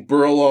and I think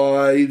Burl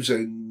Ives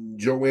and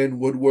Joanne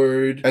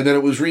Woodward, and then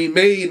it was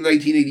remade in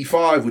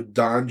 1985 with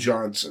Don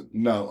Johnson.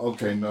 No.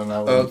 Okay.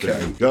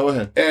 Go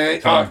ahead.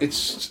 And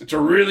it's a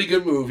really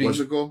good movie. What's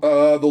it called?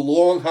 The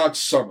Long Hot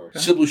Summer. Okay.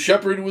 Sybil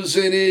Shepherd was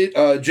in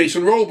it.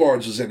 Jason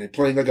Robards was in it,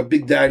 playing like a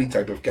Big Daddy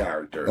type of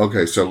character.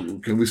 Okay, so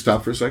can we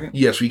stop for a second?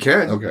 Yes, we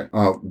can. Okay.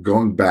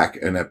 Going back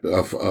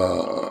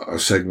a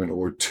segment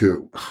or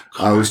two,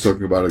 I was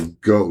talking about the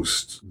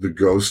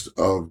ghost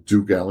of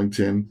Duke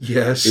Ellington.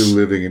 Yes.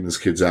 Living in his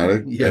kid's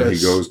attic. Yes. And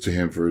he goes to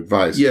him for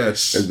advice. Yes.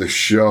 And the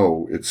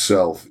show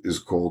itself is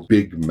called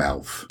Big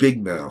Mouth.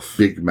 Big Mouth.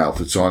 Big Mouth.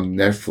 It's on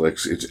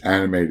Netflix. It's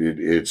animated.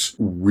 It's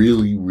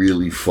really,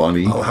 really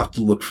funny. I'll have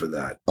to look for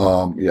that.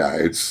 Yeah,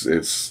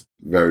 it's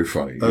very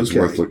funny. It's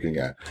worth looking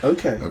at.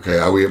 Okay. Okay,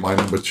 are we at my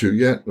number 2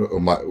 yet?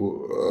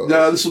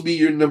 No, this will be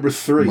your number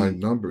 3. My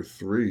number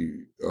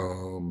 3,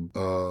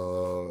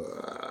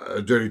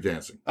 Dirty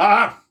Dancing.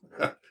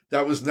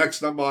 That was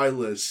next on my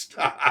list.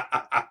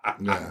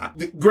 Yeah.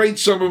 Great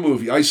summer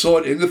movie. I saw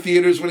it in the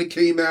theaters when it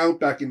came out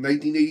back in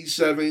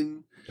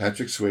 1987.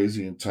 Patrick Swayze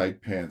in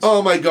tight pants.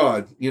 Oh my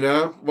God. You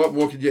know, what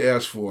more could you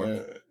ask for?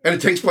 And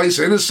it takes place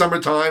in the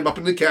summertime up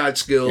in the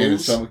Catskills. In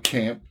summer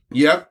camp.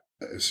 Yep.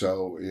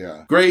 So,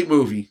 yeah. Great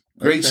movie.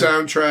 Great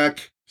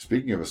soundtrack.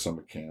 Speaking of a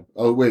summer camp.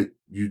 Oh, wait.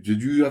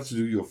 Did you have to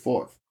do your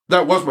 4th?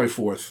 That was my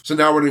 4th. So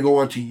now we're going to go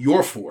on to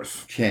your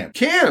 4th.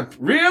 Camp.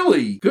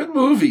 Really? Good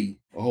movie.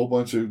 A whole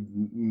bunch of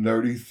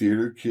nerdy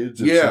theater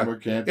kids at summer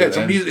camp. Yeah,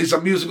 it's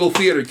a musical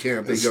theater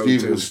camp they go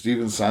to.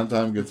 Stephen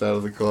Sondheim gets out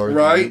of the car.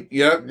 Right,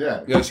 yep.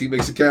 Yeah. Yes, he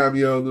makes a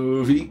cameo in the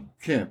movie.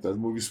 Camp. That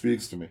movie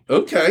speaks to me.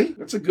 Okay,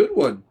 that's a good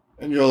one.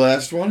 And your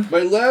last one? My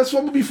last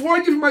one, but before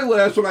I give you my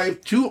last one, I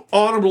have 2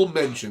 honorable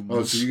mentions.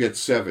 Oh, so you get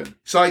 7.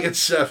 So I get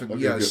 7,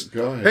 okay, yes.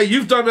 Go ahead. Hey,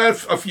 you've done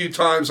that a few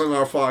times on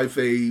our 5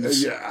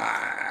 faves.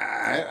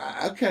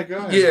 Okay, go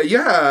ahead. Yeah, you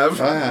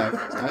have. I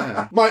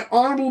have. My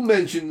honorable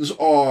mentions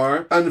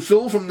are on a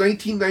film from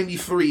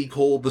 1993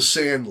 called The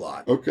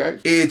Sandlot. Okay.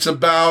 It's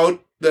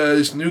about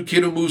this new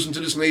kid who moves into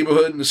this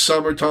neighborhood in the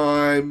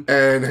summertime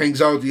and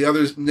hangs out with the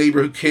other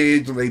neighborhood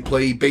kids, and they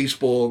play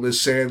baseball in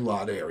this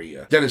Sandlot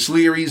area. Dennis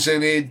Leary's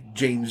in it.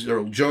 James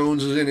Earl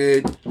Jones is in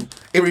it.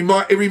 It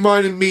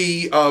reminded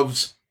me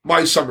of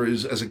my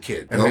summers as a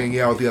kid and hanging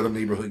out with the other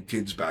neighborhood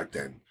kids back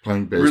then.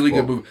 Playing baseball. Really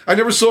good movie. I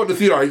never saw it in the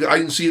theater. I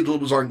didn't see it until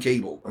it was on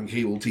cable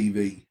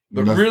TV.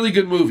 But really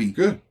good movie.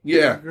 Good.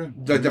 Yeah. Good.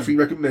 I definitely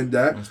recommend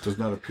that. This does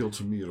not appeal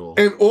to me at all.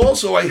 And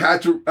also I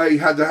had to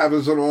have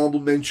as an honorable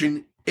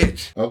mention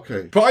It.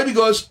 Okay. Probably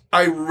because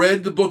I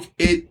read the book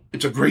It.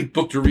 It's a great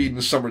book to read in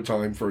the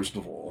summertime, first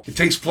of all. It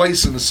takes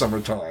place in the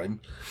summertime.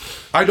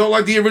 I don't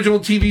like the original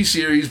TV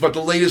series, but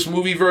the latest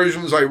movie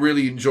versions I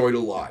really enjoyed a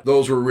lot.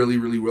 Those were really,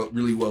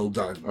 really well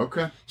done.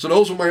 Okay. So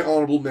those are my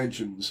honorable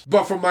mentions.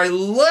 But for my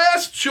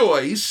last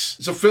choice,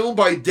 it's a film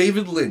by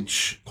David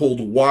Lynch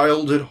called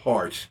Wild at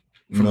Heart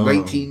from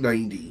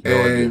 1990.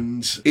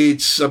 And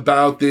it's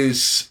about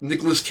this,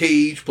 Nicolas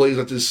Cage plays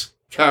at this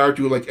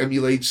character who like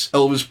emulates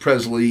Elvis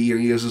Presley,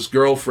 and he has this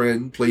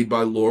girlfriend played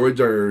by Laura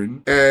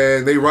Dern,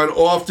 and they run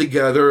off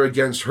together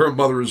against her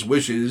mother's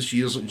wishes.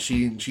 She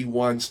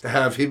wants to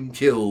have him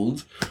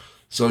killed.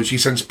 So she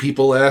sends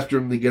people after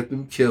him to get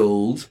them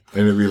killed.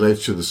 And it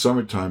relates to the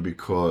summertime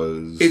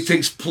because... It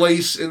takes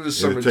place in the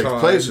summertime. It takes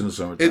place in the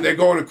summertime. And they're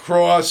going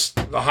across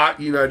the hot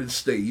United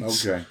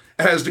States. Okay.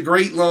 It has the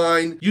great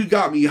line, "You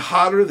got me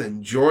hotter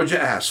than Georgia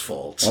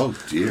asphalt." Oh,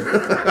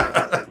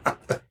 dear.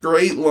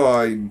 Great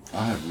line.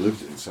 I have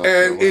lived in South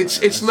Carolina. And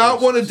it's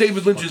not one of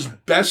David Lynch's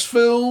best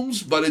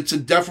films, but it's a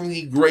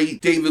definitely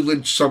great David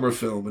Lynch summer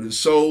film. It is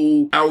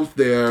so out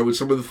there with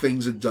some of the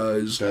things it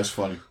does. That's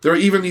funny. There are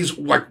even these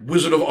like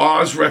Wizard of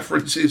Oz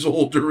references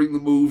all during the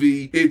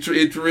movie. It's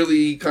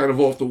really kind of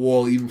off the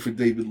wall even for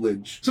David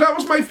Lynch. So that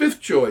was my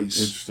fifth choice.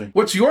 Interesting.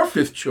 What's your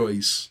fifth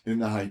choice? In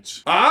the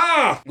Heights.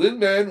 Ah!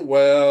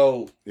 Lin-Manuel.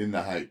 In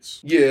the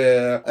Heights.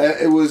 Yeah.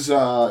 It was,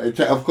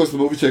 of course, the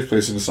movie takes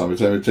place in the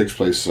summertime. It takes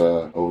place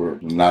over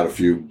not a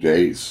few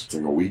days. It's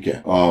like a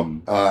weekend.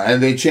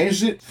 And they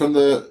changed it from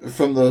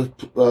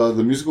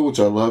the musical, which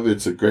I love.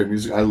 It's a great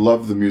music. I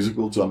love the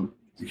musical. So I'm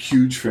a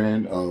huge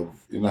fan of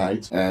In the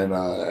Heights. And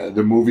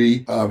the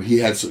movie, he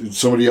had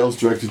somebody else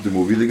directed the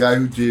movie. The guy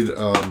who did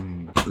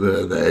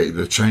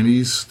the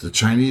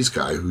Chinese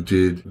guy who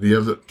did the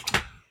other...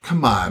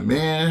 Come on,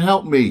 man,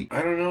 help me.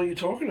 I don't know what you're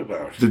talking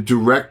about. The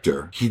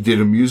director, he did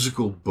a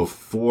musical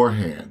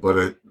beforehand, but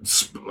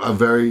a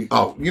very...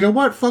 Oh, you know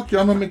what? Fuck you.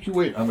 I'm going to make you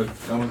wait. I'm going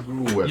to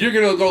Google it. You're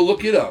going to go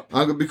look it up.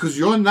 Because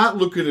you're not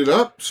looking it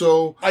up,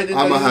 so I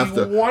didn't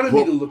know you wanted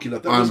me to look it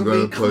up. That wasn't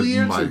made clear to me.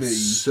 I'm going to put my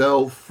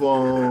cell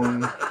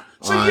phone...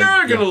 So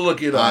you're going to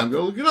look it up. I'm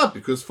going to look it up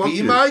because fuck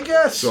you. Be my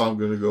guest. So I'm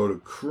going to go to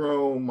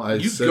Chrome.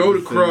 You go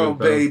to Chrome,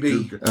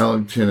 baby. Duke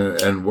Ellington.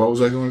 And what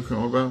was I going to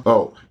Chrome about?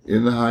 Oh,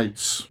 In the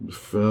Heights. The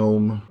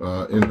film.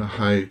 In the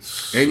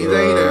Heights. Any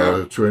day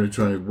now.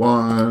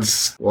 2021.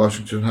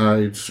 Washington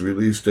Heights.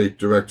 Release date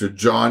director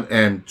John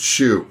M.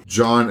 Chu.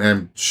 John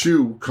M.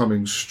 Chu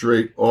coming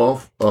straight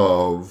off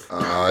of...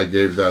 I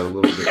gave that a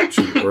little bit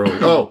too early.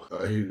 Oh,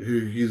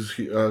 he's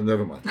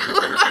never mind.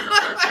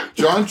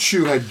 John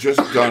Chu had just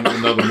done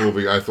another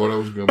movie. I thought I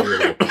was going to be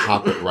able to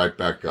pop it right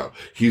back up.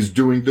 He's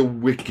doing the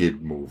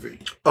Wicked movie.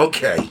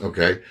 Okay.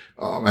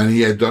 And he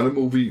had done a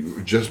movie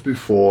just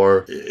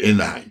before In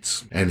the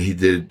Heights. And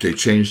they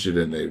changed it,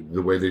 and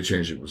the way they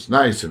changed it was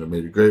nice, and it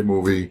made a great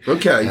movie.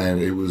 Okay. And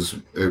it was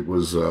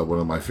one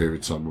of my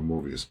favorite summer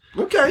movies.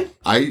 Okay.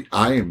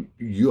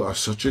 You are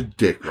such a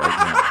dick right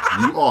now.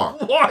 You are.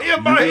 Why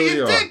am I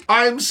a dick?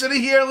 I'm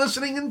sitting here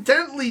listening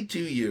intently to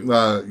you.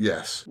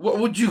 Yes. What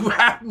would you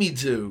have me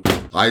do?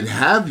 I'd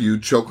have you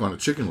choke on a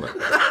chicken leg.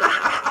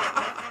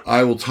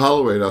 I will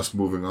tolerate us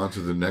moving on to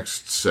the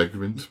next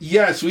segment.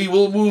 Yes, we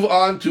will move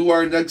on to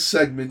our next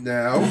segment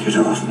now. Get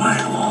off my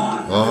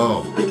lawn.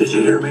 Oh. Did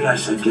you hear me? I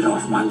said get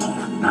off my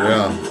lawn.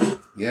 Yeah.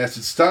 Yes,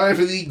 it's time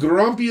for the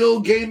Grumpy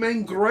Old Gay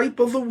Man Gripe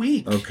of the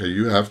Week. Okay,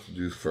 you have to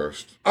do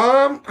first.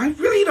 I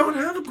really don't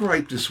have a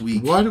gripe this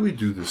week. Why do we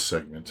do this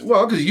segment?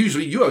 Well, because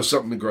usually you have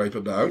something to gripe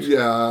about.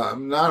 Yeah,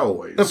 not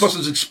always. And plus,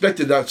 it's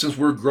expected that since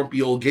we're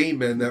grumpy old gay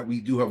men that we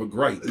do have a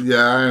gripe.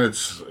 Yeah, and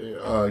it's,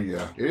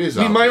 it is.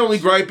 I mean, my only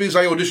gripe is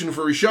I auditioned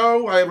for a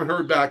show. I haven't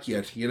heard back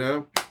yet, you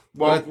know?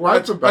 Well,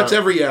 that's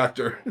every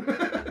actor.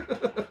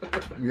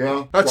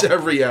 Yeah. That's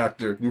every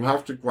actor. You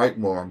have to gripe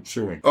more. I'm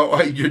chewing.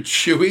 Oh, you're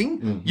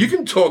chewing? Mm-hmm. You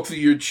can talk through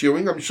your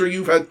chewing. I'm sure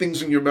you've had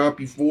things in your mouth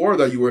before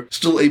that you were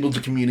still able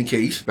to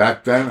communicate.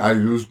 Back then, I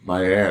used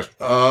my ass.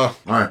 All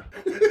right.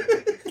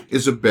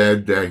 It's a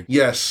bad day.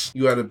 Yes,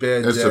 you had a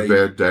bad day. It's a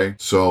bad day.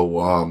 So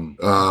I'm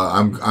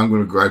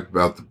going to gripe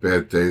about the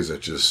bad days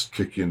that just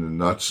kick you in the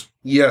nuts.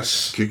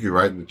 Yes. Kick you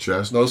right in the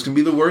chest. Those can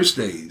be the worst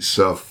days.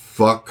 So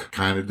fuck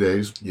kind of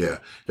days. Yeah.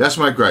 That's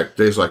my gripe.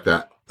 Days like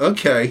that.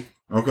 Okay.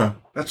 Okay.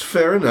 That's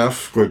fair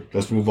enough. Good.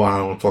 Let's move on. I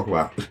don't want to talk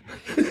about it.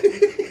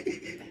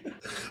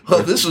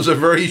 Well, this was a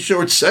very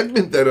short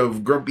segment then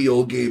of Grumpy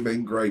Old Gay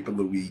Men Gripe of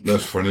the Week.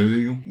 That's funny to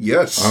you?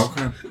 Yes.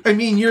 Okay. I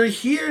mean, you're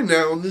here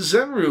now in the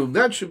Zen Room.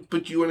 That should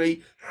put you in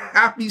a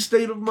happy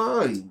state of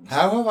mind.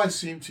 How have I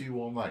seemed to you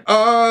all night?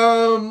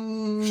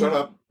 Shut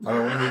up. I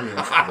don't want to hear the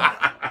answer to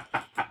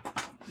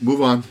that.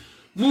 Move on.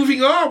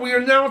 Moving on, we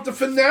are now at the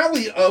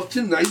finale of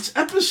tonight's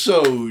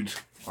episode.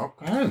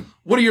 Okay.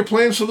 What are your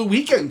plans for the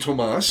weekend,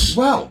 Tomas?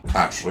 Well,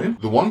 actually,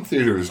 the one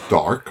theater is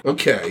dark.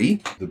 Okay.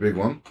 The big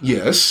one.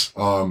 Yes.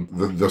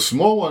 The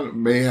small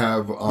one may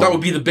have... that would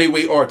be the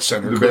Bayway Arts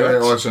Center, The correct?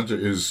 Bayway Arts Center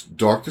is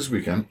dark this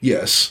weekend.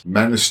 Yes.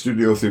 Madness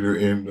Studio Theater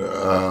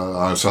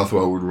on South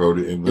Wellwood Road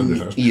in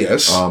Lindenhurst.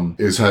 Yes.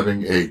 Is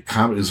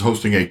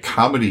hosting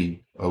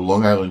a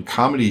Long Island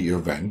comedy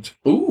event.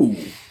 Ooh.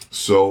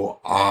 So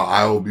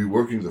I will be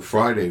working the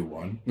Friday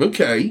one.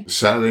 Okay.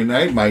 Saturday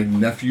night, my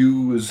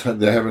nephew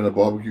they're having a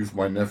barbecue for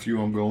my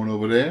nephew. I'm going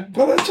over there.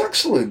 Well, that's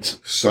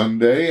excellent.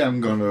 Sunday, I don't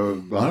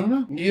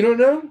know. You don't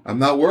know? I'm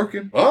not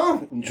working.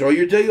 Oh, enjoy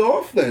your day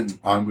off then.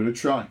 I'm going to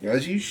try.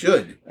 As you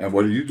should. And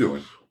what are you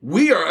doing?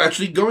 We are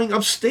actually going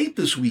upstate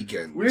this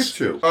weekend. Where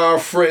to? Our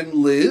friend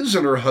Liz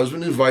and her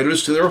husband invited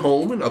us to their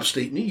home in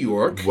upstate New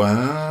York.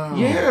 Wow.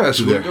 Yes.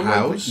 To their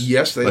house?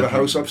 Yes, they have a Like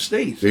house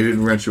upstate. They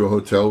didn't rent you a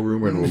hotel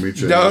room and we'll meet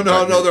you. No.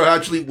 They're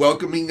actually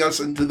welcoming us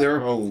into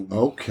their home.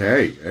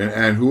 Okay.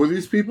 And who are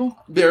these people?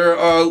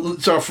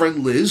 It's our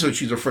friend Liz, and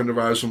she's a friend of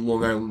ours from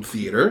Long Island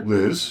Theater.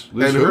 Liz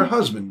And who? her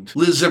husband,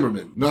 Liz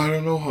Zimmerman. No, I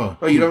don't know her.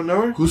 Oh, you don't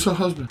know her? Who's her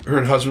husband?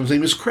 Her husband's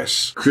name is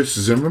Chris. Chris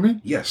Zimmerman?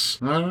 Yes.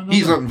 I don't know.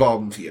 He's not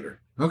involved in theater,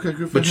 Okay,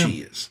 good for but him. she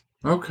is.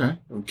 Okay.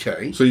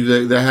 Okay. So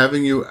they're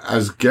having you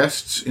as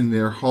guests in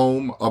their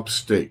home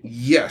upstate.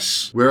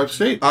 Yes. Where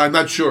upstate? I'm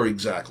not sure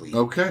exactly.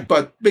 Okay.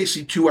 But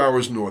basically 2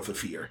 hours north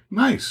of here.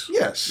 Nice.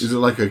 Yes. Is it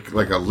like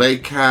a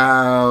lake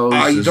house?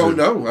 I Is don't it-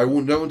 know. I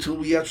won't know until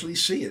we actually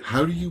see it.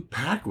 How do you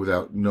pack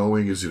without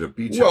knowing? Is it a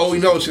beach Well, house? we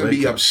Is know it it's a going to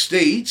be lake house?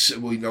 upstate.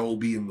 We know it'll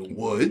be in the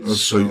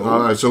woods.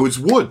 Oh, so it's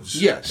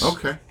woods. Yes.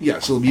 Okay.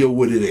 Yes, it'll be a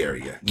wooded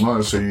area.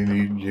 Oh, so you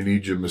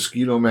need your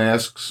mosquito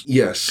masks,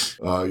 Yes.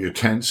 your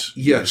tents,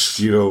 Yes.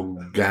 mosquito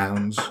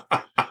gowns.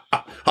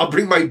 I'll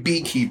bring my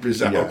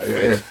beekeeper's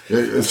outfit.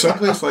 Yeah.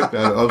 Someplace like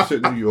that,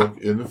 upstate New York,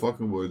 in the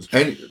fucking woods.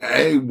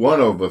 Any one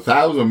of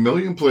 1,000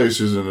 million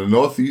places in the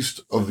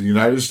northeast of the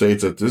United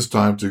States at this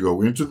time to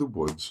go into the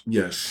woods.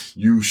 Yes.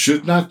 You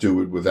should not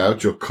do it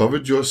without you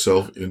covered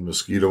yourself in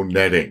mosquito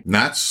netting.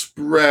 Not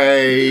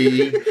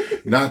spray,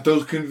 not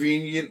those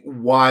convenient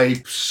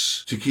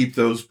wipes to keep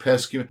those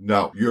pesky.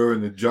 No, you're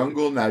in the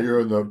jungle. Now you're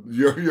in the.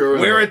 You're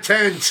in Wear the, a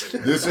tent.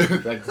 This is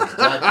that's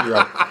exactly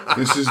right.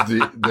 This is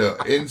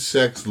the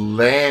insect's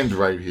land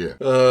right here.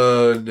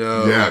 Oh,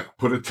 no. Yeah,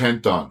 put a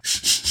tent on.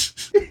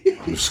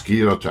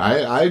 Mosquito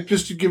tent. I'm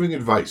just giving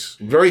advice.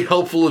 Very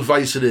helpful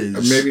advice it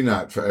is. Maybe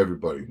not for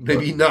everybody.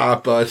 Maybe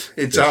not, but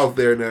it's out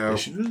there now. They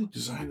should really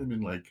design them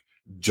in like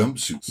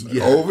jumpsuits, like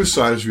Yeah.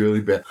 oversized,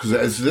 really bad.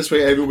 Because this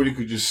way, everybody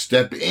could just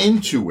step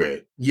into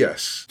it.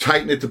 Yes.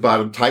 Tighten at the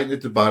bottom, tighten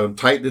at the bottom,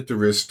 tighten at the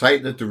wrist,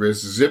 tighten at the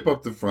wrist, zip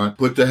up the front,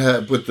 put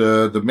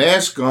the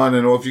mask on,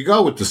 and off you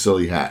go with the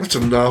silly hat. That's a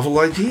novel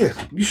idea.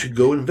 You should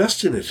go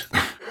invest in it.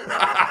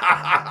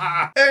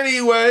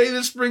 Anyway,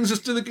 this brings us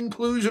to the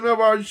conclusion of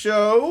our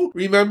show.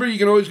 Remember, you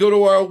can always go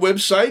to our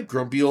website,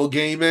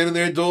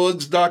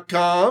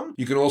 grumpyoldgamemenandtheirdogs.com.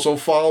 You can also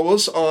follow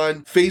us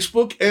on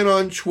Facebook and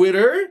on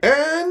Twitter.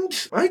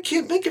 And I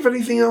can't think of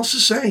anything else to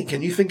say.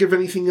 Can you think of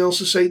anything else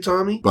to say,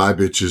 Tommy? Bye,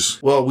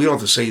 bitches. Well, we don't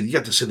have to say, you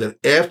have to say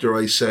that after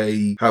I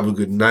say, have a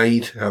good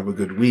night, have a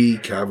good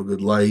week, have a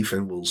good life,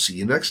 and we'll see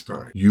you next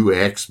time. You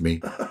asked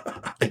me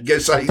I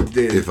guess I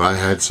did. if I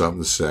had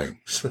something to say.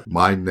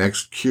 My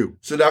next cue.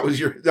 So that was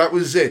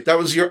it. That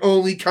was your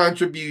only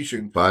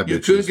contribution. Bye, You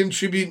bitches. couldn't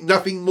contribute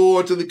nothing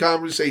more to the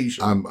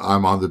conversation. I'm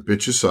on the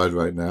bitches side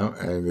right now,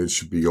 and it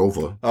should be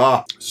over.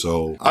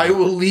 So I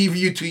will leave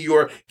you to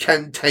your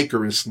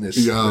cantankerousness.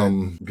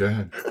 then. go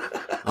ahead.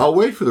 I'll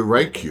wait for the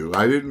right cue.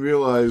 I didn't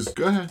realize.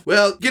 Go ahead.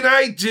 Well, good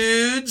night,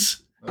 dudes.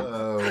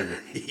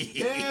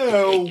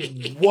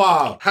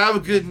 Wow. Have a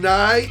good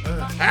night.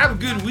 Have a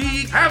good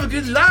week. Have a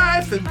good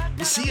life. And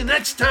we'll see you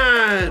next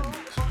time.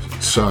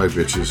 Sorry,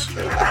 bitches.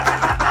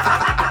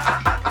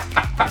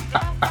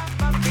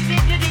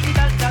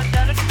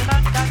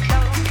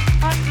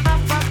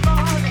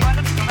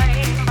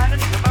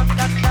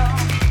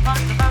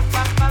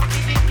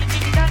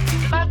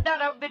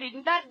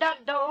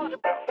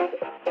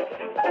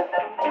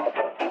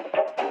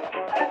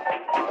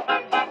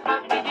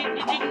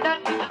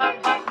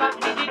 Da